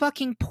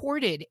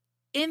trans-fucking-ported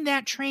in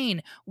that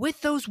train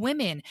with those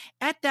women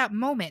at that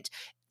moment.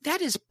 That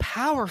is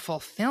powerful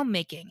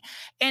filmmaking.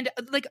 And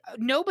like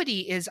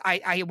nobody is,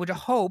 I would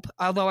hope,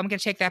 although I'm going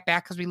to take that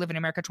back because we live in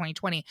America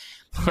 2020,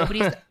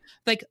 nobody's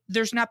like,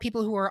 there's not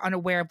people who are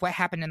unaware of what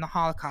happened in the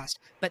Holocaust.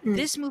 But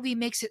this movie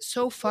makes it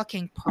so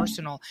fucking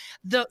personal.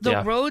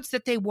 The roads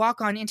that they walk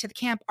on into the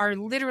camp are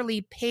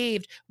literally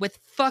paved with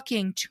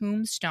fucking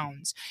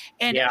tombstones.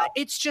 And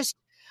it's just,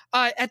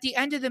 at the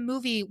end of the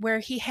movie where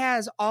he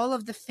has all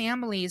of the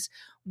families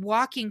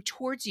walking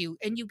towards you,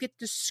 and you get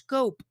the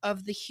scope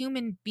of the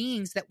human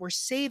beings that were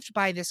saved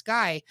by this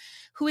guy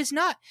who is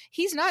not,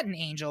 he's not an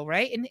angel,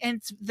 right?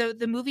 And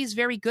the movie is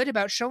very good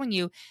about showing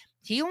you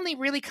he only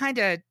really kind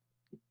of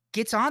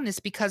gets on this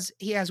because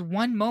he has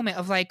one moment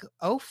of like,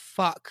 oh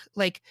fuck,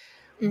 like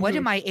what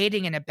am I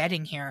aiding and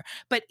abetting here?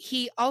 But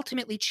he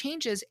ultimately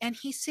changes, and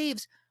he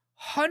saves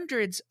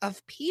hundreds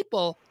of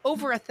people,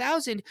 over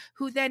 1,000,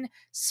 who then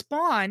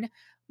spawn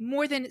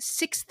more than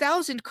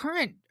 6,000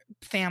 current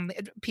family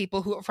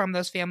people who are from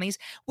those families,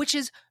 which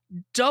is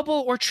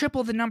double or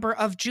triple the number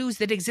of Jews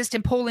that exist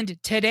in Poland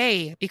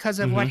today because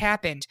of what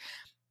happened.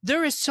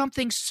 There is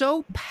something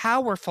so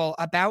powerful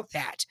about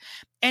that.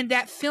 And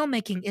that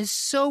filmmaking is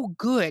so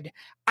good.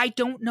 I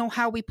don't know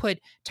how we put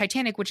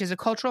Titanic, which is a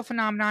cultural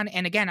phenomenon.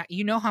 And again,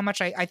 you know how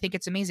much I think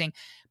it's amazing.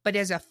 But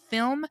as a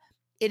film,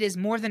 it is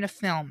more than a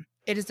film.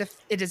 It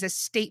is a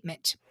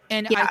statement.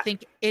 And I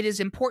think it is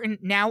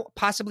important now,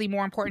 possibly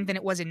more important than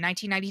it was in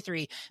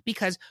 1993,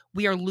 because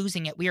we are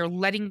losing it. We are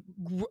letting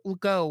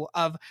go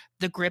of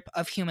the grip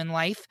of human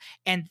life.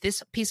 And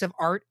this piece of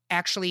art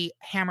actually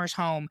hammers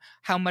home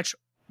how much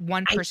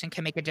one person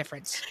can make a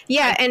difference.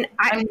 Yeah, and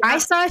I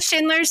saw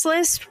Schindler's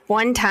List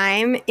one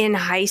time in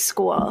high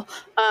school.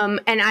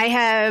 And I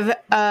have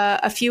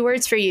a few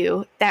words for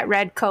you. That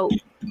red coat.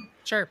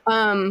 Sure.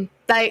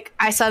 Like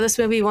I saw this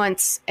movie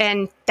once,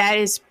 and that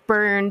is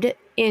burned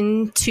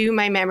into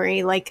my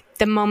memory. Like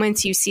the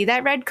moments you see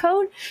that red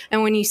coat,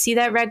 and when you see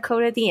that red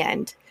coat at the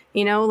end,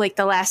 you know, like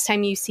the last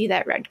time you see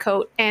that red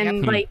coat,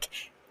 and like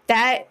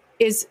that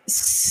is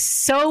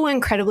so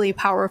incredibly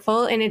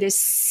powerful, and it is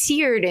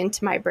seared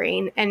into my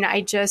brain. And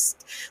I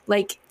just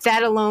like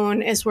that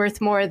alone is worth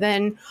more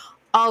than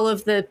all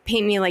of the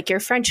paint me like your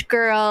French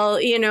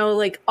girl, you know,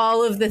 like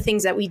all of the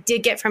things that we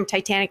did get from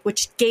Titanic,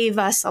 which gave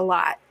us a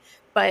lot.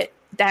 But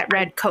that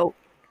red coat.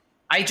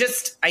 I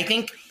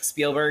think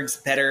Spielberg's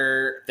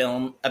better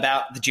film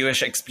about the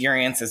Jewish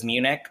experience is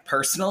Munich.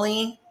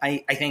 Personally,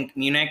 I think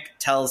Munich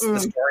tells the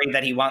story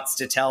that he wants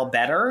to tell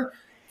better.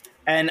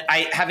 And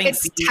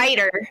it's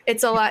tighter.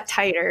 It's a lot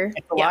tighter.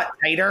 It's a lot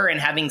tighter.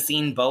 And having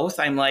seen both,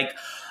 I'm like,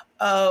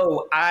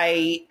 oh,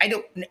 I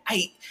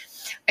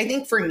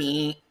think for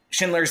me,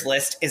 Schindler's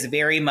List is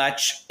very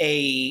much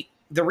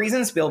the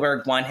reason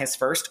Spielberg won his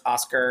first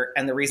Oscar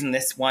and the reason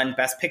this won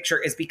Best Picture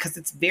is because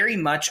it's very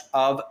much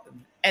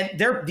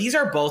these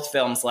are both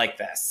films like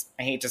this.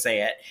 I hate to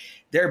say it.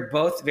 They're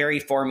both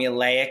very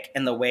formulaic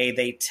in the way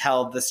they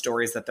tell the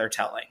stories that they're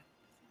telling.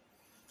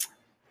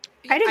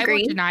 I'd agree. I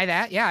won't deny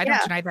that. Yeah, I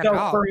don't deny that at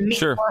all.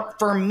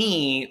 For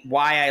me,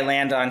 why I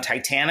land on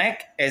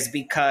Titanic is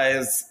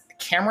because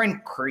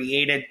Cameron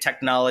created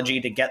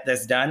technology to get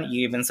this done.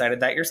 You even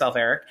cited that yourself,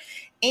 Eric.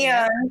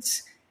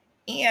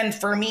 And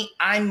for me,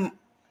 I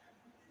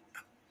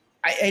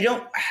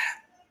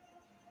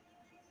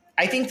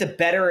think the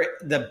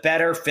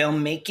better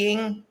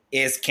filmmaking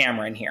is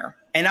Cameron here.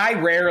 And I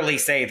rarely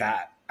say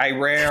that. I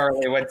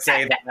rarely would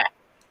say that.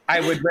 I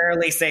would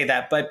rarely say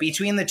that. But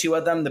between the two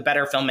of them, the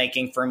better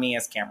filmmaking for me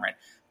is Cameron.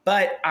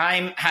 But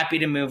I'm happy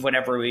to move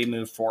whenever we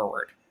move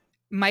forward.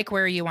 Mike,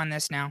 where are you on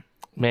this now?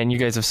 Man, you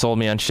guys have sold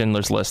me on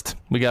Schindler's List.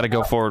 We got to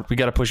go forward. We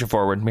got to push it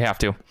forward. We have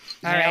to. All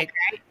right.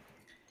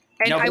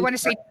 And I want to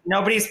say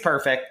nobody's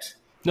perfect.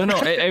 No.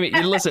 I mean,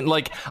 listen,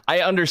 like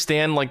I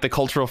understand like the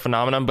cultural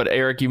phenomenon, but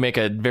Eric, you make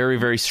a very,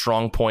 very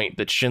strong point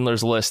that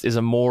Schindler's List is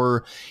a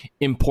more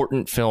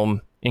important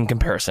film in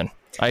comparison.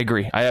 I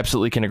agree. I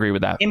absolutely can agree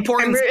with that.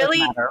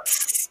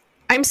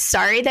 I'm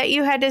sorry that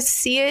you had to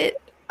see it,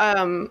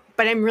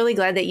 but I'm really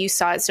glad that you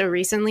saw it so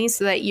recently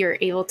so that you're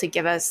able to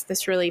give us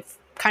this really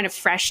kind of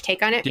fresh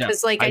take on it. Yeah,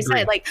 Because like I I agree.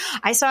 said, like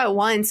I saw it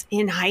once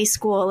in high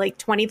school, like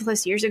 20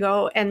 plus years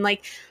ago. And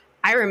like,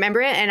 I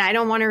remember it and I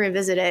don't want to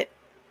revisit it.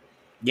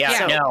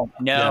 Yeah, So-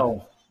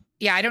 no.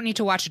 Yeah, I don't need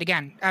to watch it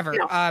again ever.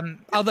 No.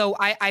 Although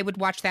I would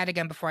watch that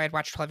again before I'd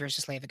watch 12 Years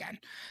a Slave again.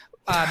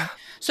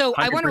 So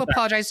I want to 100%.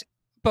 apologize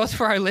both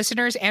for our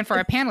listeners and for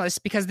our panelists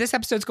because this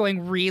episode's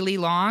going really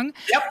long.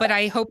 Yep. But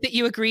I hope that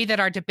you agree that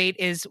our debate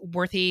is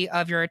worthy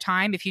of your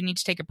time. If you need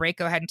to take a break,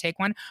 go ahead and take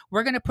one.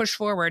 We're going to push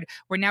forward.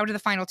 We're now to the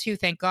final two,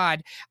 thank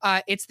God.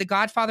 It's The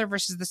Godfather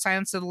versus The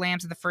Silence of the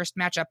Lambs in the first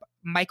matchup.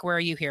 Mike, where are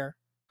you here?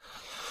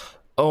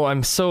 Oh,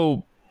 I'm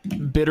so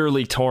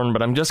bitterly torn,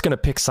 but I'm just going to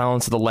pick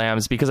Silence of the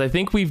Lambs because I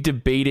think we've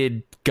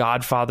debated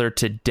Godfather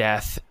to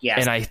death. Yes.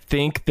 And I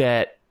think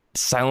that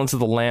Silence of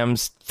the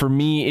Lambs, for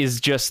me, is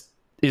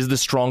the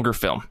stronger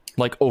film,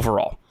 like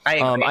overall. I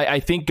agree. I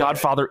think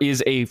Godfather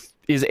is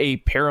a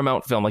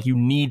Paramount film. Like, you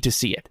need to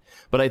see it.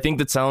 But I think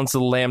that Silence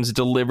of the Lambs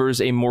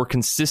delivers a more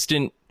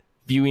consistent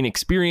viewing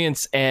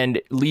experience and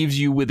leaves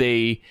you with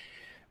a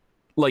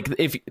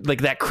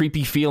that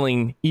creepy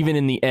feeling even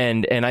in the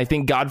end. And I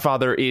think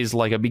Godfather is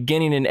like a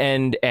beginning and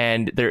end,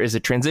 and there is a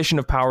transition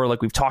of power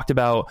like we've talked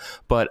about.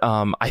 But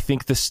I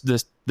think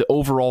the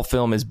overall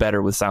film is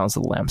better with Silence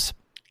of the Lambs.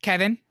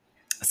 Kevin?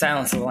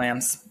 Silence of the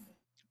Lambs.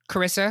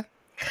 Carissa?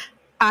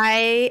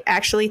 I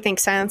actually think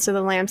Silence of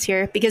the Lambs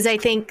here because I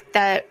think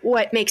that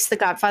what makes The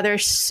Godfather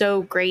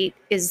so great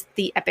is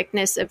the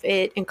epicness of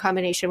it in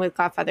combination with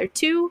Godfather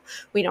 2.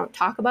 We don't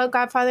talk about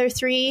Godfather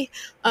 3.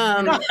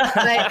 But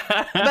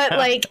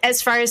like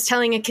as far as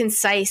telling a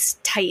concise,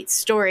 tight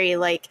story,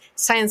 like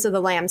Silence of the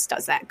Lambs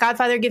does that.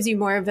 Godfather gives you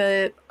more of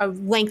a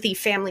lengthy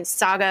family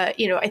saga.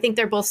 You know, I think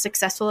they're both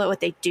successful at what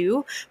they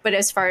do. But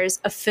as far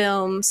as a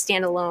film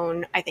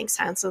standalone, I think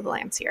Silence of the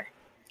Lambs here.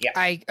 Yeah.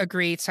 I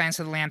agree. It's Silence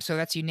of the Lambs, so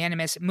that's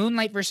unanimous.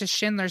 Moonlight versus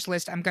Schindler's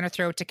List. I'm going to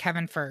throw it to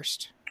Kevin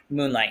first.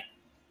 Moonlight.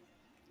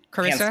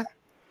 Carissa?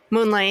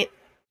 Moonlight.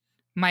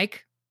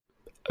 Mike?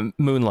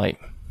 Moonlight.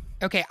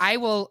 Okay, I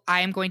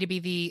am going to be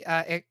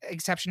the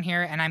exception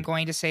here, and I'm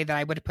going to say that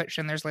I would have put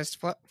Schindler's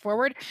List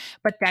forward,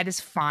 but that is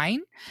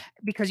fine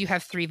because you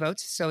have 3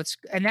 votes.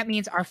 And that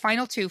means our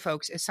final 2,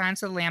 folks, is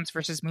Silence of the Lambs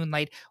versus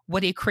Moonlight.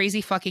 What a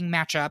crazy fucking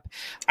matchup!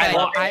 I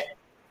love it.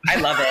 I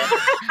love it.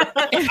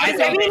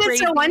 I mean,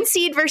 it's a 1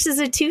 seed versus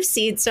a 2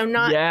 seed, so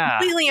not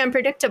completely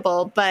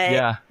unpredictable,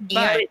 but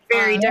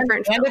very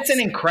different. And it's an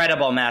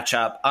incredible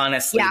matchup,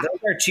 honestly. Yeah. Those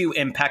are 2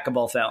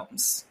 impeccable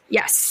films.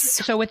 Yes.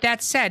 So with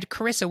that said,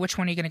 Carissa, which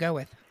one are you going to go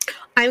with?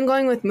 I'm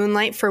going with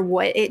Moonlight for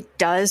what it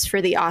does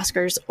for the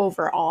Oscars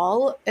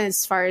overall,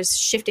 as far as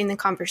shifting the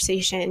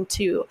conversation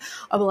to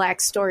a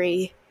Black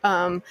story,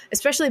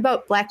 especially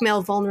about Black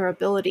male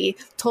vulnerability,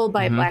 told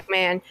by a Black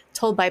man,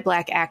 told by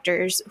Black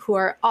actors who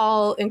are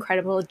all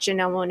incredible.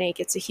 Janelle Monáe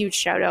gets a huge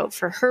shout out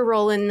for her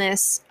role in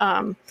this.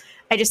 I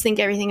just think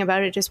everything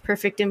about it is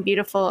perfect and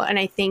beautiful, and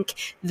I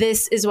think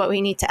this is what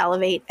we need to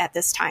elevate at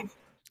this time.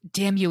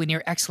 Damn you and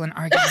your excellent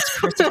arguments,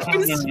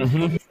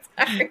 Carissa.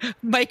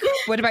 Mike,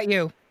 what about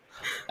you?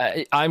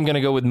 I'm going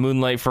to go with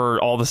Moonlight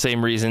for all the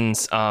same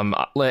reasons.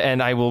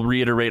 And I will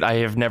reiterate, I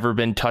have never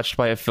been touched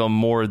by a film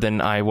more than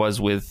I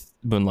was with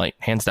Moonlight,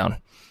 hands down.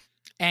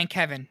 And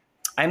Kevin?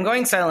 I'm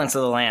going Silence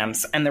of the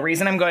Lambs. And the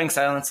reason I'm going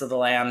Silence of the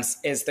Lambs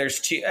is there's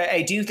 2.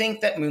 I do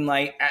think that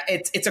Moonlight,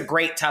 it's a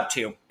great top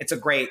 2. It's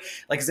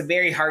a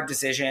very hard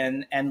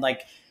decision. And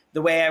like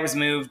the way I was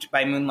moved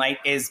by Moonlight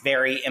is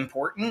very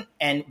important.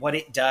 And what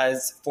it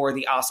does for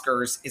the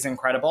Oscars is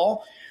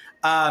incredible.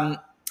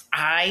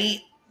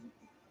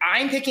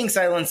 I'm picking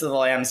Silence of the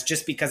Lambs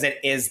just because it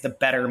is the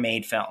better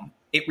made film.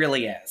 It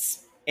really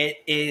is. It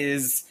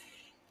is,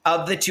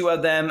 of the 2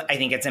 of them, I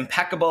think it's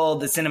impeccable.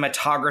 The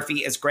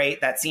cinematography is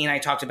great. That scene I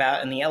talked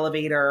about in the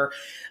elevator,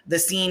 the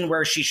scene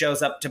where she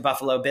shows up to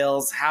Buffalo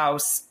Bill's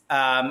house,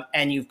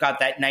 and you've got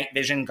that night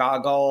vision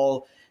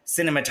goggle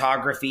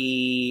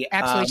cinematography.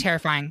 Absolutely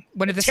terrifying.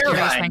 One of the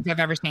scariest things I've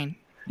ever seen.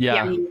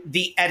 Yeah.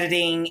 The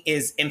editing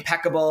is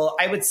impeccable.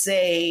 I would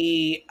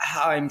say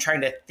I'm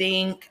trying to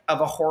think of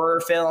a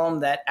horror film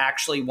that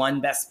actually won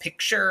Best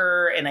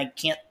Picture, and I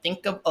can't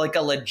think of like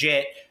a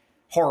legit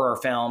horror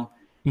film.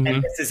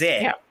 And this is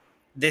it. Yeah.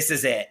 This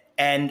is it.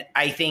 And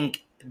I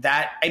think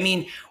that, I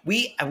mean,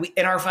 we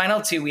in our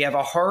final 2, we have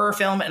a horror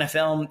film and a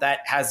film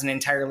that has an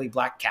entirely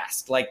Black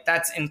cast. Like,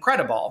 that's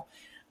incredible.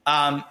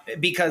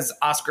 Because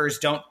Oscars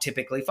don't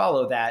typically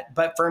follow that.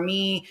 But for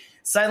me,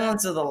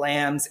 Silence of the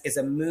Lambs is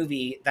a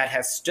movie that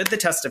has stood the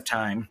test of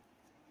time.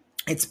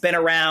 It's been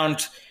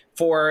around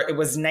it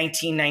was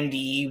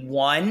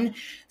 1991.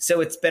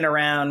 So it's been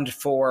around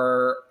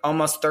for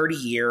almost 30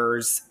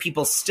 years.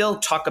 People still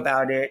talk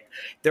about it.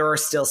 There are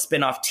still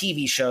spin-off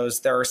TV shows.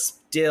 There are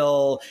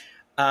still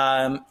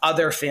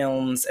other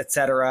films,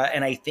 etc.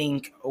 And I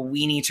think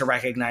we need to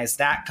recognize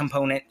that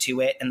component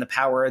to it and the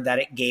power that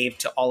it gave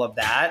to all of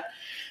that.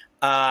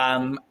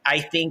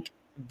 I think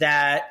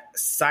that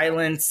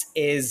Silence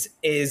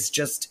is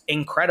just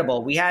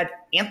incredible. We had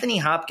Anthony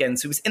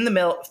Hopkins, who was in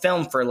the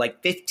film for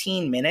like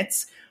 15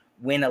 minutes,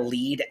 win a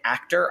lead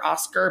actor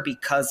Oscar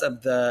because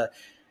of the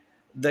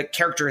the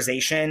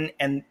characterization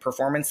and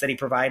performance that he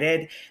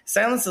provided,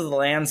 Silence of the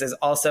Lambs is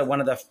also one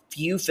of the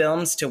few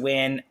films to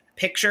win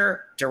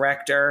picture,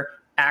 director,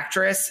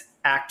 actress,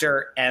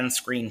 actor, and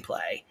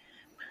screenplay.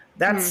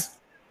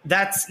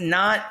 That's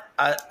not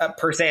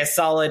per se a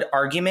solid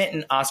argument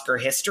in Oscar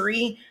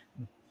history,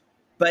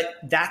 but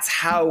that's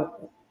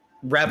how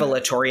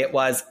revelatory it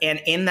was.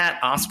 And in that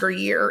Oscar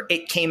year,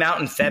 it came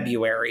out in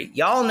February.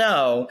 Y'all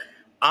know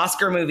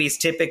Oscar movies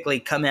typically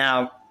come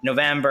out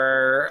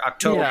November,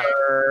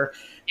 October,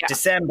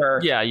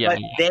 December. But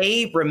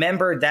they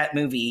remembered that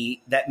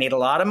movie that made a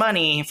lot of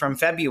money from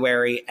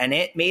February, and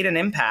it made an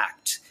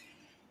impact.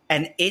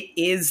 And it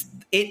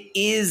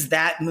is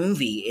that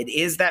movie. It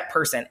is that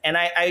person. And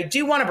I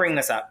do want to bring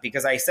this up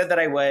because I said that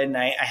I would, and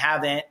I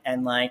haven't.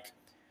 And like,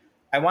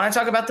 I want to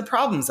talk about the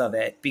problems of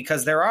it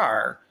because there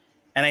are.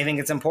 And I think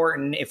it's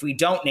important. If we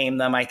don't name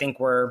them, I think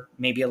we're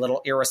maybe a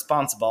little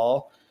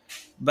irresponsible.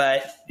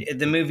 But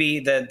the movie,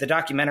 the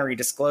documentary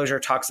Disclosure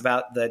talks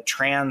about the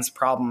trans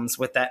problems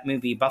with that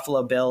movie.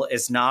 Buffalo Bill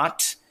is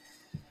not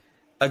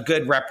a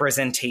good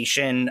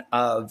representation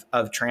of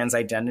trans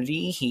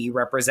identity. He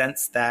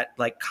represents that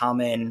like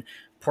common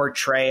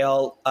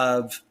portrayal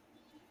of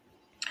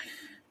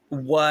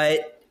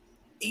what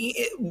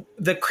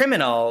the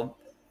criminal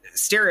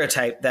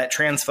stereotype that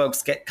trans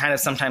folks get kind of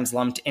sometimes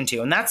lumped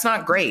into. And that's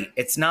not great.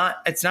 It's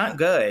not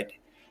good.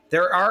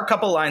 There are a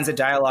couple lines of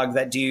dialogue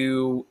that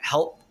do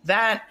help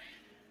that.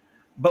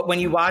 But when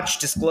you watch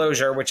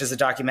Disclosure, which is a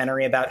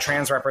documentary about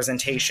trans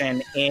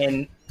representation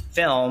in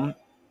film,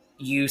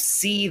 you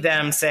see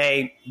them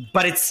say,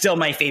 but it's still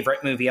my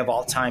favorite movie of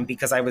all time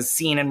because I was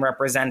seen and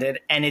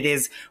represented, and it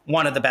is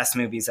one of the best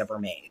movies ever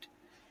made.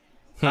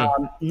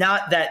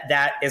 Not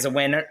that is a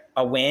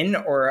win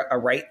or a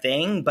right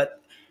thing, but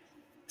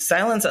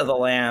Silence of the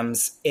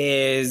Lambs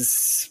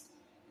is,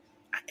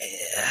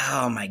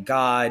 oh my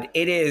God,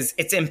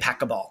 it's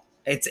impeccable.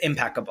 It's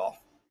impeccable.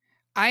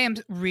 I am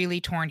really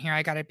torn here.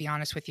 I got to be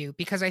honest with you,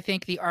 because I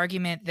think the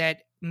argument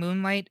that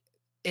Moonlight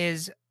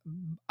is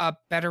a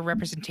better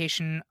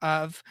representation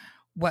of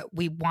what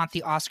we want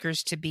the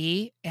Oscars to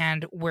be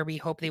and where we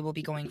hope they will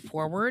be going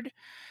forward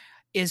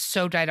is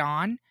so dead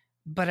on.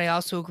 But I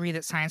also agree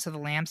that Silence of the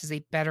Lambs is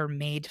a better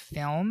made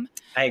film.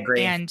 I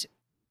agree. And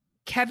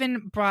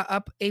Kevin brought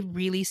up a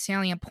really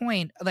salient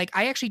point. Like,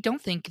 I actually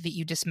don't think that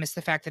you dismiss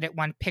the fact that it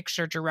won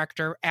picture,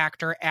 director,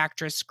 actor,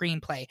 actress,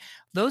 screenplay.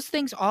 Those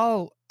things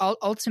all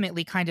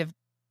ultimately kind of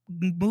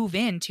move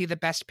into the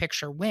best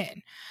picture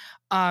win.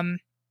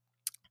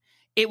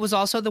 It was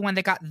also the one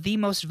that got the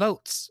most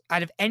votes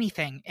out of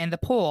anything in the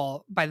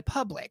poll by the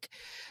public.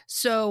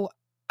 So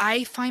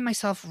I find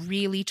myself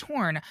really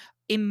torn.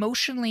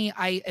 Emotionally,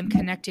 I am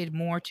connected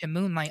more to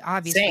Moonlight,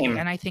 obviously. Same.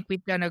 And I think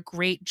we've done a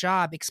great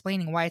job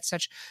explaining why it's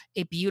such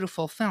a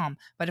beautiful film.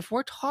 But if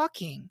we're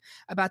talking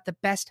about the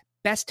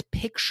best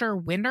picture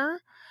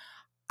winner,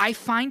 I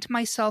find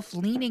myself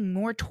leaning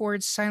more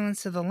towards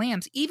Silence of the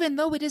Lambs, even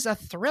though it is a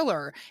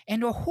thriller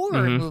and a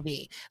horror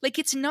movie. Like,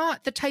 it's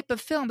not the type of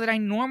film that I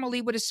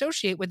normally would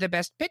associate with the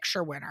best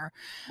picture winner.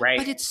 Right.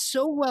 But it's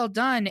so well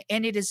done,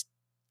 and it is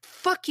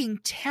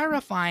fucking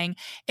terrifying.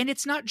 And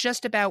it's not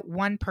just about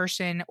one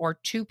person or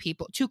two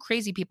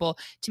crazy people.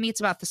 To me, it's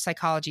about the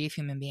psychology of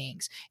human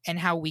beings and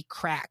how we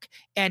crack.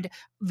 And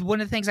one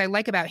of the things I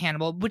like about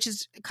Hannibal, which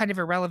is kind of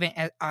irrelevant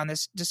on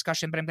this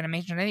discussion, but I'm going to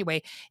mention it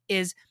anyway,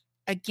 is,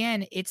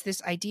 again, it's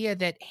this idea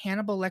that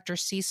Hannibal Lecter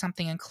sees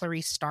something in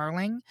Clarice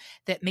Starling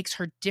that makes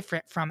her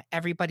different from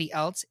everybody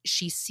else.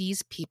 She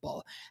sees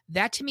people.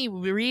 That to me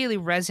really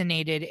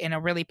resonated in a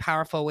really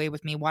powerful way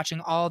with me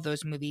watching all of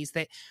those movies,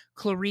 that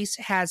Clarice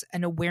has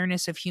an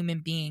awareness of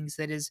human beings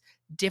that is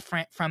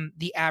different from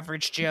the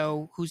average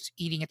Joe who's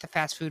eating at the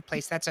fast food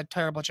place. That's a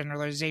terrible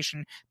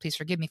generalization. Please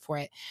forgive me for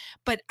it.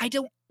 But I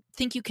don't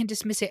think you can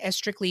dismiss it as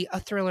strictly a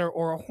thriller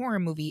or a horror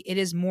movie. It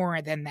is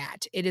more than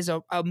that. It is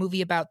a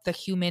movie about the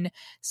human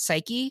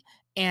psyche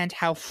and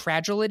how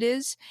fragile it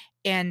is,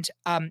 and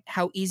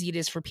how easy it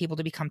is for people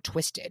to become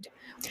twisted.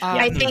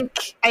 I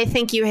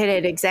think you hit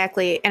it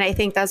exactly, and I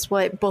think that's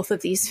what both of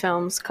these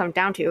films come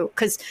down to.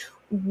 Because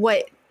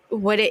what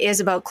it is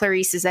about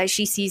Clarice is that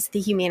she sees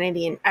the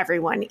humanity in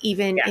everyone,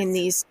 even in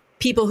these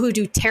people who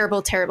do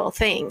terrible, terrible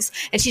things,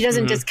 and she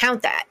doesn't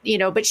discount that,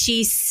 but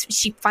she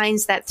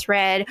finds that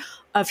thread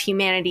of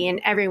humanity in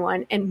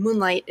everyone. And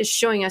Moonlight is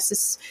showing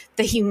us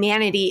the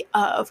humanity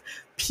of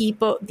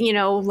people,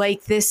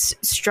 like this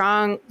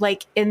strong,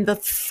 like in the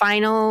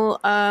final,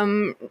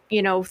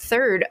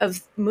 third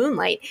of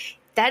Moonlight,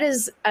 that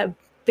is a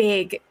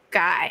big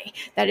guy.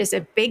 That is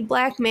a big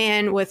black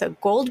man with a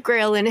gold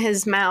grill in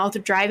his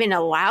mouth, driving a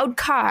loud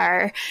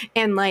car,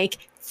 and like,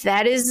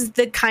 that is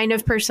the kind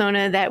of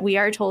persona that we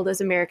are told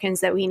as Americans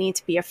that we need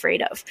to be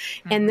afraid of.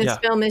 And this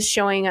film is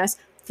showing us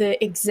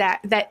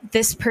that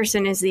this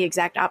person is the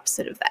exact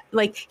opposite of that.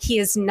 Like, he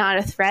is not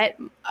a threat.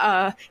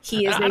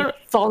 He is a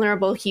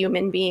vulnerable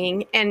human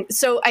being. And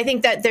so I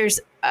think that there's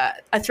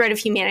a thread of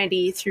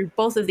humanity through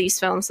both of these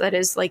films that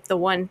is like the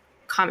one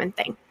common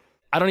thing.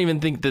 I don't even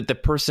think that the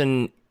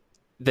person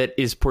that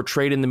is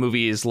portrayed in the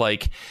movie is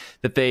like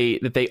that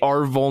they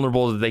are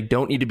vulnerable, that they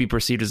don't need to be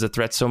perceived as a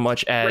threat so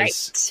much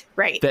as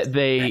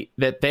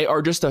that they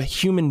are just a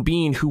human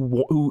being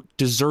who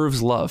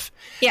deserves love,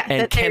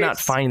 and cannot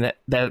find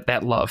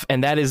that love.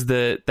 And that is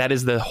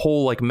the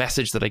whole like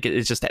message that I get.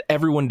 It's just that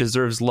everyone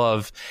deserves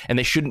love, and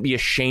they shouldn't be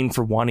ashamed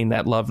for wanting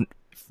that love.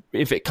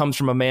 If it comes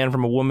from a man,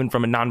 from a woman,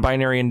 from a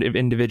non-binary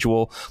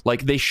individual,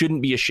 like they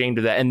shouldn't be ashamed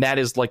of that. And that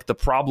is like the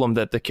problem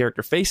that the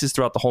character faces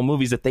throughout the whole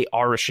movie, is that they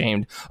are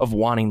ashamed of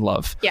wanting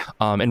love,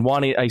 and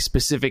wanting a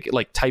specific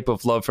like type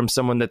of love from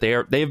someone that they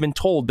have been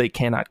told they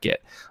cannot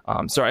get.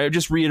 Sorry, I'm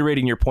just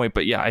reiterating your point,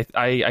 but yeah,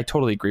 I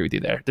totally agree with you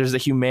there. There's a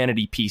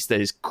humanity piece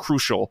that is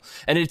crucial,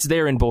 and it's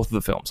there in both of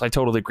the films. I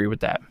totally agree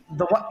with that.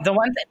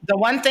 The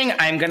one thing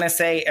I'm gonna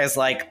say is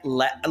like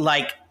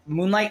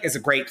Moonlight is a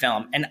great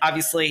film. And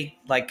obviously,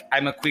 like,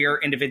 I'm a queer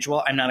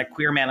individual. I'm not a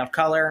queer man of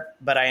color,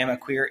 but I am a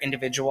queer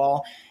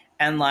individual.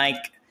 And like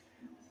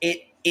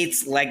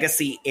its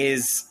legacy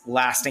is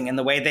lasting, and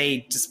the way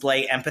they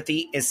display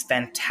empathy is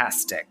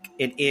fantastic.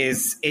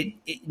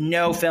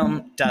 No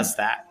film does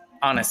that,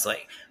 honestly.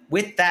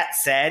 With that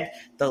said,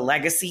 the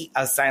legacy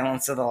of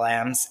Silence of the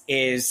Lambs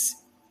is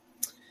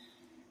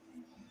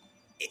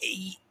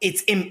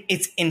it's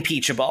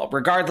impeachable,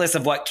 regardless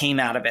of what came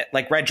out of it.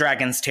 Like, Red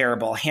Dragon's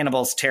terrible,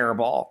 Hannibal's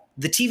terrible.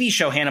 The TV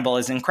show Hannibal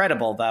is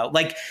incredible, though.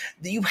 Like,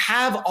 you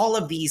have all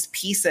of these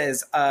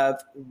pieces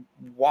of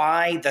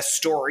why the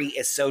story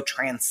is so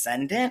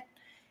transcendent.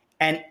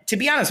 And to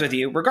be honest with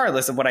you,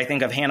 regardless of what I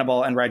think of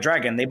Hannibal and Red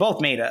Dragon, they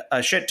both made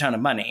a shit ton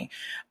of money.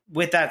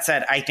 With that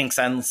said, I think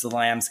Silence of the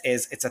Lambs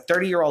it's a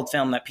 30-year-old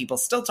film that people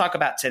still talk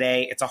about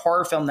today. It's a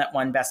horror film that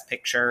won Best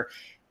Picture.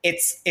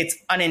 It's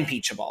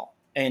unimpeachable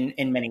in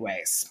many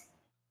ways.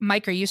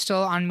 Mike, are you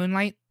still on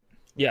Moonlight?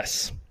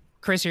 Yes.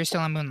 Chris, you're still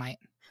on Moonlight?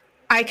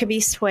 I could be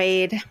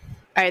swayed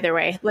either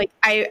way. Like,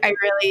 I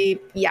really,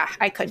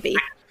 I could be.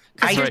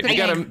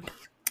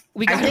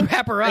 We got to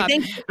wrap her up.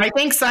 I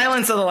think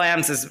Silence of the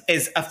Lambs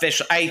is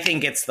official. I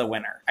think it's the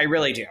winner. I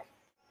really do.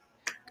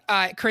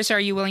 Chris, are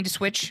you willing to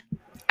switch?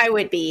 I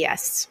would be,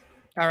 yes.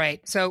 All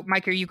right. So,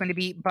 Mike, are you going to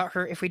be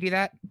butthurt if we do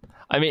that?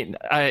 I mean,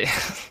 I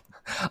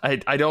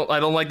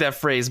don't like that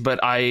phrase, but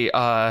I'm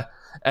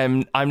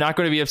not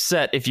going to be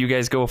upset if you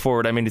guys go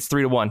forward. I mean, it's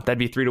 3-1. That'd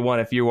be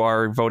 3-1 if you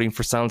are voting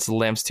for Silence of the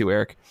Lambs too,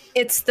 Eric.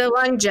 It's the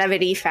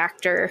longevity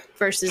factor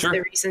versus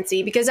the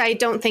recency, because I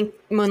don't think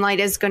Moonlight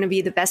is going to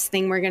be the best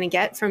thing we're going to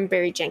get from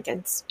Barry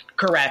Jenkins.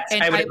 Correct.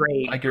 And I would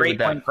agree. I agree with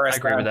that. I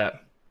agree with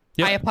that.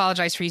 Yep. I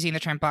apologize for using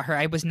the term butthurt.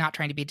 I was not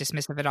trying to be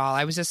dismissive at all.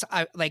 I was just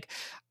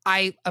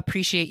I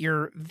appreciate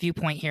your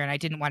viewpoint here, and I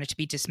didn't want it to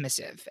be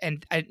dismissive.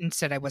 And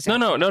instead, I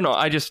wasn't. No.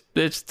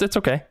 It's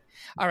okay.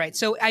 All right.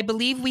 So I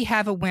believe we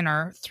have a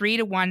winner,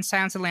 3-1,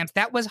 Silence of the Lambs.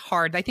 That was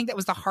hard. I think that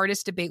was the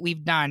hardest debate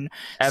we've done.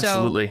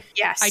 Absolutely. So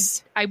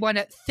yes. I want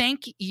to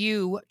thank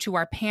you to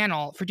our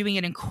panel for doing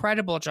an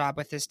incredible job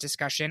with this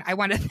discussion. I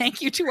want to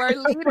thank you to our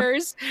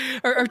leaders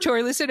or to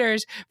our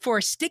listeners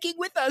for sticking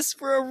with us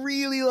for a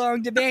really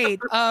long debate.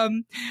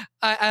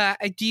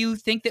 Do you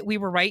think that we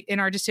were right in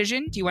our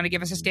decision? Do you want to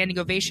give us a standing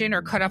ovation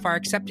or cut off our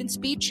acceptance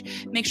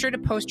speech? Make sure to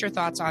post your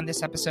thoughts on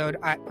this episode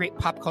at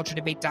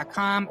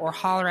greatpopculturedebate.com or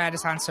holler at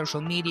us on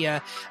social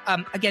media.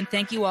 Again,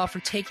 thank you all for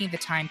taking the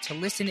time to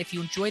listen. If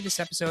you enjoyed this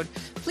episode,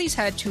 please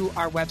head to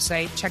our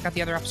website, check out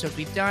the other episodes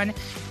we've done.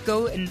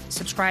 Go and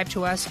subscribe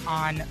to us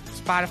on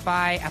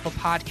Spotify, Apple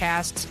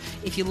Podcasts.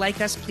 If you like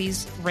us,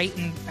 please rate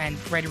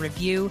and write a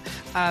review.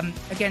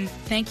 Again,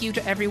 thank you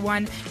to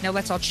everyone. Now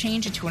let's all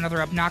change into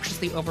another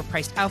obnoxiously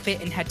overpriced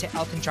outfit and head to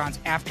Elton John's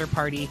after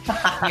party.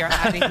 We are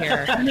out of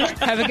here.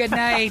 Have a good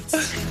night.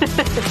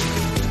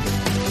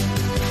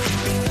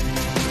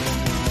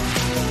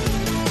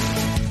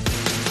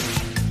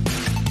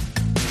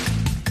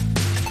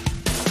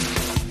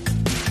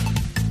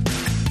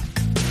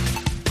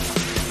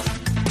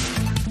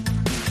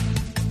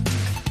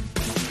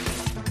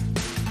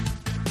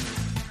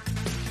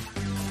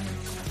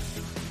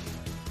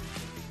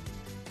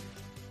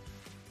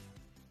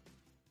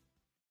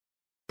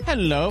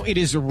 Hello, it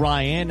is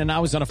Ryan, and I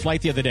was on a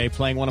flight the other day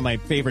playing one of my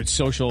favorite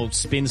social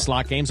spin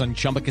slot games on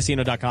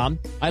ChumbaCasino.com.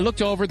 I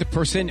looked over at the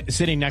person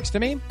sitting next to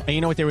me, and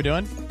you know what they were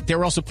doing? They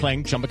were also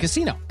playing Chumba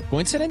Casino.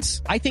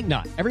 Coincidence? I think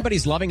not.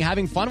 Everybody's loving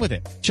having fun with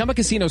it. Chumba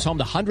Casino is home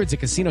to hundreds of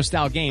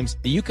casino-style games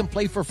that you can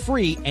play for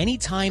free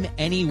anytime,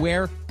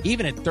 anywhere,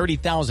 even at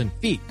 30,000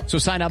 feet. So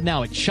sign up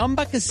now at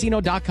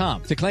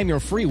ChumbaCasino.com to claim your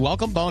free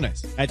welcome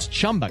bonus. That's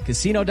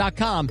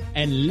ChumbaCasino.com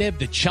and live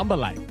the Chumba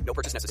life. No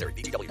purchase necessary.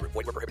 VGW. Void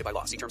where prohibited by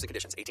law. See terms and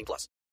conditions. 18+.